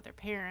foxtrot with their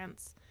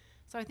parents.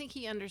 So I think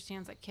he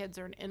understands that kids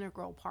are an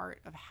integral part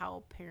of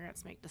how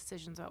parents make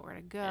decisions about where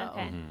to go.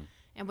 Okay.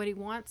 And what he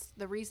wants,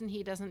 the reason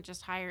he doesn't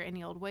just hire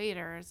any old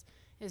waiters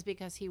is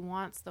because he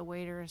wants the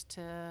waiters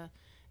to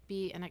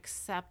be an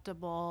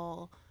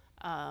acceptable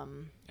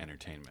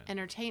Entertainment.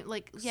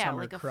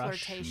 Summer like a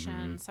crush.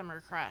 flirtation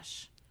summer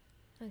crush.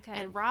 okay,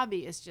 And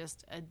Robbie is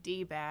just a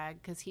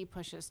D-bag because he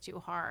pushes too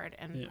hard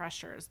and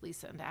pressures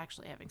Lisa into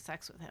actually having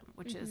sex with him,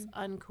 which is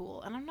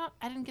uncool. And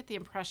I didn't get the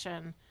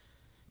impression,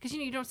 because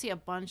you don't see a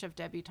bunch of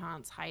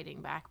debutantes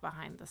hiding back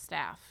behind the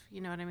staff, you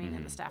know what I mean,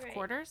 in the staff Right.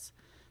 quarters.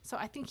 So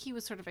I think he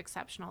was sort of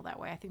exceptional that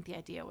way. I think the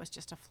idea was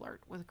just to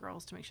flirt with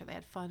girls to make sure they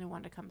had fun and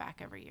wanted to come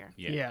back every year.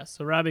 Yeah,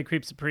 so Robbie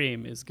Creep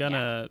Supreme is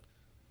gonna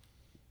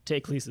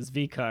take Lisa's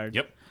V card.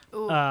 Yep.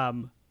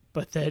 Ooh.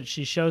 But then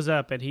she shows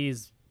up and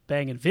he's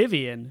banging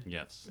Vivian,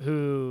 Yes.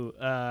 who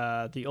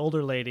the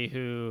older lady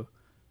who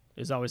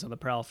is always on the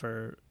prowl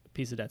for a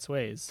piece of that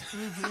sways.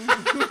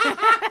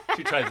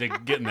 She tries to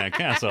get in that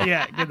castle.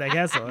 Yeah, get that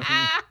castle.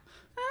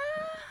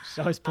 She's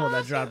always pulling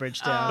that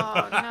drawbridge down.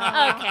 Oh,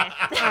 no. okay.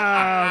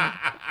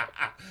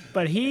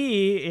 But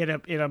he,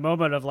 in a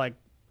moment of like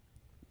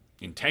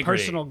Integrity.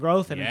 personal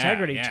growth and Yeah,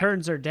 integrity, yeah.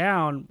 turns her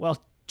down.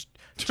 Well,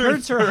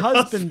 turns her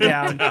husband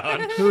down,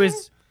 who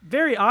is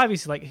very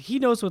obviously like he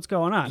knows what's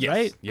going on, Yes.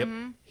 right? Yep.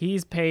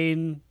 He's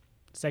paying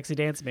Sexy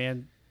Dance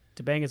Man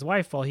to bang his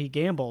wife while he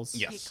gambles.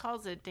 Yes. He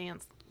calls it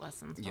dance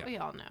lessons, but Yeah. we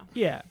all know.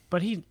 Yeah,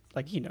 but he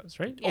knows,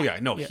 right? Oh yeah,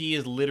 no, Yeah. he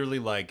is literally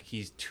like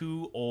he's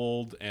too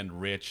old and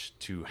rich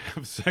to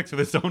have sex with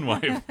his own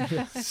wife.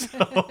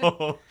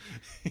 So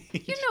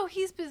You know,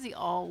 he's busy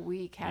all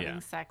week having Yeah.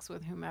 sex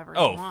with whomever he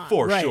Oh, wants.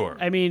 for Right. sure.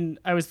 I mean,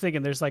 I was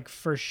thinking there's like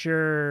for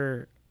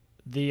sure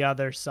the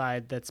other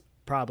side that's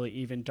probably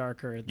even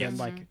darker than Yes.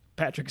 like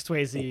Patrick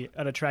Swayze,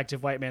 an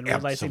attractive white man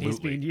realizing he's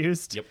Absolutely. being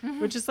used, Yep.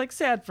 which is like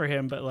sad for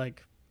him, but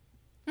like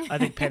I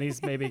think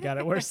Penny's maybe got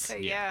it worse. So,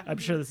 yeah. I'm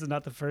sure this is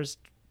not the first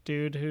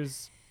dude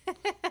whose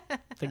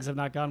things have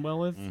not gone well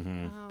with,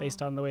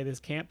 based on the way this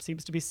camp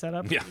seems to be set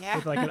up, Yeah. Yeah.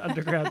 with like an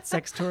underground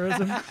sex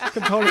tourism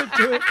component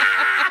to it.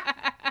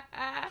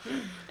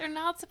 They're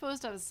not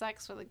supposed to have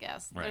sex with a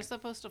guest. They're Right.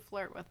 supposed to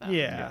flirt with them.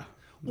 Yeah.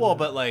 Well,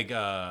 but like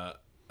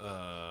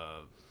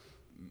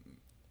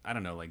I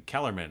don't know, like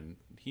Kellerman,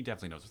 he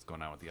definitely knows what's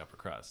going on with the upper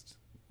crust.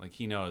 Like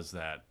he knows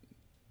that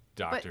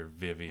Dr.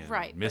 Vivian,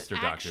 Right. Mr.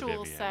 But Dr. actual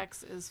Vivian.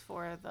 sex is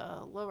for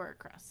the lower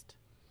crust.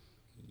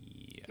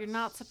 Yes. You're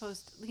not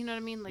supposed to, you know what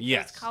I mean? Like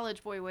Yes. those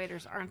college boy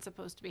waiters aren't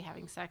supposed to be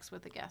having sex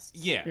with the guests.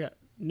 Yeah. Yeah.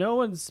 No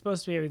one's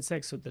supposed to be having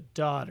sex with the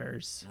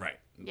daughters, Right.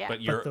 Yeah.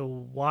 But you're but the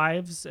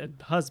wives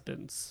and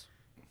husbands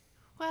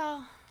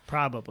Well,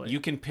 probably. you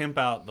can pimp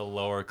out the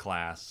lower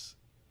class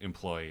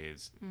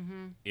employees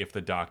if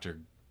the doctor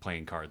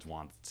playing cards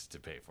wants to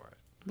pay for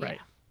it. right.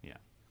 Yeah.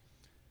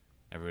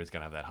 Everybody's got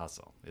to have that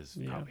hustle is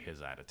Yeah. probably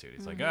his attitude.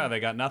 He's like, they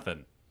got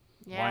nothing.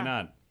 yeah. Why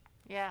not?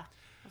 Yeah.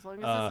 As long as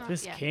it's not.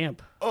 This yeah.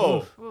 camp.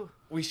 Oh, Ooh.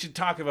 we should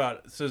talk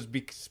about. So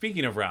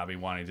speaking of Robbie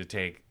wanting to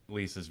take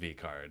Lisa's V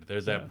card,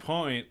 there's that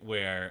point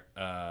where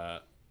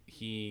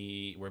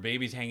where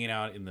Baby's hanging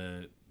out in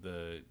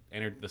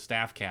the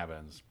staff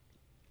cabins,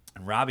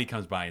 and Robbie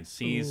comes by and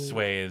sees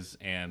Sways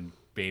and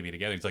Baby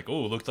together. He's like,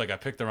 "Oh, looks like I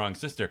picked the wrong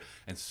sister."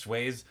 And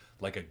Sways,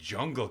 like a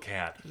jungle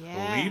cat,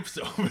 Yeah. leaps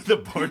over the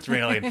porch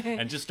railing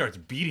and just starts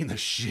beating the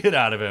shit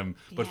out of him.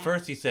 But Yeah.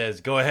 first he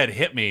says, "Go ahead,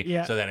 hit me,"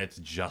 Yeah. so that it's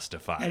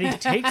justified. And he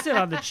takes it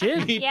on the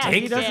chin. Yeah,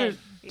 he he doesn't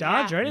did.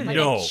 dodge or Yeah. anything. Like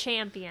No. a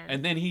champion.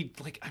 And then he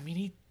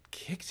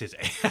kicks his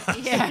ass.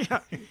 Yeah.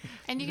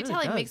 And you can really tell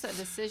he does. makes that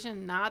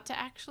decision not to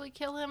actually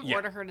kill him Yeah.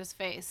 or to hurt his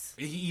face.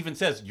 He even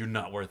says, "You're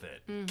not worth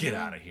it. Get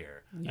out of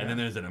here." And then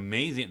there's an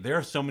amazing. There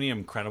are so many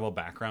incredible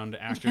background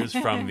actors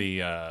from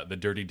the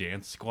Dirty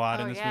Dance Squad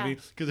in Oh, this yeah. movie,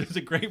 because there's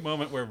a great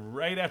moment where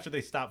right after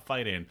they stop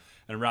fighting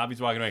and Robbie's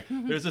walking away,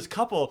 there's this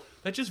couple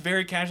that just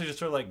very casually just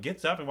sort of like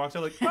gets up and walks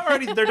out like,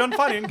 "Alrighty, they're done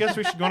fighting. Guess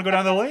we should want to go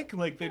down the lake."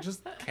 Like they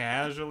just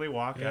casually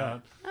walk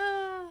out.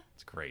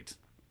 It's great.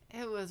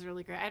 It was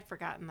really great. I'd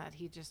forgotten that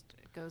he just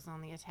goes on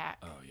the attack.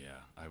 Oh yeah,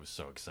 I was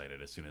so excited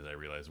as soon as I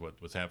realized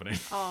what was happening.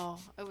 Oh,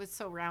 it was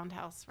so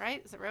Roundhouse,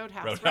 right? Is it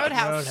Roadhouse?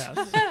 Roadhouse.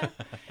 Roadhouse.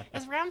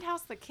 Is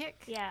Roundhouse the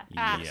kick? yeah.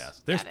 Ah,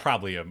 Yes, there's got it.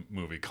 probably a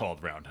movie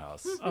called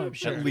Roundhouse. Oh, I'm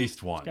sure. At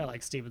least one. It's got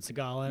like Steven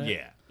Seagal in it.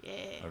 Yeah.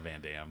 Yeah. Or Van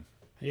Damme.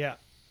 Yeah.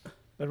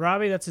 But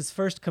Robbie, that's his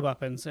first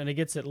comeuppance, and he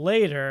gets it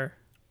later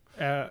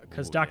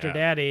because Ooh, Dr. yeah.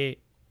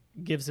 Daddy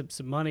gives him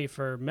some money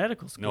for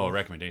medical school. No, a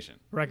recommendation.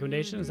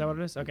 Recommendation? Is that what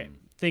it is? Okay.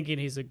 Thinking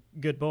he's a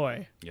good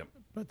boy. Yep.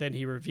 But then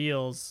he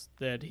reveals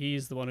that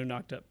he's the one who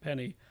knocked up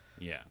Penny.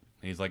 Yeah.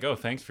 And he's like, "Oh,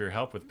 thanks for your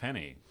help with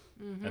Penny."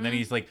 And then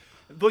he's like,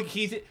 "Look,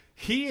 he's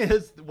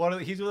one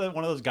of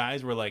those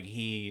guys where like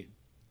he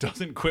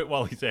doesn't quit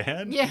while he's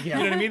ahead." Yeah. You know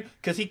what I mean?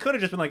 Because he could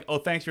have just been like, "Oh,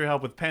 thanks for your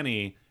help with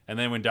Penny." And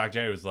then when Dr.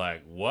 Daddy was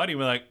like, "What?" He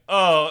was like,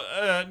 "Oh,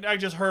 I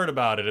just heard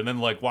about it," and then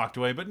like walked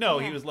away. But no,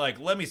 he Yeah. was like,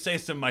 "Let me say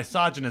some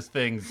misogynist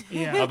things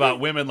Yeah. about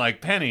women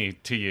like Penny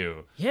to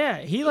you, Yeah,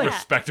 he like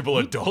respectable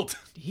adult."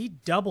 he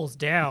doubles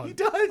down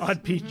does. on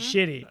being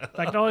shitty.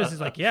 Like not always he's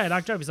like, yeah,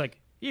 Dr. He's like,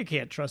 you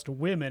can't trust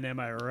women, am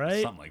I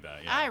right? Something like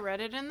that. Yeah. I read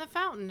it in the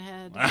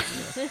Fountainhead.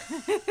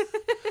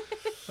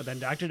 But then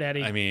Dr.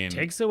 Daddy I mean-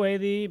 takes away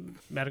the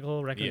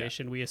medical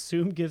recommendation. We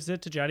assume gives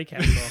it to Johnny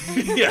Castle.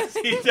 Yes,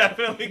 he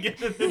definitely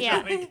gets it to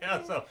Yeah. Johnny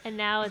Castle. And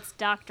now it's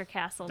Dr.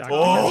 Castle. Dr.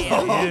 Oh.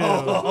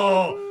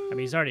 Castle. Ew. I mean,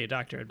 he's already a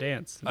doctor of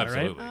dance. Am I right?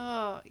 Absolutely.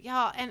 Oh,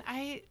 yeah. And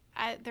I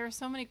there are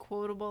so many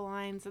quotable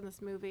lines in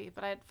this movie,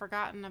 but I had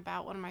forgotten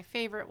about one of my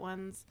favorite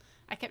ones.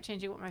 I kept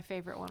changing what my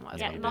favorite one was.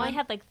 Yeah, you Molly did.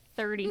 had like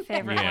 30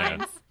 favorite Yeah.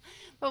 lines.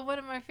 But one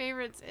of my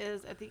favorites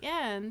is at the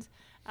end,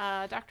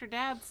 Dr.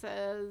 Dad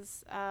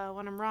says,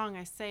 when I'm wrong,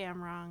 I say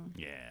I'm wrong.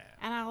 Yeah.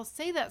 And I'll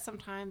say that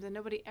sometimes, and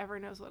nobody ever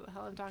knows what the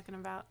hell I'm talking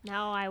about.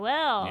 Now I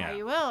will. Yeah. Oh,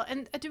 you will.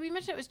 And did we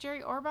mention it was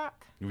Jerry Orbach?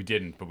 We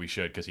didn't, but we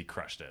should because he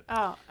crushed it.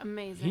 Oh,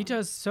 amazing. He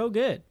does so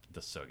good.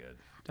 That's so good.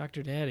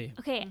 Dr. Daddy.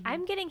 Okay,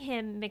 I'm getting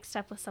him mixed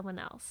up with someone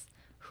else.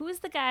 Who's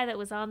the guy that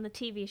was on the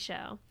TV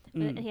show?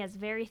 And he has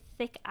very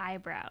thick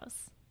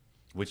eyebrows.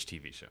 Which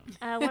TV show?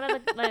 One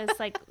of those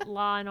like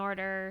Law and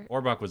Order.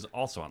 Orbach was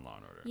also on Law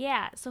and Order.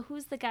 Yeah. So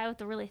who's the guy with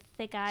the really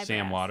thick eyebrows?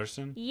 Sam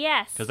Waterston?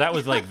 Yes. Because that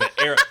was like the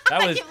era.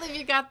 That I was, can't believe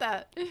you got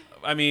that.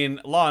 I mean,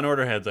 Law and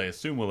Order heads, I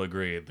assume, will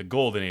agree. The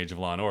golden age of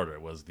Law and Order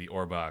was the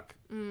Orbach,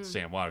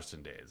 Sam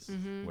Waterston days,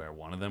 where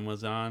one of them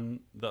was on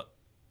the.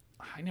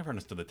 I never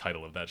understood the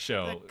title of that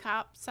show. The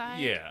cop side?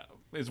 Yeah.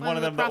 Is One one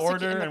of of them the the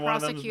order and the and one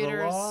of them the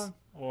prosecutors. law?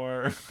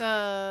 Or.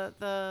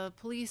 The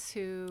police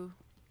who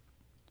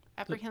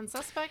apprehend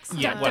suspects?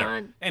 Yeah, Dun, whatever.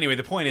 dun. Anyway,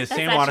 the point is, That's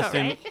Sam that show,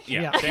 Waterston. right?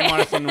 Yeah, Yeah. Sam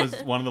Waterston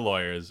was one of the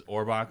lawyers.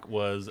 Orbach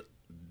was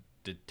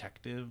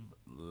Detective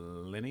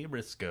Lenny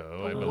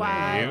Briscoe, I believe,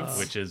 Wow.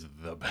 which is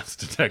the best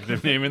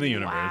detective name in the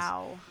universe.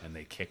 Wow. And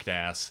they kicked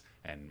ass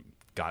and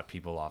got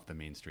people off the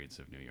main streets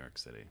of New York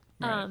City.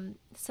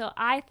 So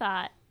I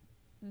thought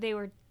they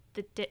were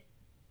the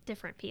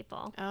different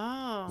people.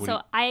 Oh. What do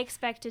So I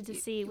expected to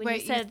see when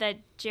Wait, you said that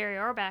Jerry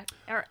Orbach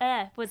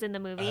was in the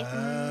movie.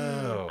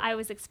 Oh. I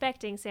was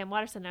expecting Sam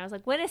Waterston. I was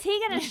like, when is he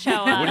going to show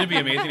up? Wouldn't it be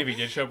amazing if he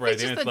did show up right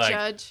He's then? just It's the like,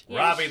 judge.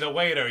 Robbie the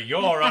waiter,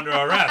 you're under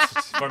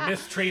arrest for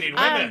mistreating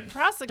I'm women.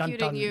 prosecuting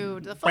Dun, dun. you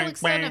to the full Bang,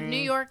 extent of bang. New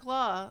York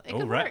law. It Oh,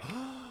 could right. work.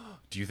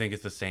 Do you think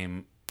it's the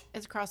same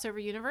It's a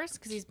crossover universe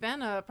because he's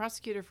been a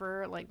prosecutor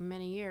for like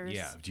many years.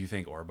 Yeah. Do you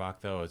think Orbach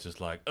though is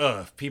just like,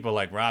 if people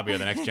like Robbie are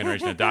the next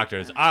generation of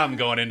doctors, I'm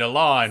going into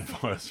law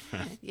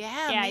enforcement.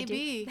 Yeah, Yeah, I do.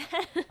 maybe.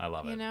 I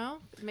love it. You know,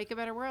 make a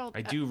better world.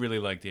 I do really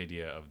like the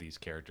idea of these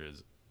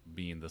characters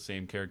being the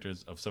same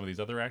characters of some of these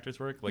other actors'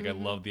 work. Like, I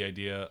love the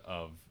idea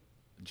of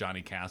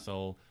Johnny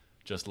Castle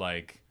just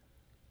like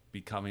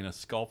becoming a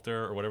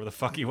sculptor or whatever the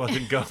fuck he was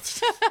in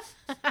Ghost.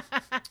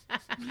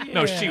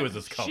 No, she was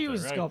a sculptor. She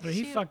was a right? sculptor.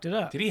 He fucked it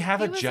up. Did he have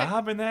He a was a-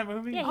 job in that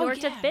movie? Yeah, he Oh,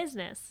 worked yeah. at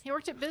business. He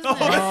worked at business.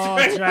 Oh,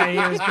 that's right.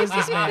 He was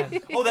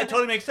businessman. Oh, that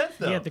totally makes sense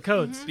though. He had the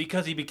codes.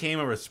 Because he became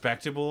a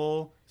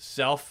respectable,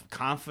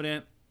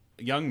 self-confident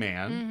young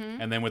man,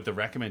 and then with the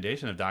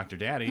recommendation of Dr.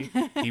 Daddy,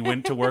 he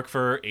went to work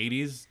for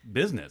 80s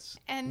business.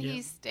 And Yeah.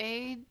 he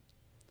stayed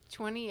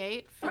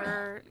 28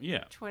 for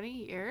Yeah. 20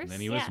 years. And then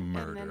he was Yeah.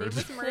 murdered. And then he was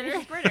Then he murdered.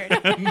 was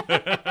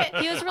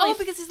murdered. He was really Oh,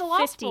 because he's a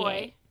lost 58.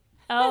 boy.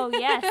 Oh,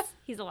 yes.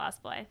 He's a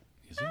lost boy.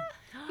 Is he?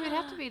 He would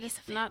have to be to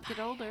not get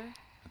older.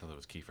 I thought it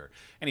was Kiefer.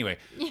 Anyway,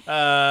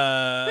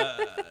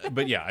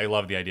 but yeah, I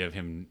love the idea of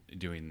him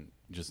doing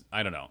just,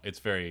 I don't know. It's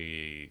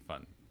very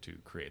fun to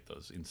create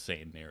those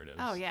insane narratives.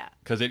 Oh, yeah.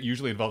 Because it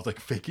usually involves like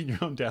faking your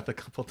own death a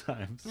couple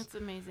times. It's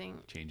amazing.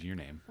 Changing your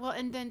name. Well,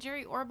 and then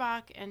Jerry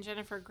Orbach and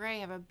Jennifer Grey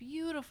have a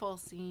beautiful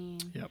scene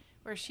Yep.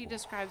 where she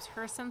describes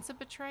her sense of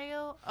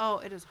betrayal. Oh,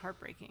 it is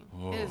heartbreaking.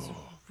 It is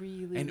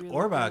really, And really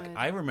Orbach, good.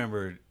 I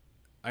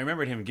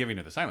remembered him giving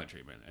her the silent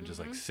treatment and just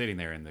like sitting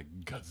there in the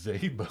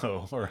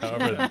gazebo or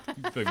however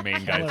the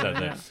main guy says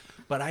Yeah. it.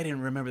 But I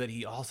didn't remember that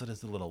he also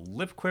does the little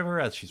lip quiver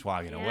as she's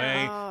walking Yeah.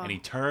 away, Oh. and he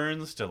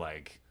turns to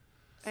like,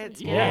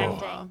 It's Yeah.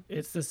 beautiful.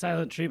 It's the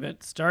silent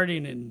treatment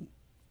starting in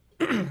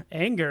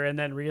anger and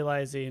then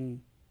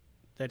realizing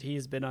that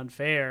he's been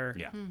unfair.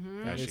 yeah,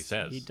 Mm-hmm. as she His-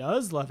 says, He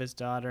does love his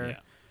daughter. yeah,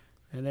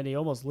 And then he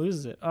almost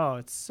loses it. Oh,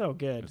 it's so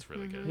good. it's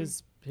really good.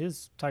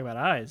 His talk about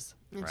eyes.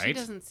 And she Right?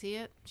 doesn't see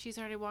it. She's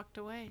already walked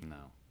away.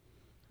 No,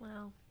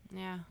 Wow.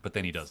 Yeah. but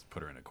then he does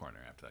put her in a corner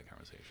after that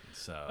conversation.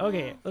 So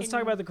Okay, let's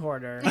talk about the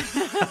corner.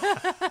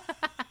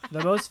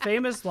 The most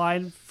famous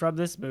line from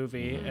this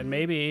movie, and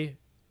maybe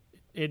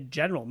in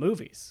general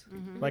movies,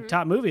 like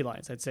top movie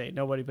lines, I'd say,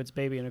 nobody puts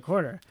baby in a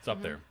corner. it's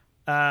up there.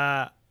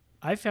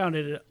 I found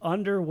it an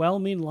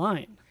underwhelming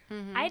line.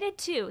 I did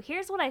too.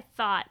 Here's what I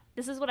thought.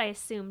 This is what I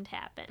assumed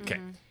happened. Okay,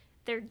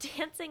 They're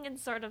dancing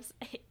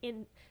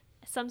in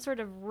some sort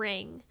of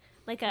ring,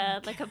 like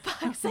a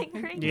boxing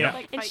ring. Yeah.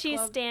 Like And Fight she's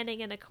Club.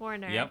 standing in a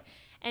corner. Yep.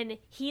 And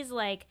he's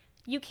like,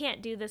 "You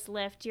can't do this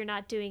lift. You're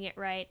not doing it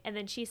right." And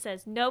then she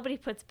says, "Nobody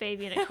puts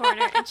baby in a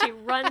corner." And she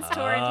runs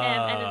toward him,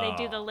 and then they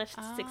do the lift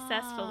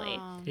successfully.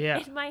 Oh. Yeah.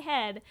 In my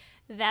head,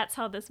 that's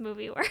how this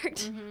movie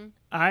worked.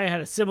 I had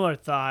a similar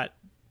thought,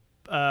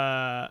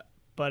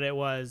 but it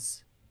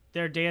was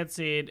they're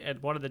dancing,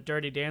 and one of the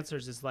dirty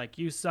dancers is like,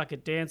 "You suck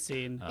at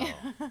dancing.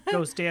 oh,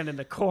 Go stand in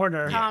the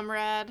corner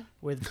Comrade.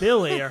 with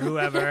Billy or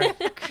whoever."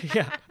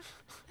 Yeah.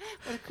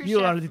 What a cruise You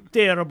ship. are the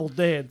terrible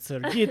dancer.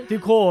 Get the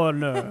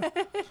corner.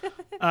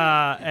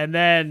 And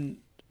then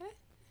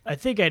I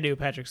think I knew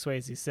Patrick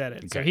Swayze said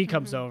it. So Okay. he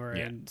comes over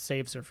Yeah. and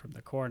saves her from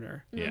the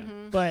corner. yeah.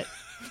 But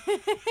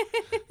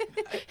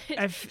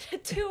I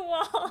Two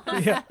walls.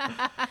 yeah.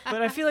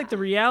 But I feel like the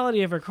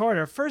reality of her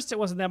corner, first it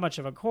wasn't that much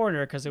of a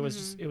corner because it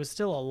was it was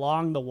still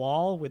along the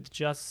wall with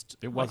just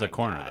It was a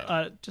corner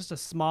though. just a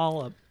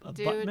small Do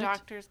abutment.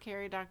 doctors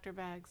carry doctor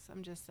bags?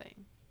 I'm just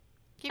saying.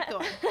 Keep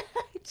going.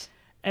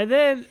 And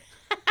then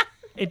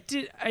it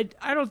did.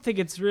 I don't think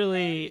it's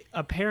really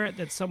apparent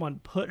that someone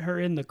put her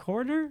in the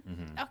corner.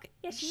 Okay.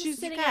 Yeah, she's, She's-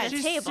 sitting you at guys- a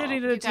She's table. sitting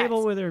at a You table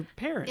guys. with her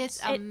parents.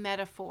 It's a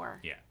metaphor.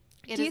 Yeah.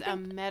 It Do you is a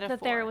think metaphor.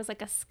 that there was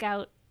like a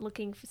scout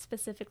looking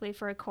specifically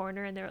for a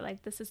corner, and they were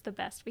like, "This is the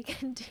best we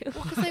can do."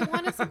 Because they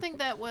wanted something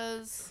that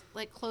was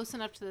like close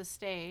enough to the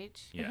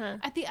stage. Yeah.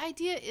 The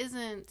idea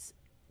isn't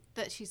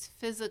that she's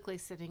physically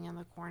sitting in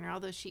the corner,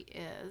 although she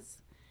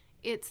is.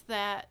 It's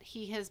that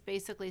he has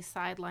basically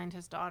sidelined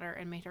his daughter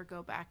and made her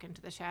go back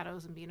into the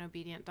shadows and be an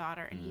obedient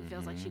daughter, and he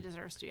feels like she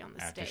deserves to be on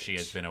the After stage. she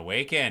has been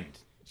awakened.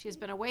 She has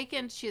been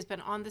awakened. She has been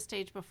on the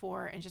stage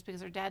before, and just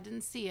because her dad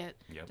didn't see it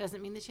Yep.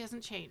 doesn't mean that she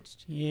hasn't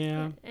changed.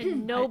 yeah.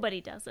 And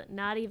nobody does it,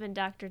 not even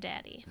Dr.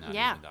 Daddy. Not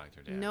Yeah. even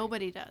Dr. Daddy.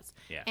 Nobody does.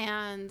 Yeah.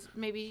 And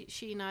maybe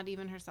she, not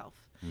even herself.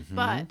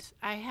 But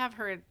I have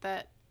heard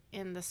that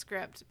in the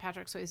script,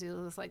 Patrick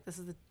Swayze was like, "This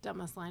is the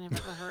dumbest line I've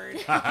ever heard.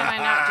 Can I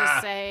not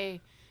just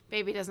say,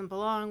 baby doesn't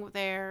belong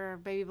there,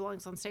 baby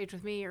belongs on stage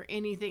with me, or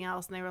anything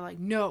else?" And they were like,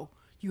 "No,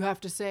 you have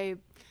to say,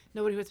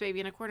 nobody puts baby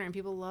in a corner." And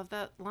people love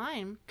that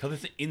line.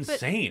 Because it's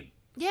insane.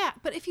 Yeah,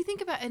 but if you think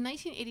about in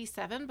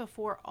 1987,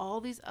 before all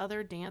these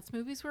other dance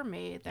movies were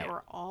made that Yeah.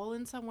 were all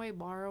in some way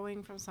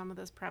borrowing from some of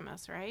this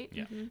premise, right?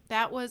 Yeah.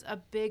 That was a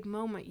big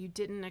moment. You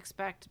didn't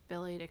expect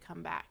Billy to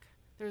come back.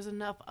 There's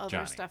enough other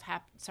Johnny. stuff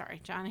happen. Sorry,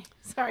 Johnny.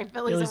 Sorry, Billy's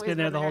Billy's always been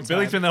there the whole time.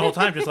 Billy's been the whole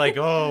time just like,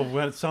 oh,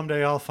 well,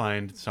 someday I'll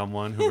find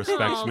someone who respects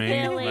Oh, me.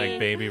 Billy. Like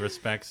baby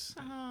respects.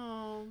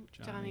 Oh,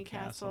 Johnny Johnny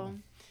Castle. Castle.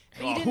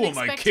 You Oh, didn't who am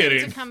I expect him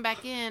kidding? to come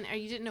back in, or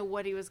you didn't know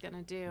what he was going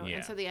to do. Yeah.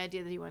 And so the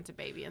idea that he went to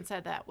Baby and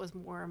said that was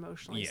more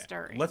emotionally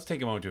stirring. Let's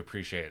take a moment to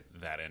appreciate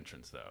that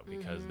entrance, though,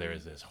 because Mm-hmm. there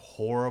is this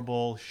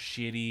horrible,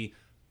 shitty,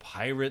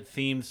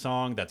 pirate-themed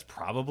song that's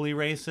probably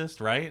racist,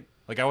 right?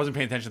 Like, I wasn't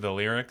paying attention to the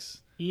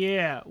lyrics.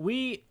 Yeah,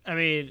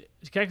 to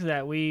connect to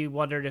that, we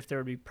wondered if there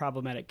would be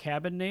problematic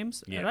cabin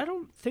names, Yeah. and I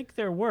don't think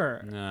there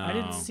were. No. I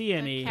didn't see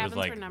any. It cabins was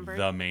like were numbered.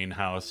 the main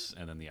house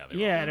and then the other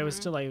Yeah, one. and it was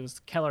still like it was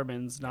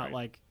Kellerman's, not Right.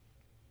 like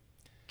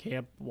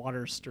Camp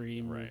Water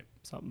Stream or Right.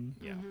 something.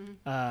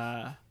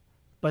 Yeah.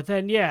 But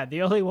then, yeah,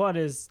 the only one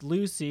is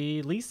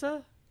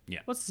Lisa? Yeah.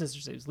 What's the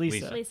sister's name?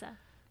 Lisa. Lisa.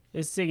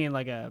 Is singing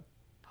like a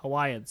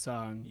Hawaiian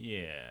song.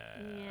 Yeah.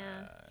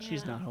 Yeah.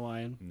 She's not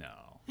Hawaiian.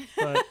 No.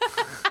 But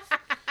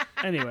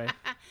anyway,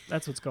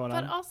 that's what's going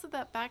But on. also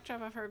that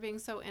backdrop of her being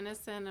so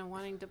innocent and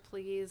wanting to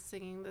please,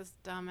 singing this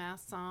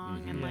dumbass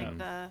song, and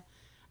like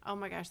oh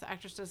my gosh, the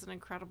actress does an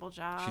incredible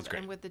job. She's great.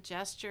 And with the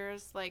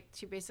gestures, like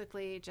she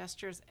basically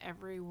gestures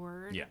every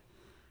word. Yeah.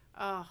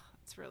 Oh,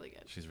 it's really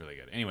good. She's really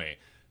good. Anyway,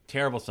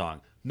 terrible song.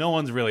 No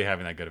one's really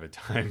having that good of a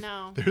time.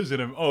 No. There's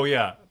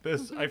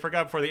this I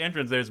forgot before the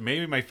entrance. There's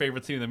maybe my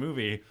favorite scene in the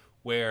movie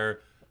where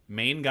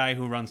main guy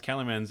who runs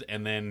Kellerman's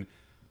and then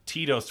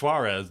Tito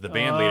Suarez, the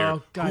band leader.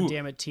 Oh, God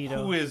damn it,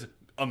 Tito. Who is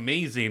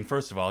amazing.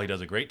 First of all, he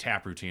does a great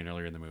tap routine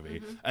earlier in the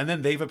movie. And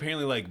then they've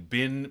apparently like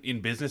been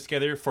in business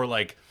together for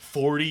like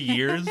 40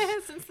 years.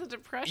 Since the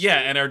Depression. Yeah,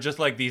 and are just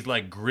like these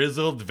like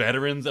grizzled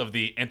veterans of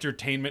the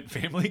entertainment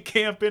family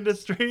camp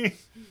industry.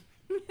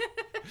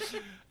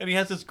 And he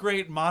has this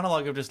great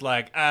monologue of just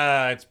like,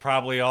 it's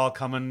probably all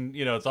coming,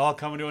 it's all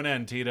coming to an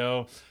end,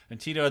 Tito. And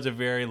Tito has a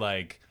very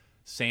like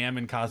Sam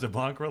and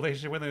Casablanca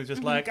relationship with him. It's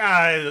just like,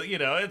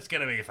 it's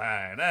going to be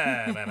fine.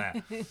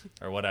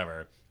 Or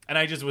whatever. And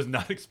I just was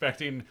not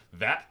expecting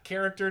that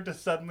character to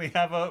suddenly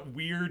have a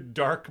weird,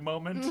 dark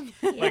moment.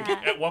 Like,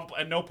 Yeah.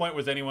 at no point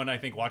was anyone, I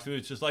think, watching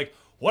this just like,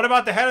 what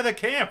about the head of the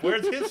camp?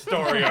 Where's his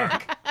story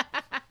arc?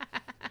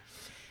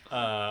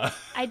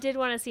 I did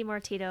want to see more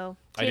Tito.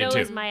 I did Tito too.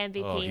 was my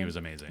MVP. Oh, he was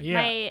amazing.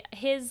 Yeah.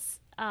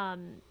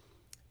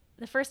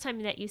 The first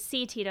time that you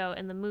see Tito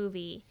in the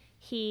movie,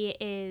 he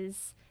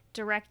is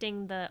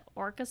directing the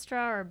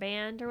orchestra or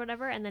band or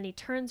whatever, and then he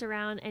turns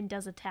around and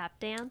does a tap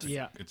dance.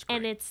 Yeah. It's great.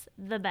 And it's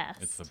the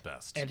best. It's the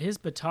best. And his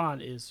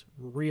baton is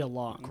real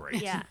long.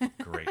 Great. Yeah.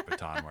 Great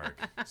baton work.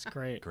 It's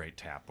great. Great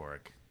tap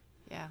work.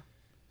 Yeah.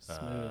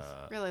 Smooth.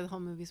 Really, the whole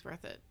movie's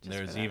worth it. just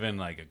There's for that. even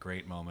like a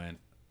great moment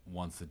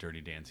once the Dirty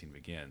Dancing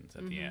begins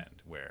at the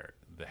end where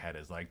the head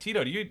is like,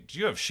 Tito, do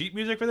you have sheet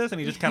music for this? And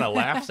he just kind of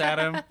laughs at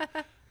him.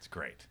 It's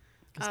great.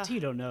 Because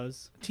Tito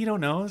knows. Tito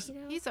knows. Tito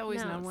He's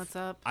always known knows. what's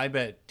up. I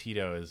bet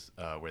Tito is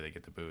where they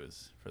get the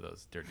booze for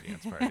those Dirty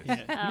Dance parties.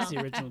 Yeah, he's the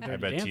Oh. original Dirty I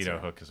bet Dancer. Tito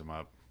hooks him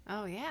up.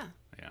 Oh, yeah.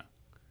 Yeah.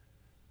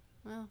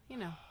 Well,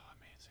 Amazing.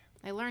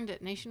 I learned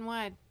it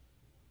nationwide.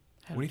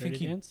 Had What a do you think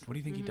Dirty he Dance? What do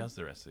you think he does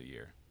the rest of the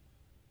year?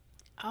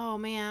 Oh,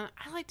 man.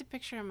 I like to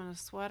picture him in a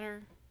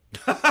sweater.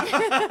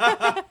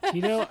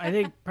 Tito, I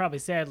think probably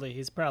sadly,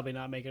 he's probably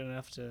not making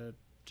enough to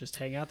just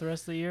hang out the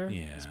rest of the year.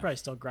 Yeah. He's probably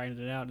still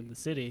grinding it out in the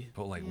city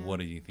But like, Yeah. what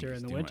do you think during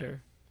he's the doing?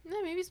 winter.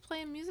 No, maybe he's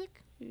playing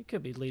music. He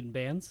could be leading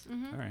bands.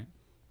 All right.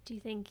 Do you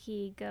think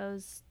he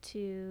goes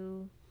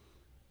to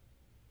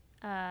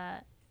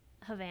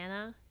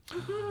Havana?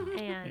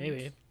 And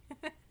Maybe.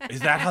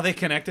 Is that how they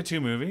connect the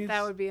two movies?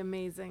 That would be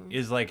amazing.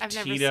 Is like I've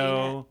never seen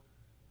Tito,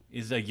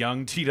 is a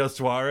young Tito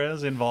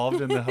Suarez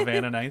involved in the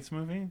Havana Nights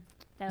movie?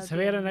 that would Is be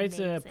Havana Nights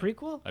a amazing.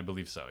 prequel? I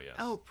believe so. Yes.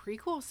 Oh,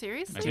 prequel?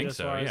 Seriously? I think Tito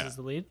so, Suarez yeah. is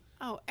the lead.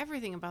 Oh,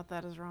 everything about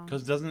that is wrong.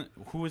 Because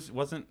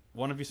wasn't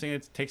one of you saying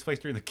it takes place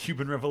during the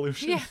Cuban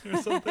Revolution Yeah.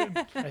 or something?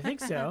 I think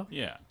so.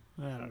 Yeah.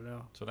 I don't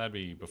know. So that'd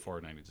be before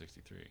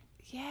 1963.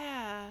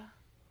 Yeah.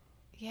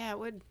 Yeah, it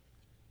would.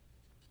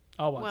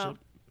 I'll watch Well, it.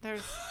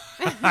 there's.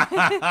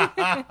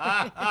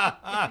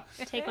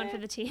 Take one for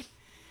the team.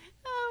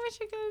 I wish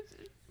I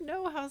could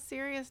know how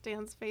serious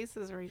Dan's face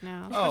is right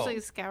now, Oh.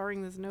 especially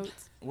scouring his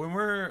notes. When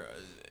we're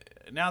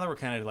now that we're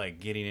kind of like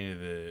getting into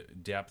the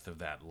depth of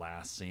that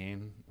last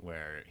scene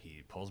where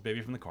he pulls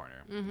baby from the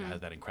corner, and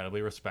has that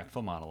incredibly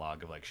respectful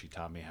monologue of like, she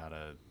taught me how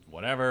to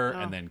whatever,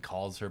 and then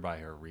calls her by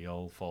her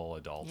real full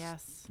adult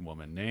Yes.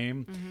 woman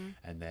name,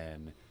 and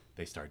then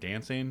they start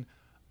dancing.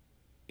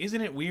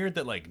 Isn't it weird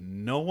that like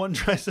no one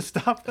tries to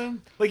stop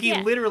them? Like he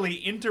Yeah. literally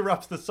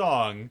interrupts the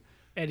song.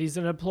 And he's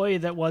an employee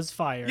that was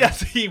fired.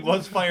 Yes, he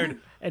was fired.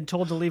 And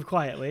told to leave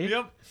quietly.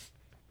 Yep.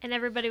 And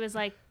everybody was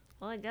like,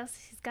 well, I guess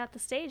he's got the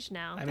stage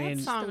now. I That mean,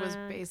 song was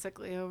Gonna-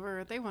 basically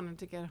over. They wanted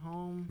to get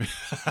home.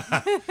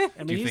 I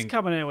mean, you he's think-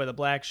 coming in with a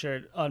black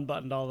shirt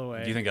unbuttoned all the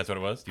way. Do you think that's what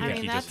it was? Do you I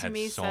think mean, he just that to had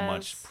me so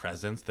much says-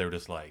 presence? They were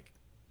just like,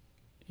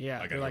 Yeah, I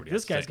they're gotta like, hear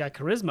this what he has guy's to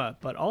got charisma,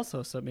 but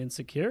also some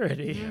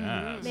insecurity.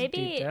 yeah. Maybe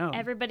deep down.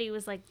 everybody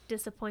was like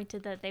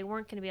disappointed that they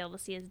weren't going to be able to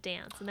see his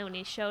dance. And then when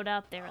he showed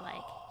up, they were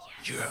like,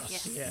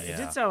 Yes. Yeah, it Yeah.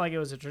 did sound like it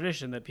was a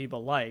tradition that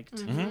people liked,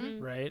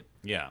 Mm-hmm. right?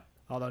 Yeah.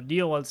 Although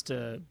Neil wants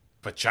to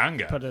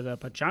Pachanga. put a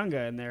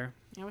pachanga in there.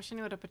 I wish I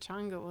knew what a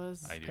pachanga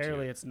was. I do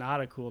Apparently, too. it's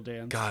not a cool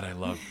dance. God, I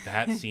love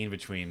that scene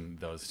between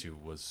those two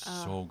was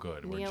so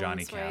good. Where Neil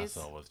Johnny and Swayze.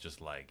 Castle was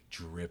just like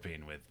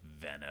dripping with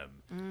venom,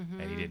 Mm-hmm.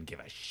 and he didn't give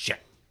a shit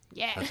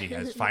Yeah. because he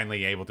has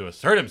finally able to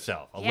assert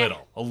himself a Yeah. little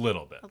bit. A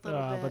little bit.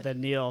 But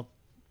then Neil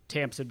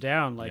tamps him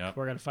down, like, Yep.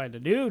 we're going to find a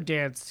new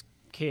dance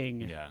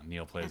king. Yeah,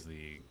 Neil plays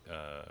the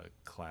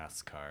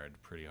class card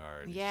pretty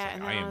hard. He's Yeah, like,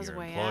 and I then am on his your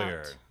way employer.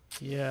 out.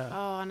 Yeah. Oh,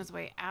 on his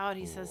way out,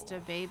 he says to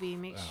Baby,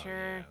 make Oh, sure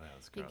yeah, that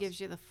was he gross. gives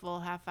you the full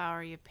half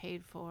hour you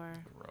paid for.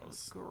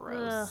 Gross.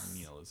 Gross.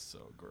 Neil is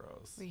so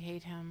gross. We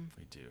hate him.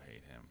 We do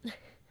hate him.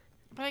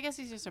 But I guess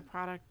he's just a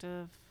product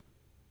of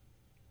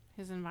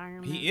his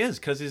environment. He is,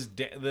 because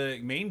the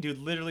main dude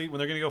literally, when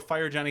they're gonna go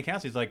fire Johnny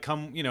Castle, he's like,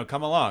 come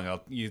along.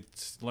 You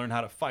learn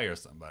how to fire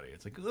somebody.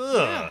 It's like, ugh.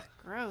 Ugh,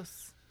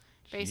 gross.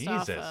 Based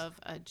off Jesus. of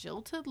a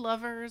jilted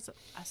lover's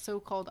a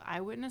so-called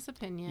eyewitness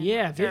opinion.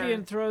 Yeah, They're-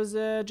 Vivian throws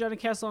Johnny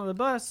Castle on the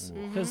bus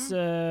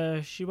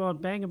because she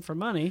won't bang him for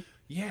money.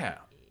 Yeah.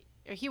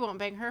 or he won't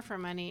bang her for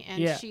money, and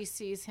Yeah. she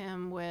sees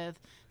him with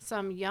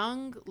some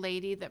young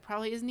lady that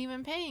probably isn't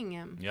even paying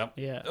him. Yep.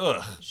 Yeah.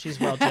 Ugh. She's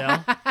well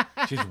gel,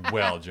 She's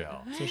well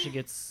gel. so she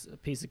gets a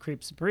piece of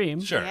Creep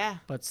Supreme. Sure. Yeah.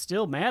 But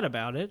still mad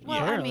about it.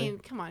 Well, apparently. I mean,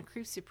 come on,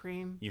 Creep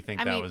Supreme. You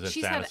think I that mean, was a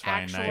she's had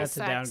satisfying actual night? that's a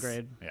sex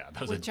downgrade. Yeah.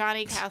 That was with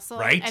Johnny Castle,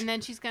 Right? and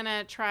then she's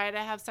gonna try to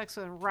have sex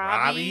with Robbie.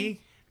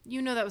 Robbie? You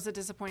know that was a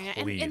disappointing night.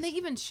 Please. And they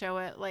even show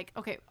it like,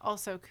 okay,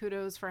 also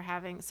kudos for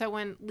having. So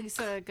when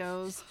Lisa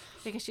goes,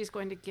 because she's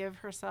going to give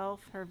herself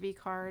her V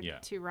card Yeah.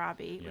 to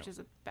Robbie, which Yeah. is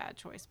a bad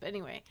choice. But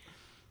anyway,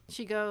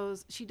 she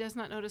goes, she does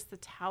not notice the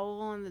towel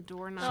on the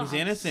doorknob. She's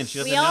innocent. She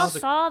doesn't We know all the,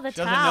 saw the she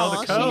doesn't know towel. the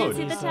She didn't code.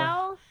 see the Lisa.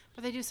 towel.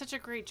 But they do such a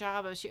great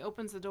job of she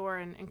opens the door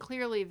and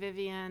clearly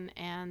Vivian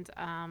and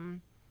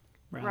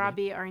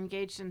Robbie are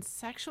engaged in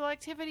sexual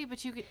activity,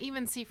 but you can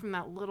even see from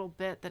that little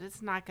bit that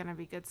it's not going to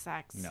be good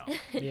sex. No.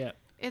 Yeah.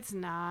 It's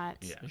not.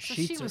 Yeah. The So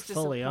sheets she was are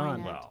fully on.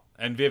 disappointed. Well,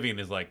 and Vivian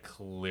is like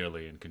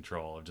clearly in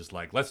control of just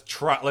like, let's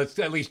try. Let's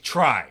at least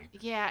try.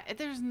 Yeah,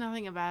 there's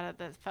nothing about it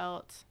that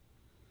felt.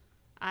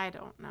 I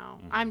don't know.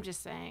 Mm-hmm. I'm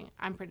just saying.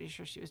 I'm pretty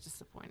sure she was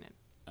disappointed.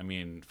 I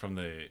mean, from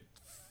the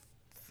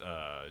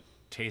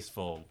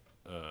tasteful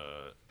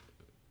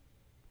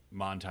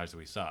montage that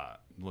we saw,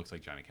 it looks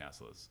like Johnny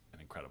Castle is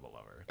an incredible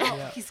lover.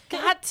 Yeah. He's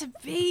got to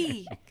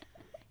be.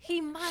 He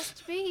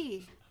must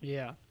be.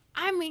 Yeah.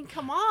 I mean,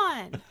 come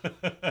on.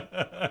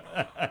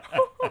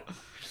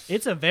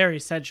 It's a very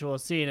sensual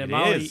scene, and It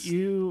Molly, is.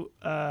 you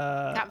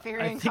Got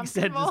very I think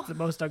said uncomfortable. it's the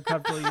most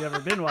uncomfortable you've ever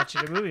been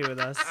watching a movie with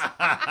us,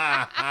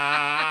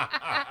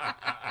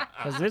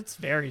 because it's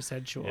very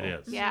sensual. It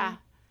is. Yeah.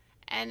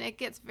 And it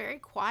gets very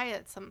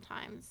quiet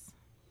sometimes.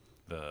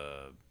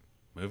 The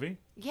movie?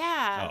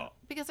 Yeah. Oh.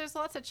 Because there's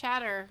lots of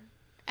chatter.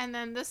 And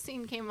then this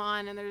scene came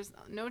on, and there's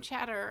no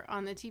chatter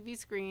on the TV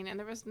screen, and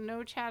there was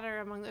no chatter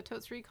among the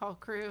Totes Recall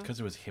crew. Because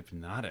it was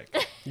hypnotic.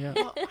 Yeah.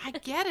 Well, I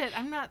get it.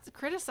 I'm not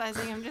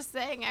criticizing. I'm just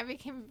saying I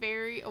became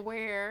very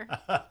aware.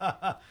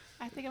 I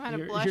think I might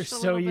have blushed You're a so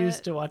little used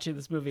bit. to watching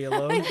this movie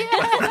alone.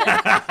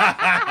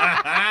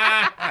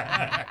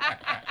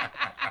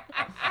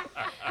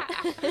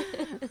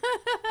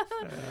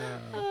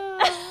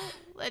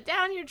 Let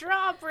down your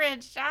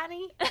drawbridge,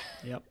 Johnny.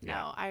 Yep.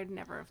 No, I'd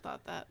never have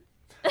thought that.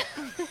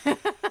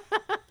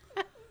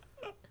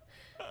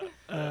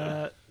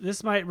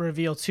 This might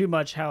reveal too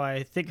much how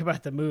I think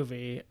about the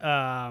movie.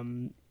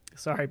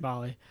 Sorry,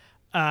 Molly.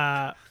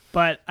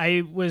 But I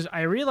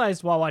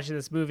realized while watching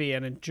this movie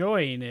and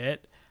enjoying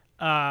it,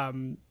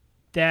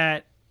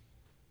 that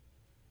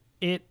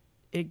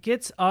it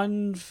gets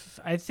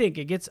I think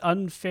it gets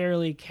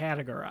unfairly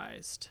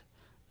categorized.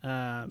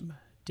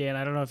 Dan,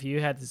 I don't know if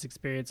you had this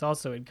experience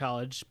also in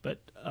college, but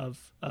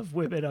of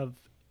women of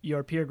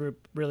your peer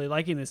group really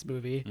liking this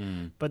movie,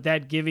 but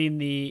that giving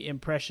the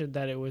impression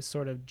that it was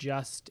sort of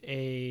just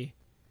a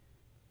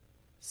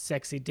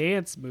sexy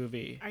dance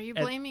movie. Are you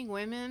And blaming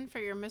women for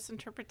your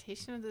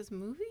misinterpretation of this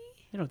movie?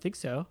 I don't think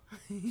so.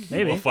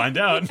 Maybe. We'll find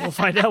out. We'll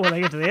find out when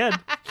I get to the end.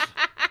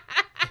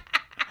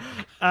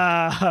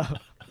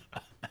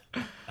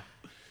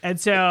 And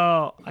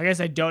so I guess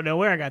I don't know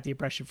where I got the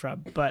impression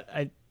from, but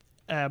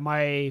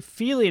my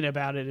feeling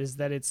about it is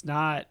that it's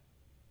not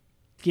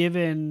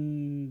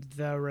given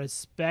the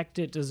respect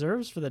it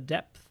deserves for the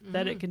depth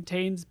that it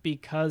contains,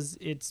 because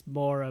it's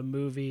more a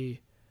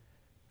movie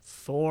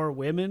for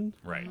women,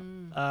 Right.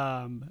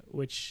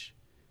 which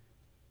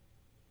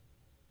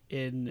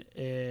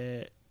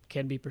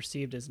can be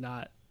perceived as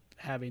not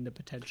having the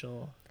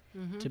potential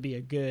to be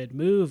a good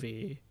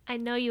movie. I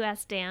know you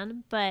asked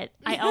Dan, but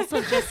I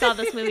also just saw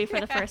this movie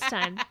for the first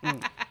time,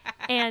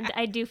 and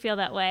I do feel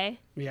that way.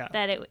 Yeah.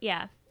 That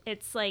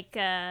it's like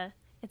oh,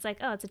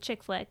 it's a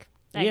chick flick,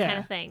 that Yeah, kind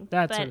of thing.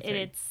 that but sort of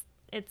thing.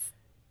 it's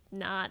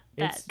not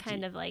that It's-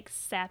 kind of like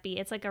sappy.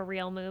 It's like a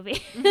real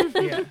movie.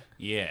 Yeah.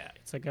 Yeah.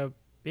 It's like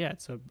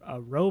it's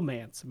a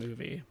romance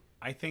movie.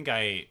 I think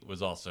I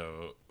was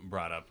also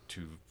brought up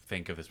to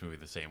think of this movie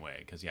the same way.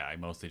 Because, yeah, I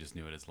mostly just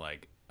knew it as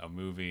like a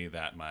movie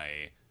that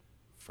my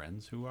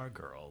friends who are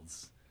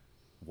girls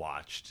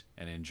watched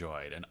and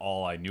enjoyed, and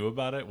all I knew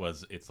about it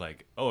was it's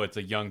like, oh, it's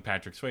a young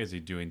Patrick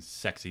Swayze doing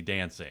sexy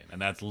dancing,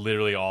 and that's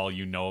literally all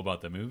you know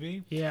about the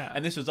movie. Yeah.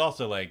 And this was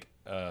also like,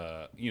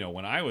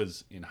 when I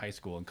was in high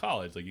school and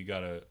college, like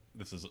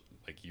this is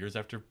like years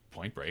after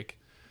Point Break.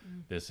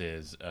 This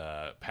is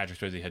Patrick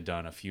Swayze had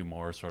done a few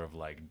more sort of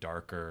like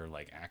darker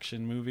like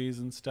action movies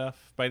and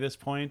stuff by this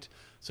point,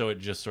 so it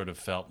just sort of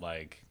felt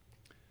like,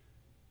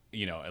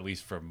 at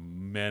least for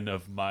men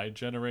of my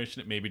generation,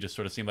 it maybe just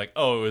sort of seemed like,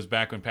 oh, it was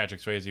back when Patrick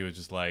Swayze was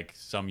just like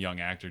some young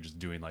actor just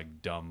doing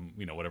like dumb,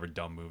 whatever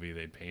dumb movie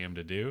they'd pay him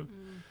to do.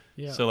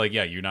 Yeah. So like,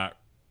 yeah, you're not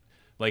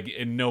like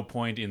in no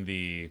point in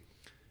the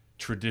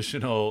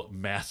traditional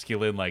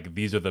masculine, like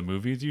these are the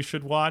movies you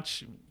should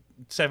watch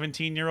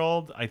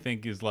 17-year-old, I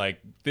think is like,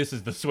 this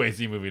is the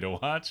Swayze movie to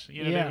watch.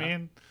 You know what I Yeah.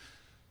 mean?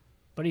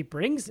 But he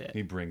brings it.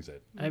 He brings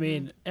it. I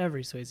mean,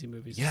 every Swayze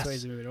movie is Yes. a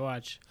Swayze movie to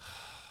watch.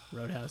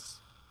 Roadhouse,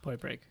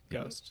 Point Break,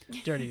 Ghost,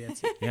 Dirty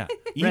Dancing, Yeah. Red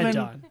Even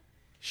Dawn.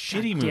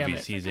 shitty God damn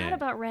movies it. he's Forgot in.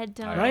 about Red I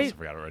Dawn. also Right?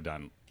 forgot about Red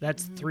Dawn.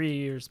 That's 3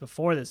 years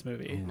before this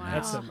movie. Wow.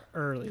 That's some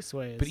early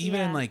Swayze. But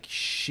even in Yeah. like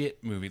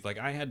shit movies, like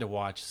I had to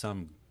watch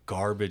some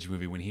garbage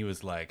movie when he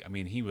was like, I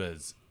mean, he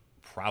was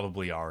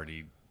probably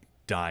already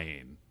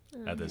dying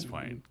at this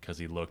point because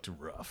he looked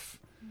rough.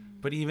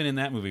 But even in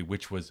that movie,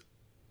 which was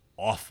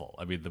awful,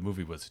 I mean, the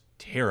movie was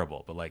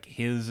terrible, but like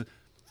his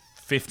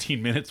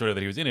 15 minutes or whatever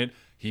that he was in it,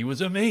 he was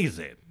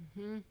amazing.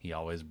 He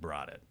always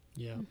brought it.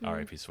 yeah.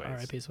 R.I.P. Swayze.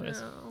 R.I.P.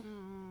 Swayze. No.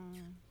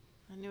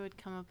 I knew it'd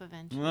come up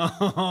eventually.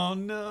 Oh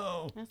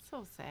no. That's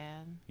so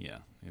sad. Yeah,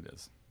 it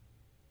is.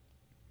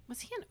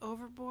 Was he in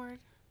Overboard?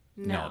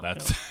 No,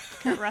 that's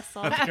Kurt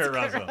Russell. that's Kurt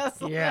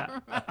Russell. Yeah.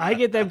 I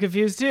get them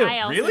confused too.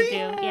 I also Really? do.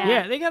 Yeah.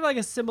 Yeah, they got like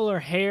a similar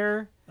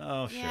hair.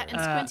 Oh sure. Yeah,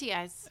 and squinty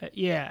eyes.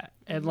 Yeah,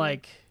 and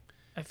like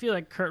I feel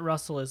like Kurt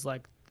Russell is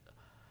like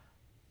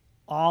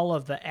all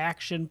of the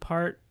action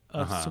part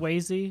of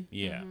Swayze,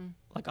 Yeah.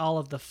 like all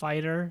of the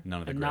fighter,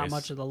 None of the and not grace.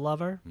 much of the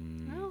lover.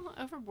 Well,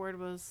 Overboard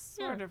was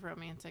sort of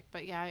romantic,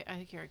 but yeah,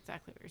 I hear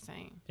exactly what you're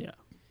saying. Yeah,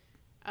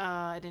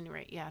 At any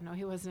rate, yeah, no,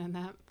 he wasn't in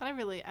that. But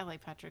I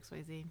like Patrick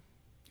Swayze.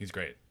 He's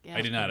great. Yeah.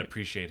 I did not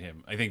appreciate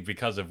him. I think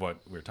because of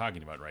what we're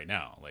talking about right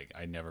now, like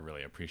I never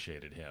really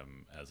appreciated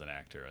him as an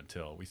actor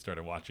until we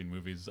started watching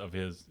movies of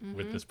his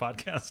with this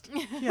podcast.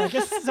 yeah. I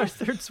guess this is our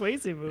third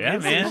Swayze movie. Yeah,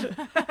 man.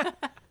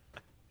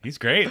 He's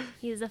great.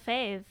 He's a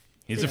fave.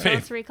 He's a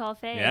Let's fave. recall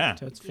fave. Yeah.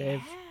 Toad's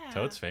fave.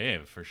 Toad's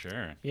fave for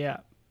sure. Yeah.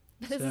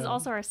 This is So-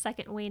 also our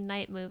second Wayne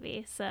Knight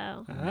movie,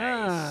 so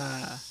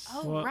Ah.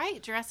 Oh, Well-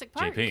 right, Jurassic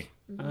Park. JP.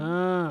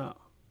 Oh.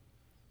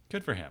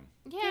 Good for him.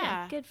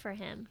 Yeah. good for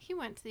him. He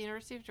went to the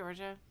University of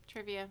Georgia.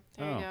 Trivia.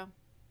 There Oh. you go.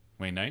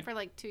 Wayne Knight? For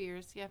like 2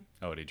 years, yeah.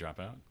 Oh, did he drop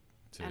out?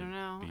 To I don't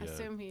know. be I a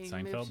assume he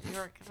Seinfeld? moved to New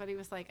York, but he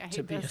was like, I To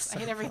hate be a this. I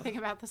hate everything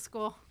about the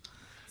school.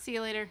 See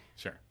you later.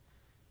 Sure.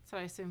 That's what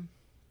I assume.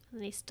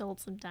 And he stole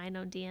some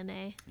dino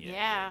DNA.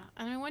 Yeah.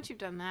 I mean, once you've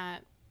done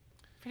that,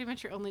 pretty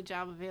much your only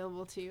job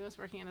available to you is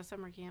working at a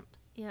summer camp.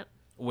 Yep.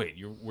 Wait,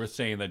 we're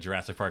saying that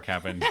Jurassic Park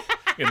happened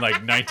in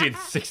like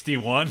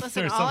 1961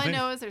 Listen, or all I something?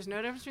 know is there's no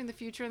difference between the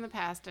future and the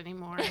past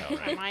anymore. Oh,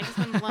 right. My mind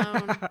has been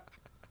blown.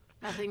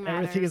 Nothing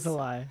matters. Everything is a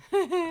lie.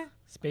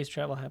 Space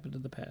travel happened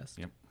in the past.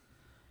 Yep.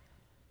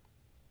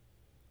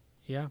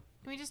 Yeah.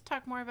 Can we just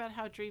talk more about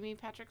how dreamy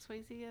Patrick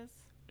Swayze is?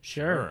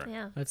 Sure. Sure.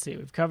 Yeah. Let's see.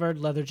 We've covered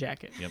leather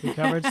jacket. Yep. We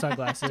covered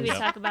sunglasses. Do we Yep.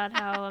 talk about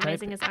how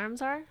amazing his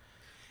arms are?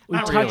 We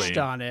Not touched really.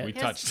 on it. We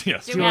His- touched,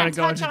 yes. Do you we wanna not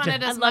go touch into on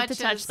depth? it as I'd love much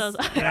to touch as- those.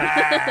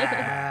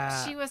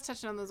 Ah. She was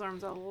touching on those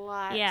arms a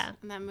lot Yeah.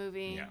 in that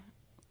movie. Yeah.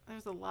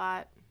 There's a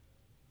lot.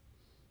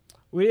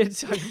 We didn't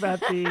talk about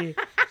the.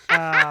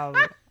 I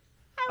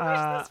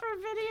Uh, wish this were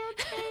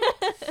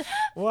videotaped.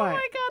 Oh what?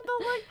 my god,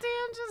 the look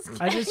Dan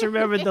just I just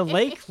remembered the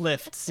lake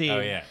lift scene. Oh,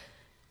 yeah.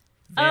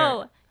 there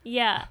Oh,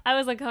 yeah. I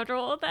was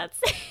uncomfortable with that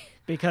scene.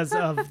 because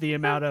of the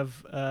amount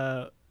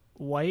of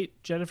white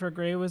Jennifer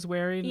Grey was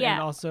wearing, Yeah.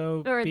 and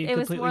also Or being it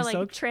was completely more like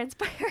soaked.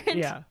 transparent.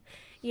 Yeah.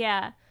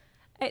 Yeah.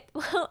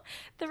 Well,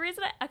 the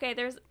reason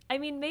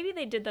maybe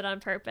they did that on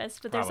purpose,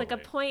 but there's like a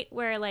Probably. point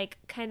where like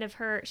kind of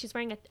she's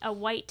wearing a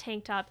white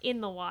tank top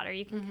in the water.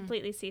 You can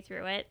completely see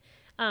through it.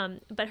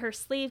 But her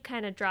sleeve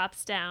kind of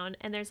drops down,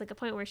 and there's like a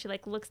point where she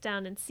like looks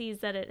down and sees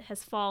that it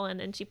has fallen,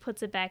 and she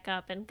puts it back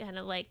up and kind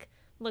of like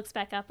looks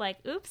back up like,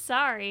 oops,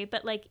 sorry,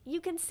 but like you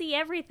can see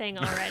everything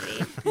already.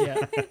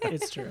 Yeah,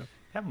 it's true.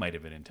 That might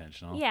have been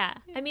intentional. Yeah.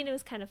 I mean, it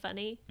was kind of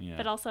funny, Yeah.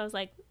 but also I was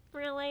like,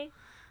 really?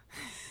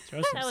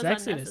 Throw some That was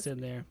sexiness unnecessary.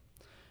 in there.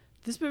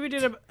 This movie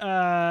did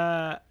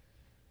a,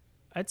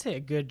 I'd say, a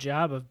good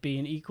job of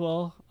being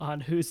equal on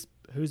whose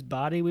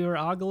body we were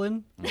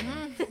ogling,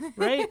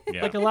 right?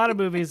 Yeah. Like a lot of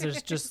movies,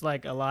 there's just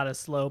like a lot of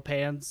slow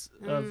pans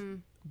of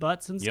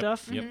butts and Yep.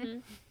 stuff.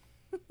 Yep.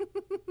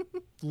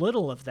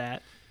 Little of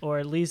that, or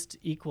at least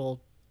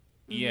equal.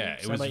 Yeah,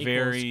 it was semi-equal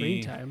very.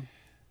 screen time.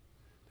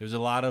 There's a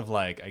lot of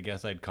like, I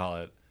guess I'd call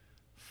it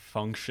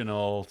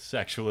functional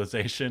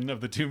sexualization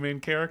of the two main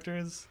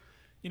characters.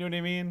 You know what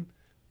I mean?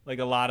 Like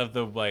a lot of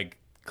the like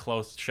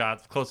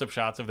close-up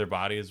shots of their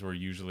bodies were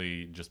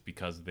usually just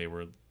because they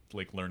were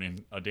like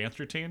learning a dance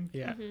routine.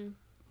 Yeah.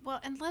 Well,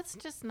 and let's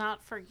just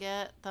not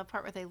forget the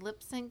part where they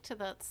lip sync to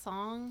that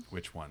song.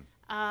 Which one?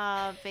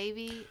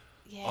 Baby.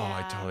 Yeah. Oh,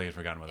 I totally had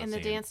forgotten about that In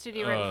the scene. dance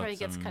studio right before he it's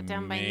gets cut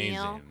down by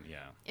Neil. amazing. Yeah.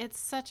 It's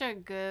such a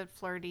good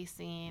flirty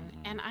scene.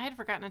 Mm-hmm. And I had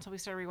forgotten until we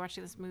started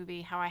rewatching this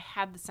movie how I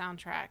had the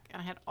soundtrack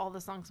and I had all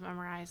the songs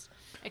memorized,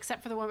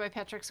 except for the one by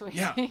Patrick Swayze.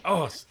 Yeah.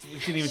 Oh, we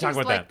didn't even talk Just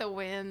about like that. the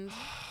wind.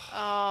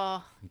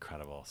 Oh,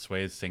 Incredible.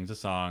 Swayze sings a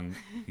song.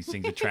 He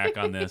sings a track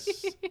on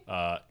this.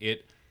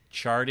 It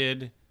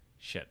charted.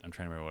 Shit, I'm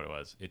trying to remember what it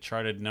was. It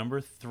charted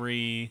number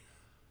 3.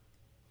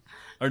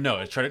 Or no,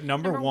 it charted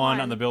number Number 1 on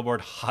one. the Billboard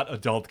Hot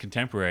Adult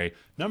Contemporary.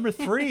 Number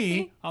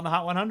 3 on the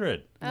Hot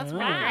 100. that's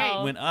Wow.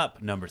 great. Went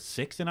up. Number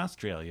 6 in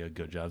Australia.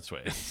 Good job,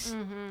 Swayze.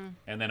 Mm-hmm.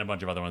 And then a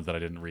bunch of other ones that I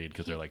didn't read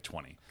because they're like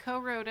 20.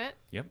 Co-wrote it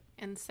Yep.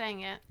 and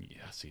sang it.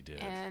 Yes, he did.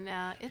 And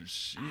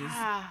it's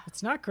Jeez.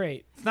 It's not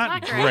great. It's not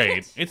not great.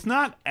 great. It's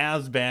not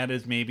as bad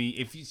as maybe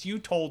if you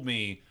told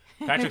me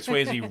Patrick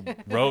Swayze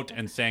wrote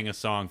and sang a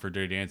song for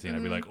Dirty Dancing,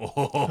 I'd be like,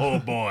 oh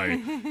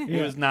boy,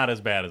 it was not as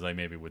bad as I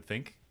maybe would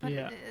think.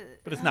 Yeah.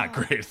 But it's not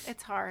great.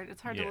 It's hard.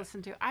 It's hard Yeah. to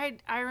listen to. I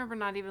remember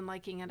not even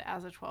liking it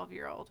as a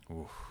 12-year-old.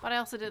 Oof. But I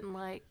also didn't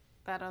like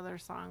that other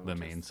song. The which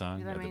main is-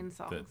 song, The or main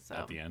song. So.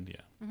 at the end,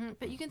 yeah, Mhm.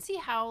 But you can see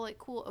how like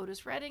cool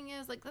Otis Redding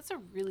is. Like that's a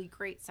really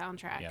great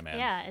soundtrack. yeah, man.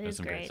 Yeah, it There's is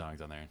some great great. songs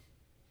on there.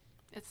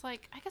 It's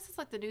like I guess it's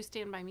like the new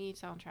Stand By Me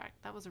soundtrack.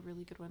 That was a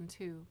really good one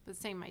too. But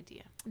same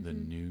idea. The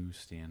new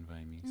Stand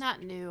By Me.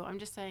 Not new. I'm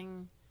just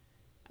saying.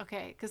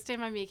 Okay, because Stand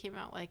By Me came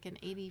out like in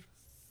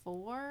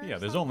 '84. Yeah,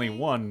 there's only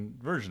one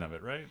version of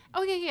it, right?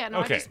 Oh yeah. No,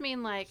 Okay. I just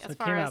mean like So as it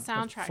far came as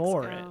out soundtracks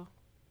before go. it.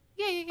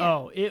 Yeah.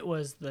 Oh, it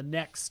was the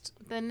next.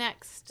 The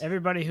next.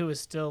 Everybody who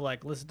was still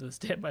like listen to the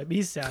Stand By Me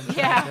soundtrack.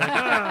 Yeah.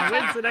 They're like,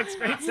 when's the next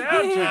great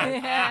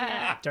soundtrack?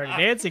 Yeah. Dirty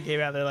Dancing came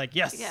out. They're like,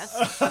 yes,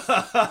 Yes.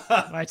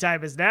 my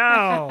time is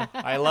now.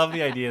 I love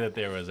the idea that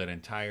there was an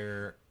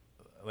entire,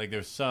 like,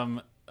 there's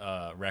some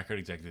record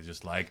executive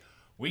just like,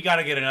 we got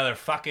to get another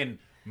fucking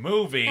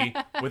movie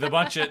with a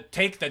bunch of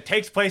that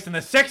takes place in the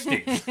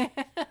 60s.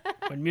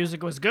 When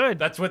music was good.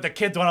 That's what the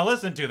kids want to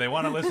listen to. They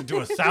want to listen to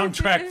a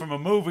soundtrack from a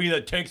movie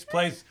that takes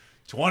place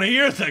 20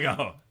 years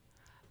ago.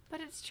 But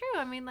it's true.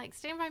 I mean, like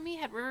Stand By Me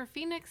had River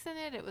Phoenix in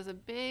it. It was a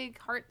big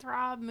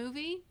heartthrob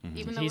movie,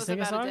 even though he it was sing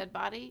a about a song? dead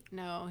body.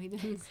 No, he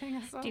didn't sing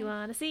a song. Do you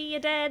want to see a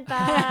dead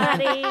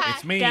body?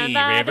 It's me, down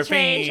by River the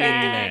train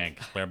track?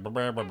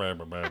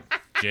 Phoenix.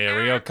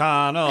 Jerry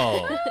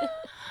O'Connell.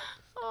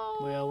 Oh.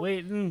 Will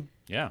Wheaton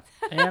Yeah.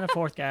 and a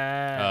fourth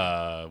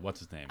guy. What's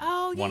his name?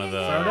 Oh, One yeah, of the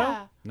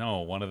Frodo?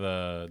 No, one of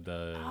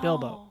the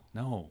Bilbo.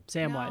 no.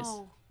 Samwise.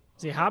 No.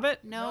 Is he a Hobbit?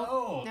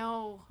 No.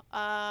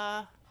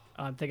 Oh,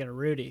 I'm thinking of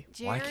Rudy.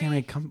 Jerry.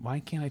 Why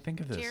can't I think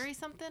of this? Jerry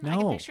something? No. I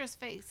can picture his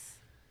face.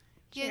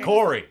 Yeah,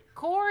 Corey.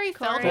 Corey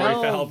Corey Feldman.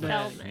 Corey Feldman.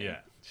 Feldman. Yeah.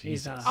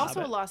 He's Jesus. not a Also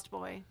a Hobbit. Lost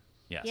Boy.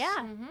 Yes.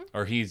 Yeah.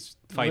 Or he's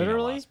fighting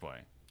Literally? a Lost Boy.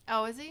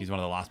 Oh, is he? He's one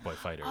of the Lost Boy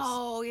fighters.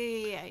 Oh,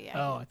 yeah.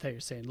 Oh, I thought you were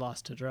saying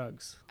lost to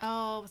drugs.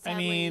 Oh, I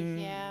sadly, mean,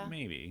 yeah.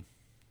 maybe.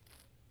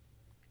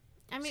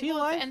 I mean, Is he well,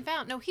 alive? and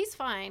found no, he's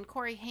fine.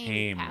 Corey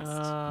Haim Haim. passed,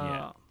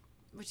 Yeah.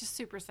 which is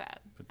super sad.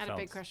 But I had a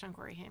big Felds- crush on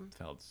Corey Haim.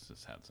 Feld's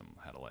just had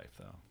a life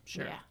though.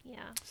 Sure. Yeah, Yeah.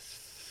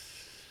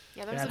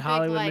 yeah. There was That a big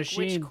Hollywood like,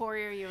 machine. which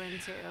Corey are you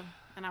into?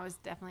 And I was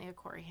definitely a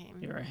Corey Haim.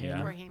 You're a Yeah.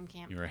 Haim. Corey Haim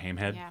camp. You were a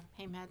Haimhead. Yeah,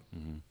 Haimhead.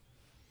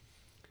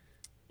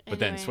 But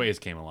then Anyway, Swayze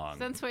came along.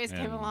 Then Swayze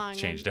came and along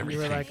changed and- You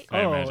everything. were like,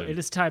 I oh, imagine. it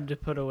is time to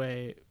put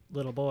away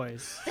little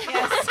boys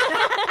Yes.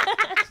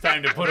 It's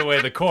time to put away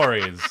the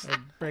Corys.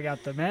 and bring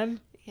out the men.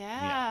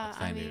 yeah, it's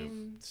I time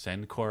mean, to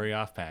send Corey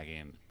off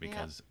packing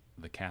because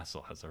the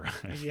castle has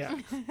arrived. Yeah.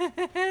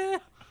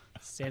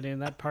 Standing in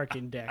that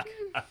parking deck.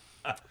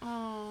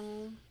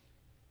 oh,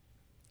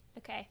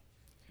 Okay.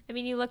 I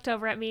mean, you looked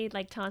over at me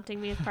like taunting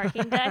me with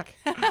parking deck.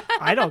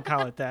 I don't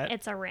call it that.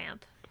 It's a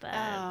ramp, but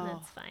Oh.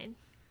 that's fine.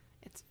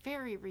 it's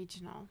very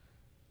regional.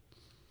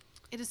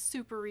 It is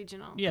super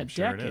regional. Yeah, I'm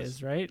sure deck it is.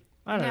 is, right?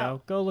 I don't No.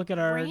 know. Go look at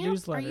our Ramp?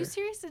 newsletter. Are you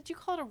serious? Did you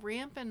call it a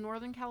ramp in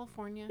Northern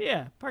California?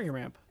 Yeah, parking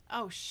ramp.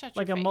 Oh, shut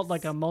Like your a face.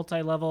 like a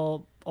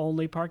multi-level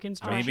only parking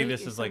spot. I Maybe hate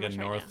this you is so like a much right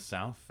now.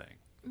 north-south thing.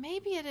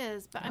 Maybe it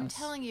is, but I'm Yes.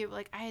 telling you,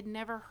 like, I had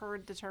never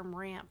heard the term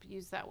ramp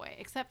used that way,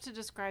 except to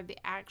describe the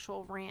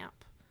actual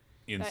ramp.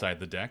 Inside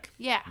the deck.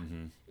 Yeah,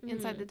 Mm-hmm.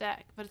 inside the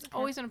deck, but it's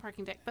always on a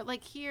parking deck. But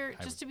like here,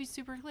 just to be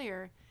super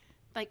clear,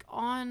 like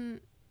on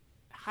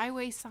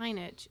highway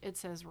signage, it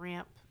says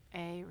ramp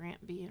A, ramp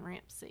B, and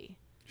ramp C,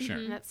 Sure.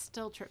 and that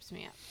still trips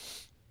me up.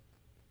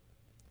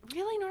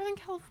 Really, Northern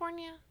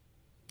California?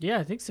 Yeah,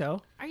 I think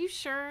so. Are you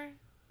sure?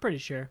 Pretty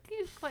sure. Can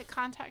you like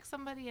contact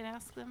somebody and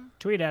ask them?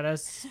 Tweet at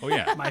us. Oh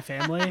yeah, My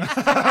family.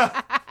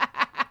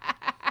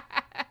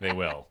 they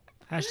will.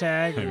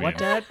 Hashtag mean- what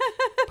dat?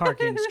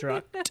 Parking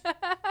struck.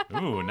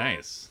 Ooh,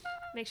 nice.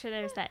 Make sure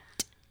there's that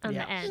on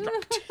Yeah. the end.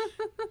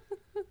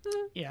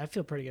 Yeah, I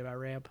feel pretty good about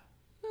ramp.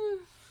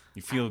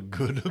 You feel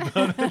good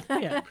about it?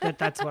 Yeah,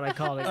 that's what I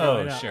called it. Oh,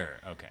 growing up. sure.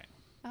 Okay.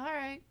 All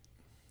right.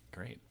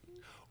 Great.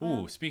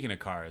 Ooh, speaking of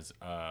cars,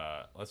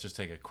 let's just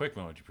take a quick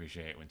moment to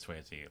appreciate when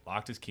Swayze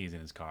locked his keys in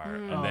his car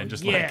and then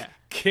just like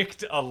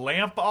kicked a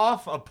lamp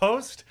off a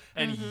post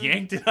and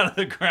yanked it out of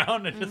the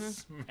ground and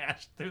just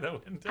smashed through the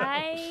window.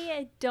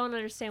 I don't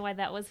understand why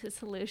that was his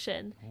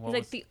solution. What He's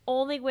like, was- the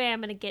only way I'm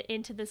going to get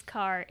into this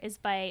car is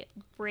by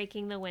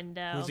breaking the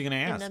window Who's he gonna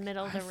in ask? the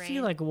middle of I the rain.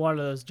 feel like one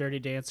of those Dirty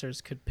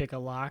Dancers could pick a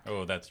lock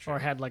Oh, that's true. or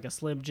had like a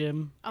Slim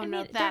Jim. Oh I no,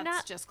 mean, they're that's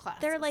not- just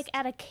classist. They're like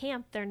at a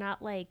camp. They're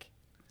not like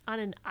on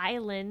an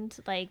island.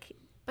 Like,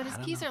 but his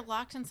keys are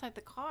locked inside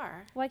the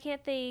car. why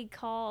can't they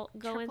go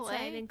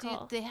inside and Do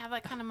call? they have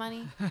that kind of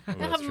money? Oh, They don't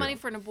that's have money true.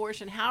 for an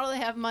abortion. How do they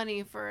have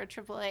money for a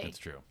AAA? That's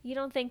true. You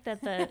don't think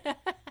that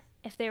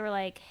if they were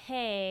like,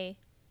 hey,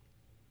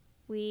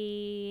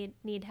 we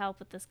need help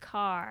with this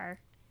car,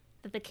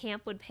 that the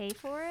camp would pay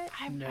for it?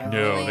 I No.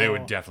 No, really- they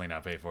would definitely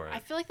not pay for it. I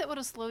feel like that would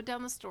have slowed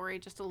down the story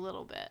just a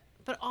little bit.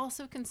 But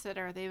also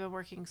consider they've been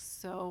working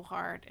so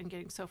hard and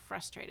getting so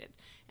frustrated,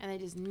 and they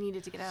just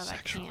needed to get out of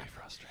that camp.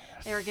 frustrated.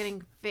 They were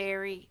getting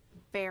very,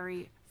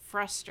 very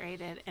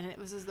frustrated, and it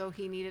was as though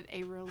he needed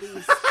a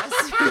release as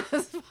soon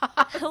as possible.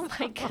 Oh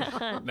my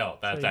god. No,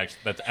 that's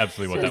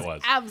absolutely what that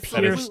was.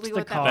 Absolutely Pierced the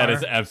what that car. That was.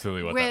 is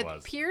absolutely what With that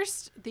was.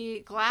 pierced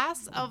the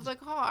glass of the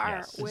car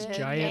Yes. This with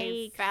giant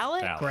a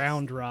phallic Phallus.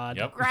 Ground rod.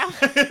 Yep. ground.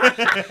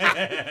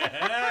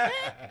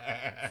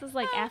 This is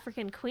like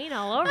African Queen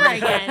all over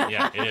again.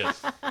 Yeah, it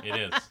is. It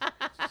is.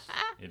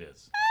 It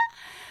is.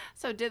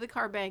 So did the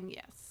car bang?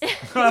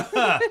 Yes.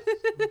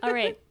 All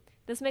right.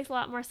 This makes a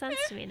lot more sense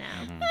to me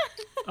now.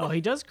 Oh,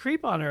 he does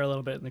creep on her a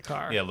little bit in the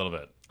car. Yeah, a little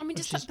bit. I mean,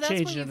 It's just just that's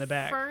changing when you in the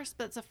back. first.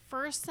 That's a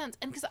first sense,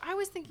 and because I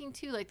was thinking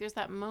too, like there's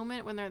that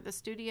moment when they're at the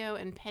studio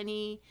and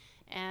Penny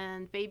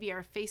and Baby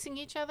are facing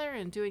each other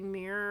and doing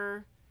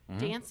mirror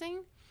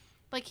dancing.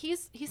 Like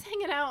he's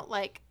hanging out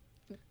like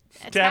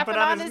tapping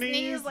on his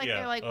knees like Yeah.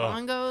 they're like Ugh.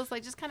 bongos,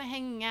 like just kind of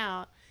hanging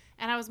out.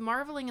 And I was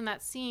marveling in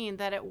that scene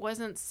that it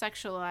wasn't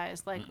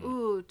sexualized, like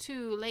ooh,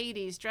 two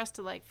ladies dressed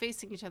alike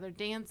facing each other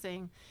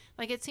dancing.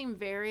 Like it seemed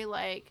very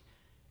like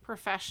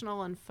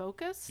professional and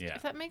focused, Yeah.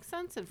 if that makes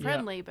sense, and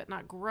friendly, but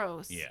not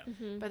gross. Yeah.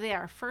 But they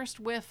are first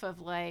whiff of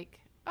like,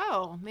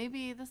 oh,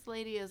 maybe this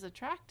lady is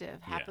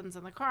attractive. Happens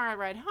in the car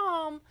ride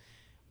home,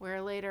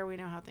 where later we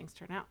know how things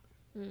turn out.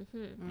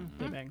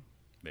 They bang.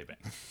 They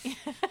bang.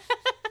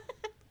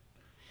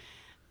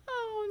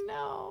 Oh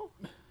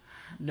no.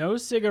 No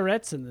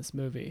cigarettes in this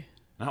movie.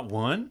 Not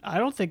one? I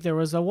don't think there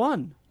was a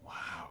one.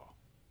 Wow.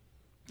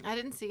 I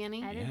didn't see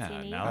any. I didn't see Yeah,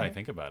 any now that I either.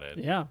 think about it.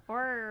 Yeah.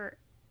 Or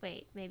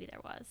wait, maybe there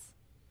was.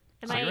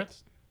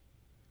 Cigarettes?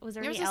 Was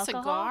there There any was a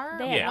alcohol? cigar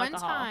They had Yeah. one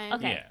alcohol. time.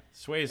 Okay. Yeah.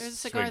 Sway's There's a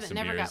cigar swigged that some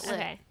never got beers. lit.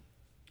 Okay.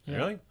 Yeah.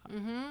 Really?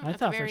 Mm-hmm. I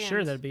thought for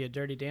sure there'd be a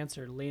Dirty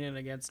Dancer leaning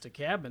against a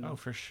cabin. Oh,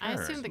 for sure. I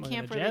assume the Smoking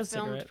camp a where they jazz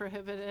filmed cigarette.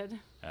 prohibited.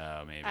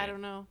 Oh, maybe. I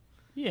don't know.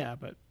 Yeah,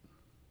 but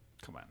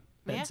Come on.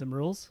 bend Yeah. some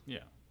rules. Yeah,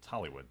 it's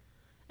Hollywood.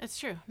 It's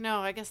true.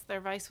 No, I guess their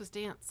vice was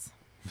dance.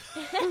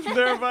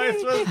 Their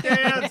vice was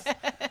dance.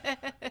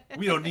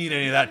 We don't need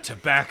any of that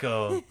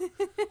tobacco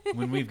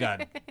when we've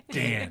got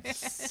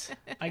dance.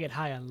 I get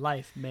high on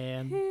life,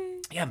 man.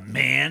 Yeah,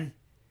 man.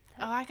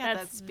 Oh, I got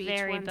That's that speech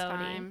very one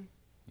Bodhi. time.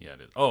 Yeah,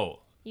 it is. Oh,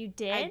 You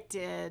did? I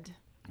did.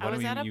 I what do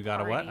was you at mean? a You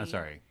got a what? I'm party.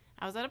 sorry.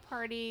 I was at a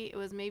party. It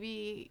was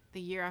maybe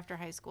the year after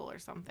high school or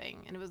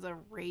something, and it was a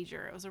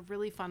rager. It was a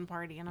really fun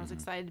party, and I was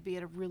excited to be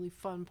at a really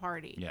fun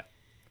party. Yeah.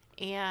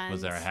 And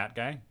Was there a hat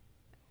guy?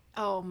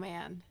 Oh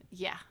man,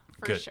 yeah,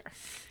 for Good. sure.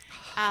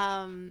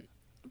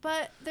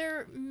 But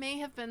there may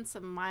have been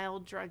some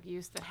mild drug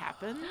use that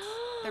happened.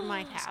 There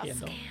might have.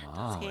 Scandal.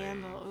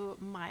 Scandal. Ooh,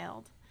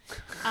 mild.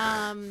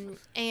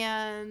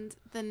 And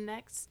the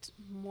next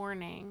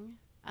morning,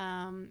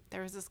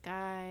 there was this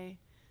guy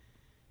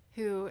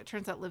who it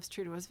turns out lives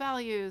true to his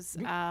values.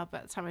 But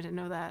at the time I didn't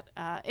know that.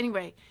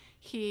 Anyway,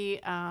 he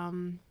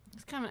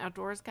was kind of an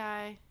outdoors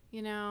guy,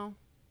 you know,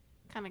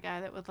 kind of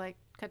guy that would like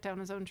cut down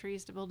his own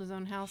trees to build his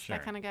own house, Sure,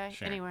 that kind of guy.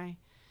 sure. Anyway,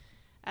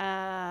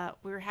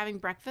 we were having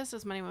breakfast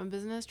as money went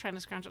business, trying to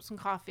scrounge up some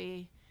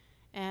coffee.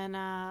 And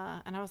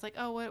I was like,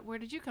 oh, where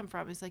did you come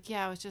from? He's like,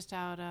 yeah, I was just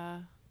out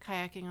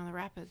kayaking on the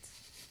rapids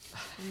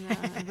in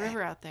the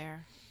river out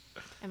there.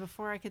 And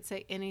before I could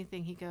say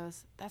anything, he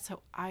goes, that's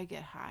how I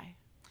get high.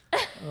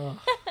 Ugh.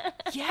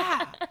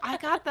 Yeah, I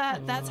got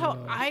that. That's how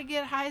I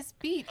get high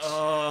speech.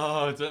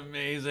 Oh, it's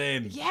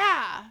amazing.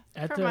 Yeah.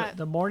 At from a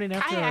the morning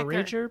after a kayaker.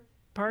 rager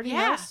party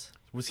Yeah. house?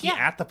 Was he Yeah.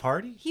 at the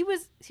party? He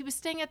was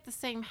staying at the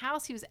same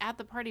house. He was at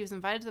the party. He was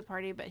invited to the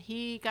party, but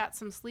he got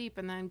some sleep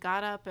and then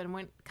got up and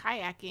went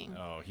kayaking.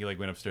 Oh, he like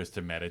went upstairs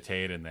to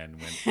meditate and then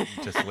went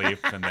to sleep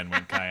and then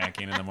went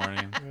kayaking in the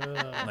morning.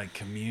 Ugh. Like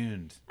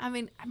communed. I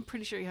mean, I'm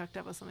pretty sure he hooked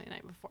up with somebody the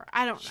night before.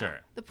 I don't know. Sure.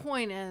 The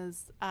point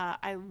is,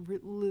 I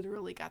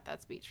literally got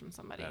that speech from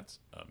somebody. That's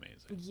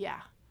amazing.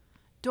 Yeah.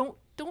 Don't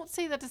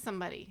say that to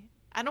somebody.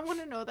 I don't want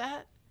to know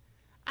that.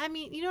 I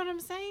mean, you know what I'm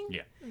saying?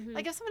 Yeah.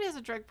 Like if somebody has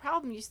a drug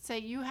problem, you say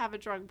you have a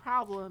drug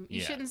problem.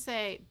 You Yeah. shouldn't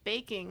say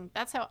baking.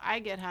 That's how I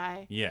get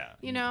high. Yeah.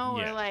 You know,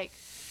 yeah. or like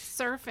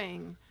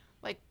surfing,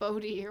 like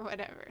Bodhi or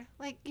whatever.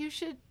 Like you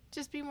should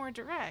just be more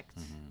direct.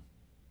 Mm-hmm.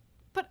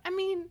 But I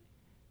mean,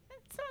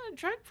 It's not a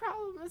drug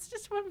problem. It's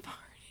just one party.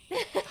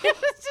 It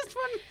was just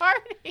one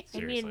party. I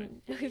Seriously.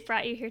 mean, we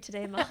brought you here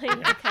today, Molly,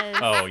 because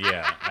Oh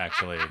yeah,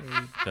 actually,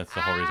 that's the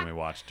whole reason we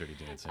watched Dirty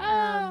Dancing.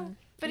 But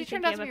he we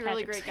turned think out to you be a have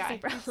really a great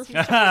Patrick guy. Swayze He's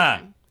problem.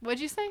 so fun.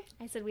 What'd you say?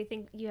 I said we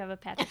think you have a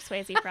Patrick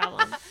Swayze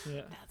problem.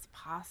 Yeah. That's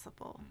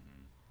possible.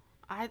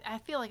 I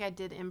feel like I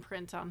did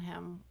imprint on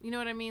him. You know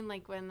what I mean?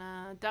 Like when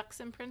ducks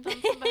imprint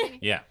on somebody.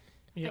 Yeah.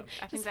 Yeah.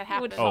 I think Just that would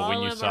happened. fall. Oh,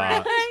 when you him saw,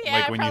 around. Yeah,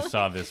 like when you probably.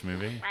 saw this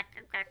movie.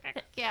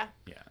 Yeah.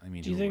 Yeah, I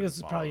mean. Do you who think wouldn't this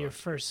is probably follow your it?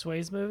 first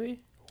Swayze movie?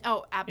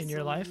 Oh, absolutely. In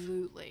your life?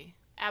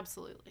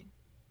 Absolutely.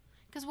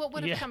 Because what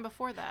would have Yeah. come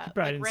before that? You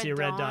probably Like didn't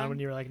see Red Dawn when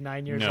you were like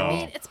 9 years No. I old.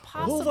 mean, it's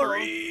possible.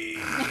 Wolverine.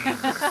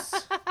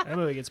 That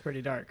movie gets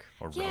pretty dark.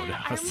 Or Yeah, I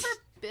Roadhouse. remember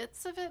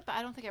bits of it, but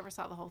I don't think I ever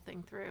saw the whole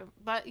thing through.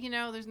 But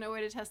there's no way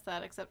to test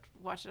that except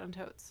watch it on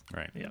Totes.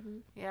 Right. Yeah.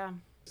 Yeah.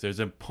 So there's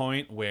a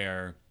point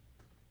where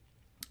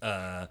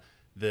the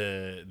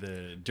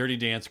Dirty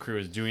Dance crew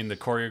is doing the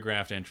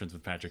choreographed entrance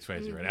with Patrick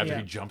Swayze, right? After Yeah.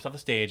 he jumps off the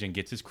stage and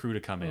gets his crew to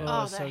come in.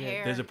 Oh, so the good.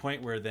 hair. There's a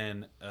point where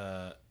then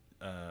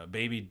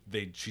Baby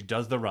she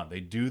does the run. They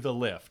do the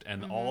lift,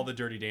 and all the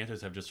Dirty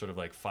Dancers have just sort of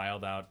like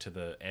filed out to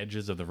the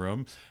edges of the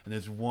room. And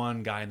there's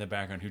one guy in the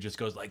background who just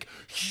goes like,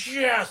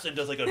 "Yes!" and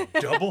does like a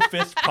double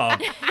fist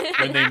pump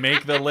when they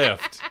make the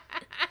lift.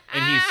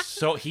 And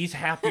he's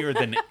happier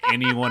than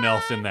anyone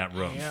else in that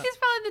room. Yeah. He's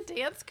probably the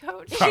dance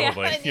coach.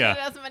 Probably, And yeah.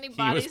 As many He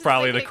bodies was as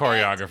probably they the could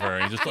get.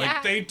 choreographer. And he's just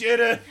like, "They did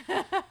it!"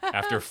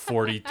 After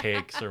 40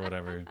 takes or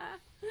whatever.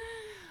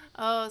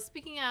 Oh,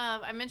 speaking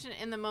of, I mentioned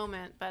it in the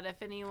moment, but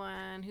if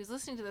anyone who's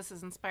listening to this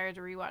is inspired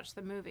to rewatch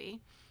the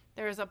movie,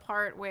 there's a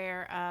part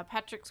where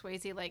Patrick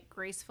Swayze like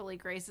gracefully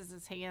graces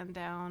his hand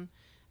down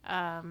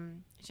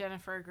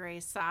Jennifer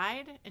Grey's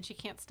side, and she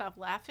can't stop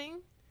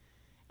laughing.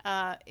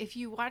 If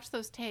you watch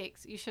those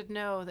takes, you should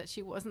know that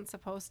she wasn't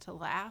supposed to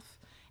laugh,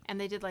 and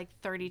they did like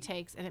 30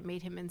 takes, and it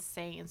made him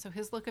insane. So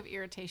his look of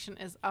irritation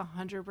is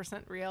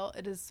 100% real.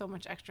 It is so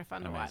much extra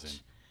fun to watch. Amazing.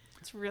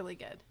 It's really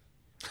good.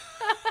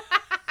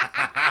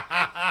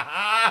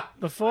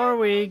 Before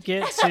we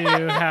get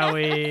to how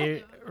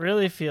we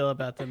really feel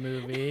about the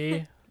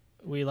movie,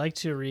 we like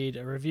to read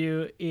a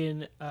review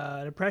in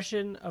an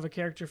impression of a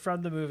character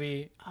from the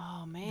movie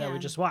Oh man, that we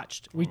just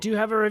watched. We do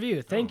have a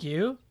review. Thank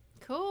you,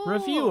 cool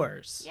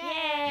reviewers.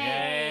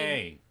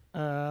 Yay!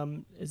 Yay!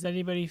 Does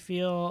anybody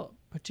feel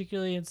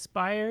particularly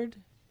inspired?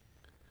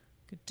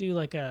 Could do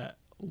like a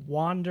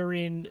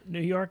wandering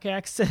New York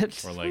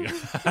accent. Or like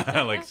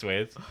like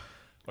Swayze.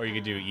 Or you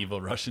could do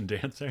evil Russian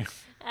dancer.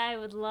 I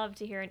would love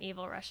to hear an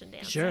evil Russian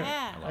dance. Sure,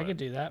 Yeah. I could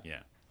do that. Yeah.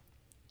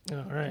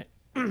 All right.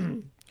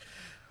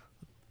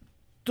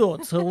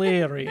 That's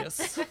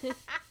hilarious.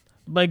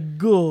 By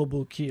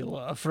Gobu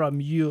Killer from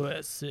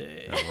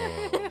USA.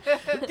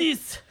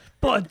 This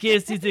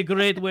podcast is a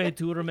great way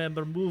to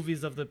remember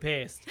movies of the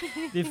past.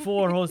 The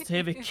four hosts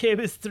have a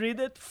chemistry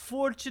that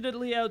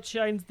fortunately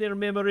outshines their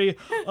memory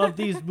of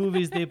these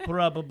movies they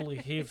probably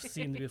have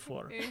seen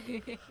before.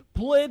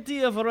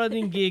 Plenty of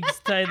running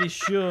gigs tie the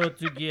show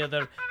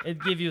together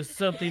and give you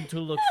something to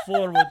look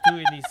forward to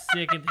in the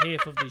second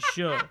half of the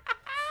show.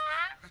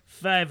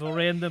 5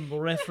 random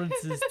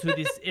references to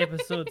this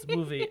episode's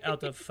movie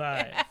out of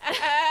 5.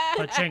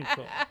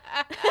 Pachenko.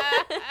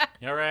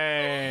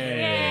 Hooray!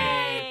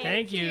 Yay!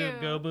 Thank you, you.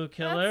 Gobu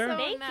Killer. That's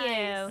so Thank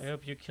nice. I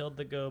hope you killed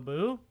the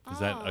Gobu. Is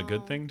that a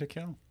good Oh. thing to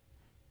kill?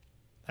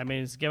 I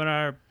mean, it's giving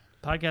our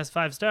podcast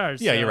 5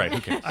 stars. Yeah, so you're right.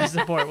 Who cares? I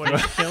support what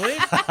he's killing.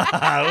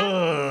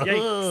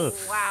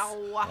 Yikes.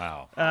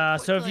 Wow. Wow.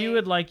 So if you Quickly.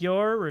 would like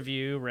your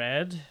review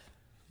read,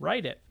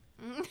 write it.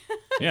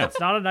 Yeah. It's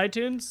not on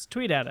iTunes.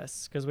 Tweet at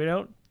us because we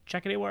don't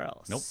check anywhere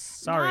else. Nope.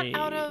 Sorry.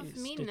 Not out of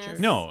Stitcher. meanness.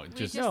 No, we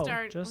just- just, No,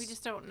 aren't, we just-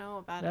 just don't know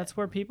about That's it.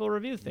 where people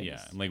review things.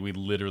 Yeah. Like we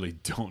literally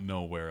don't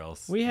know where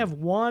else. We have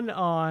one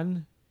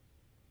on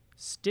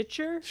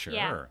Stitcher. Sure.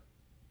 Yeah.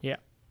 Yeah.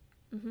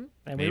 And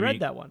we Maybe- read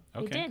that one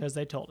We Okay. did. because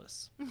they told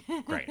us.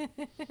 Great.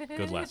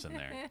 Good lesson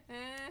there.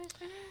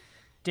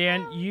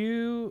 Dan,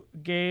 you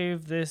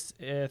gave this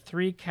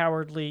 3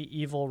 cowardly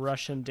evil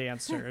Russian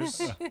dancers.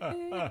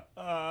 Yeah.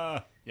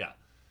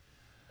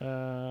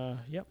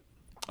 Yep.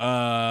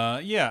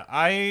 Yeah.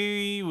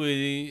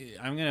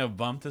 I'm gonna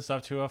bump this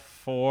up to a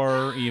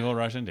 4 evil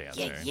Russian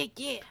dancer. Yeah.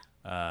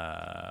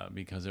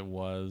 Because it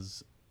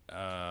was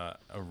a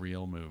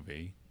real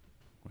movie,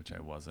 which I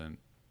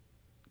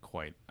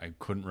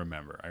couldn't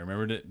remember. I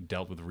remembered it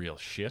dealt with real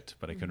shit,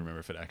 but I couldn't remember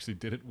if it actually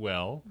did it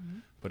well.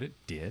 But it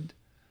did.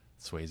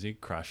 Swayze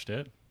crushed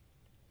it.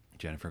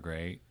 Jennifer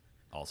Grey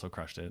also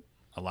crushed it.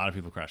 A lot of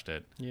people crushed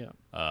it. Yeah.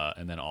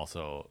 And then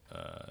also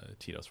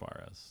Tito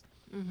Suarez,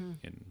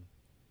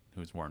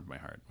 who's warmed my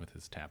heart with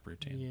his tap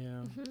routine.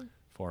 Yeah.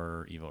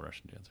 4 evil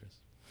Russian dancers.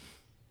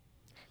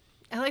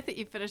 I like that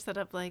you finished that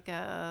up like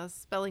a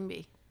spelling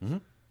bee. Mhm.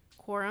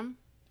 Quorum.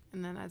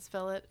 And then I'd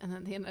spell it, and then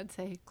at the end I'd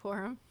say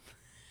quorum.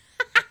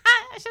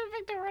 I should have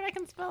picked a word I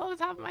can spell on the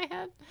top of my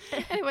head.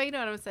 Anyway, you know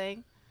what I'm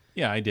saying.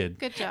 Yeah, I did.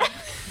 Good job.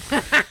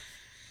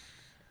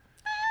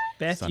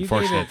 Beth, It's you gave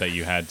unfortunate it that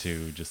you had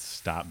to just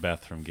stop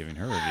Beth from giving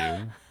her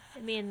review.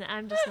 I mean,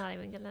 I'm just not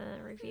even gonna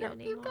review No,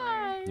 anymore. you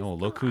guys. Oh,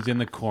 look who's in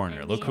the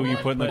corner. I Look who mean- you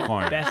put in the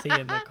corner. Bethy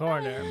in the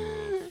corner.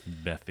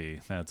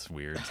 Bethy. That's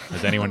weird.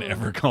 Has anyone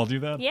ever called you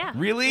that? Yeah.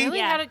 Really? Really?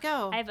 Yeah. How'd it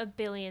go? I have a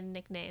billion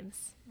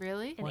nicknames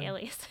Really? and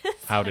aliases.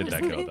 How did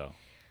that go, though?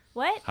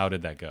 What? How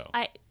did that go?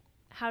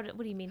 What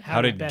do you mean?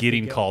 How did Bethy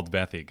getting go? called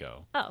Bethy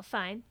go? Oh,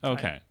 fine.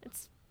 Okay.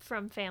 It's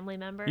from family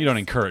members. You don't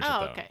encourage it,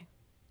 Oh, though. okay.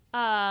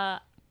 I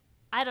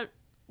don't.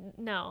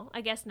 No,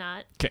 I guess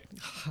not. Okay.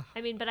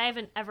 I mean, but I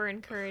haven't ever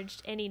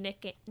encouraged any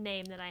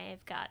nickname that I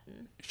have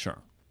gotten, Sure.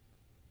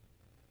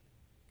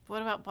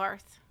 What about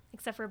Barth?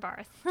 except for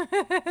Barth.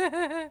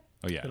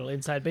 Oh, yeah. Little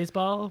inside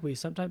baseball. We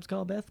sometimes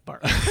call Beth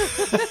Bart.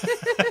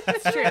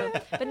 It's true,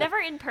 but never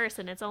in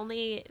person. It's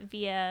only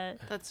via.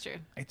 That's true.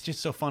 It's just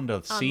so fun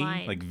to see.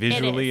 Online. Like,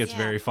 visually, It is, it's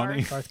yeah, very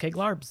funny. Barth K.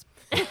 Glarbs.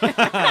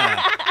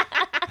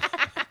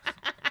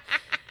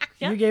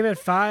 Yep. You gave it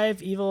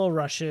 5 evil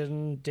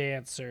Russian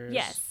dancers.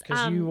 Yes,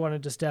 Because you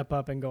wanted to step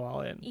up and go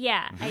all in.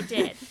 Yeah, I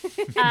did.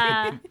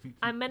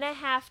 I'm gonna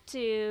have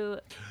to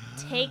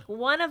take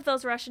one of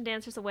those Russian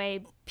dancers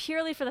away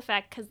purely for the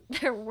fact because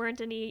there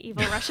weren't any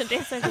evil Russian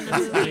dancers in the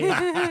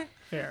movie.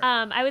 Fair.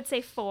 I would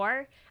say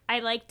 4. I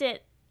liked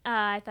it.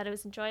 I thought it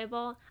was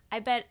enjoyable. I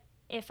bet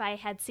if I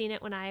had seen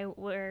it when I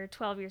were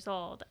 12 years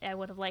old, I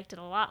would have liked it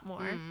a lot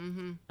more.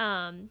 Mm-hmm.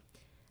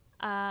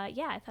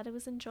 Yeah, I thought it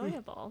was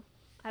enjoyable.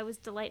 I was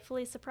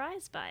delightfully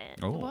surprised by it.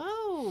 Oh,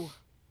 Whoa.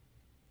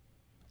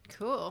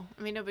 Cool.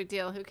 I mean, no big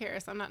deal. Who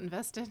cares? I'm not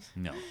invested.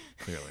 no.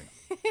 Clearly.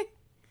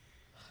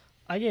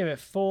 I gave it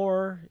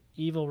 4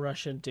 evil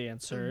Russian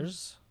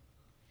dancers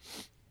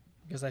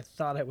because I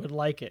thought I would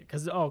like it.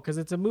 Because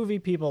it's a movie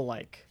people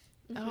like.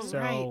 Oh, So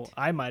right.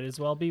 I might as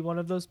well be one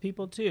of those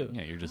people too.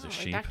 Yeah, you're just a Like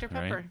sheep, Dr.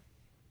 Pepper. right?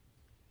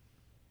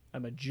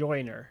 I'm a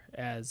joiner,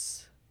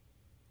 as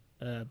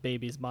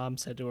baby's mom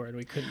said to her, and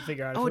we couldn't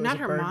figure out if Oh, it was not a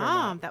her bird or mom.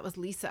 not. That was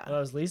Lisa. Oh, that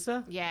was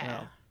Lisa?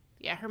 Yeah. Oh.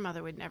 Yeah, her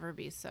mother would never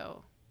be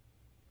so.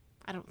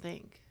 I don't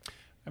think.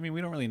 I mean,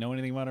 we don't really know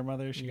anything about her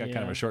mother. She got kind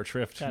of Yeah. a short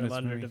shrift. Kind in of this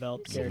movie.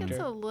 underdeveloped She gets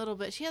character. a little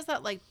bit. She has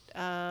that like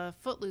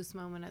footloose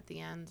moment at the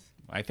end.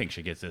 I think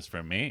she gets this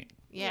from me.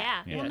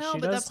 Yeah. Yeah. Well, Yeah, no, she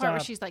but does that part where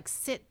stop. she's like,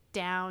 "Sit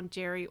down,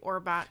 Jerry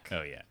Orbach."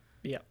 Oh, yeah.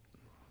 Yeah.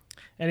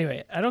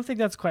 Anyway, I don't think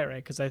that's quite right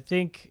because I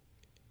think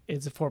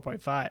it's a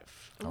 4.5.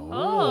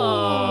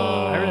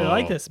 Oh. I really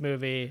like this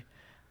movie.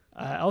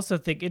 I also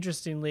think,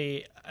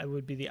 interestingly, I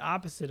would be the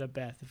opposite of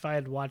Beth. If I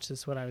had watched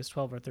this when I was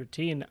 12 or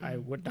 13, I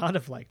would not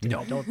have liked it.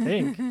 No. I don't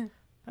think.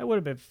 I would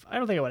have been. I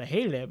don't think I would have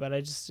hated it, but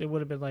it would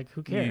have been like,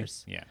 who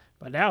cares? Yeah.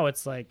 But now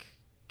it's like,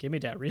 give me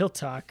that real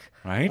talk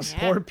Right? of Yeah.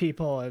 poor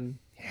people and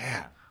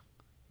Yeah.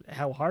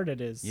 how hard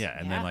it is. Yeah,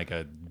 and Yeah. then like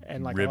a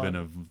And, like, a ribbon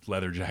lot- of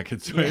leather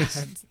jacket Yeah, twist.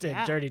 and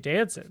Yeah. Dirty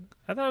Dancing.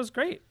 I thought it was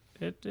great.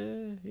 It,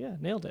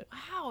 nailed it.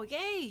 Wow!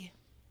 Yay!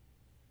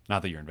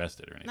 Not that you're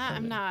invested or anything. Nah,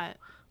 I'm not.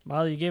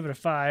 Molly, you gave it a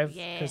 5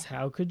 Yeah. because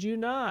how could you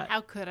not?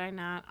 How could I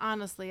not?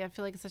 Honestly, I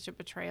feel like it's such a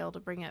betrayal to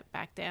bring it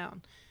back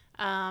down.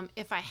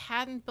 If I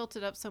hadn't built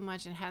it up so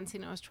much and hadn't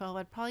seen it when I was 12,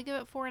 I'd probably give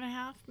it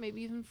 4.5,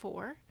 maybe even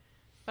 4.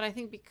 But I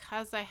think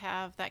because I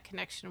have that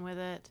connection with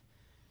it,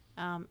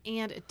 and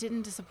it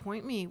didn't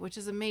disappoint me, which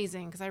is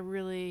amazing because I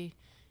really,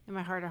 in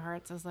my heart of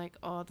hearts, I was like,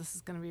 oh, this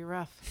is going to be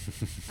rough.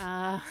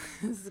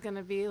 This is going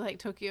to be like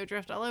Tokyo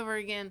Drift all over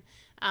again.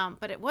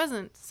 But it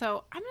wasn't.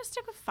 So I'm going to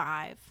stick with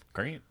 5.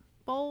 Great.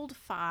 Bold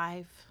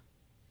 5.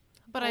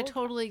 But I Bold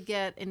totally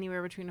get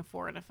anywhere between a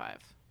 4 and a 5.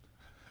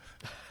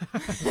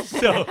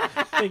 So,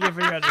 Thank you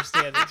for your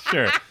understanding.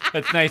 sure.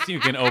 It's nice you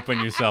can open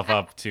yourself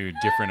up to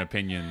different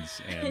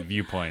opinions and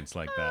viewpoints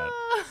like that.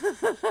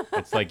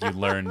 It's like you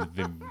learned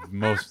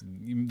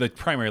the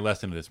primary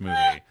lesson of this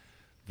movie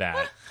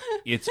that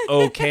it's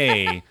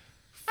okay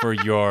for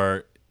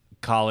your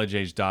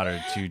college-age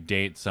daughter to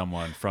date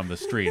someone from the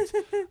streets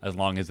as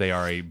long as they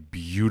are a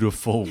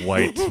beautiful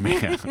white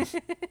man.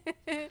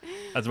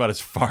 That's about as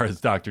far as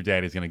Dr.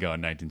 Daddy's going to go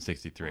in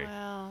 1963.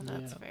 Well,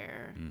 that's Yeah.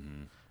 fair.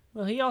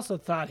 Well, he also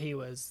thought he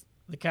was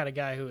the kind of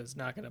guy who was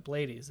knocking up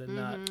ladies and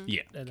not.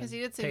 Yeah. Because he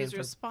did say he was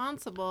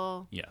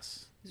responsible.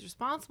 Yes. He was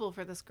responsible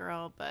for this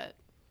girl, but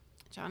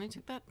Johnny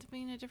took that to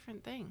mean a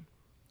different thing.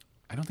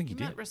 I don't think He he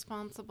meant did.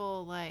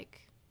 responsible,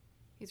 like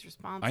he's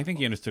responsible. I think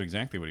he understood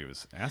exactly what he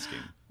was asking.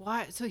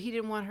 Why? So he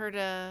didn't want her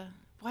to.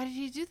 Why did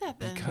he do that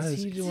then? Because he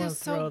Is didn't he want to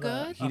just so throw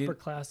good? the He upper didn't-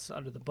 class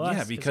under the bus.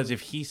 Yeah, because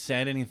if he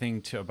said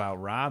anything about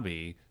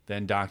Robbie,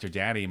 then Dr.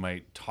 Daddy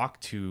might talk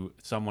to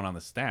someone on the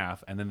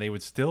staff, and then they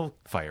would still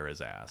fire his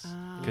ass.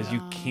 Because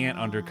you can't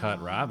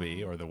undercut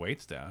Robbie or the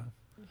wait staff.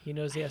 he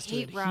knows he has to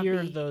hate adhere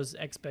Robbie. those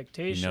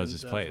expectations. He knows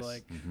his of, place.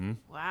 like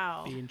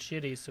Wow. being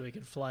shitty, so he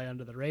can fly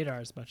under the radar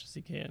as much as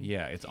he can.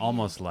 Yeah, it's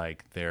almost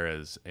like there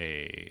is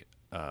a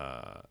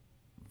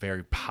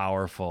very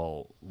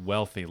powerful,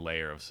 wealthy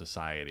layer of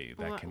society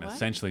that can What?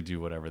 essentially do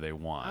whatever they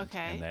want.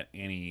 Okay. And that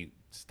any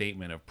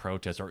statement of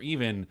protest or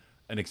even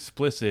an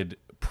explicit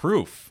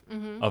proof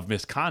of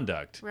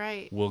misconduct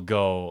Right. will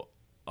go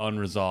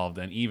unresolved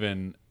and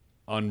even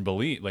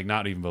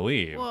not even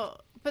believed.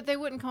 Well, but they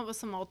wouldn't come up with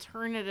some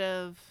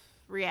alternative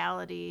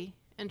reality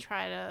and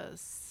try to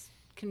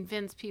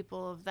convince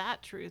people of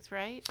that truth,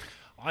 right?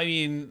 I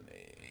mean,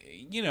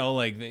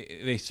 like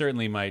they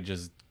certainly might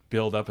just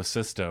build up a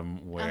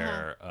system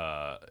where,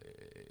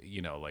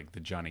 like the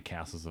Johnny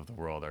Castles of the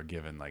world are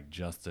given like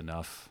just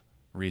enough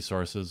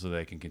resources so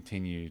they can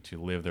continue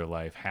to live their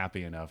life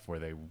happy enough where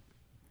they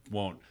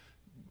won't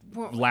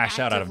lash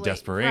out of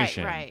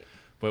desperation, right.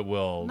 but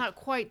will Not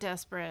quite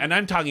desperate. And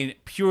I'm talking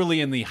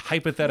purely in the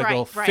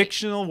hypothetical Right.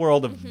 fictional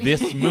world of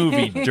this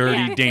movie,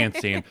 Dirty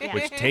Dancing,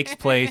 which takes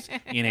place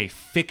in a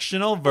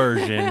fictional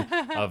version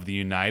of the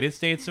United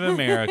States of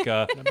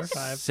America Number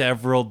 5.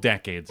 several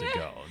decades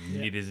ago.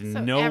 It is in So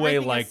no way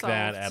everything is like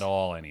that solved. at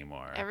all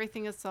anymore.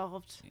 Everything is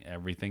solved.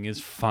 Everything is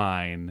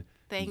fine.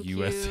 Thank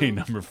USA you.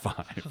 number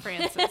 5.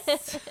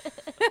 Francis.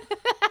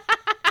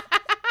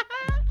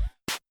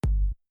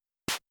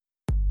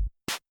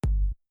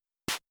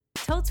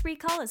 Totes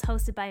Recall is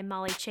hosted by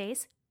Molly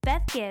Chase,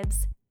 Beth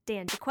Gibbs,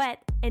 Dan DeQuette,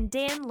 and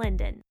Dan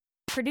Linden.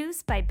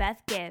 Produced by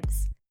Beth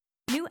Gibbs.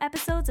 New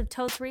episodes of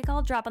Totes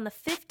Recall drop on the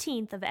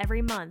 15th of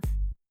every month.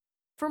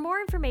 For more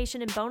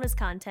information and bonus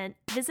content,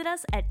 visit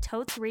us at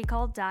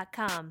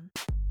totesrecall.com.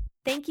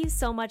 Thank you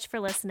so much for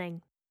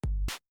listening.